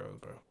them girls,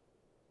 bro.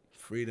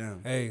 Free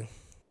them. Hey,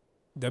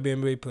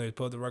 WNBA players,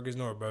 pull up the Rutgers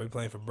North, bro. We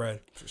playing for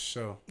bread. For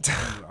sure.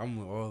 I'm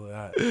with all of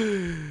that.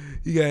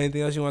 You got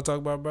anything else you want to talk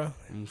about, bro?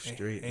 I'm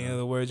straight. Any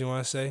other words you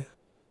want to say?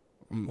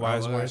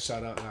 Wise words.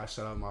 Shout out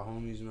my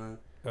homies, man.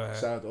 Go ahead.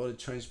 Shout out to all the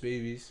Trench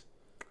babies.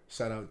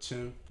 Shout out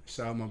Chim.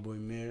 Shout out my boy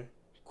Mir,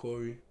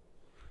 Corey.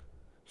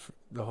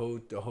 The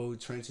whole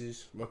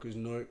trenches. Rutgers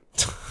North.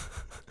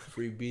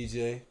 Free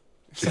BJ.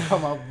 Shout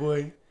out my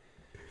boy.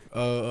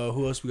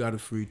 Who else we got to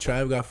free?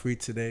 Trav got free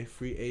today.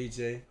 Free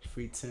AJ.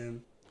 Free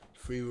Tim.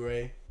 Free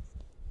Ray.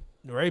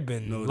 Ray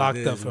been locked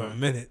up for a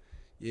minute.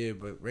 Yeah,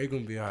 but Ray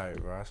gonna be alright,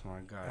 bro. That's my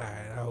guy.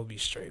 Alright, I hope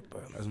he's straight,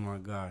 bro. That's my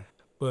guy.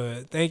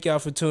 But thank y'all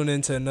for tuning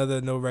in to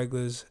another No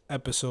Regulars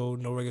episode,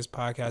 No Regulars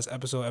podcast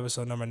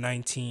episode number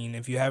 19.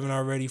 If you haven't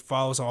already,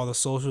 follow us on all the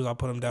socials. I'll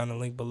put them down in the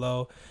link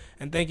below.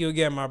 And thank you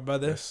again, my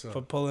brother,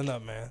 for pulling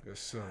up, man. Yes,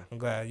 sir. I'm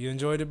glad. You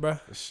enjoyed it, bro?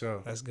 Yes,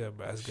 sir. That's good,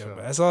 bro. That's good, bro.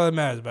 That's all that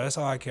matters, bro. That's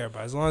all I care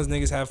about. As long as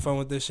niggas have fun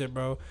with this shit,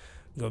 bro,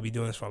 we're going to be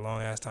doing this for a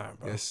long ass time,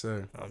 bro. Yes, sir.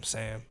 You know what I'm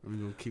saying? We're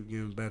going to keep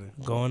getting better.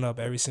 Going up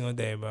every single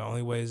day, bro.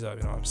 Only way is up,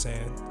 you know what I'm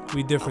saying?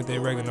 We different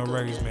than regular, no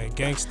regulars, man.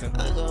 Gangsta.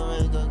 I ain't gonna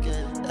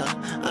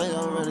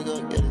really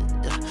go get it.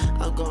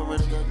 I'm gonna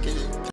really go get it.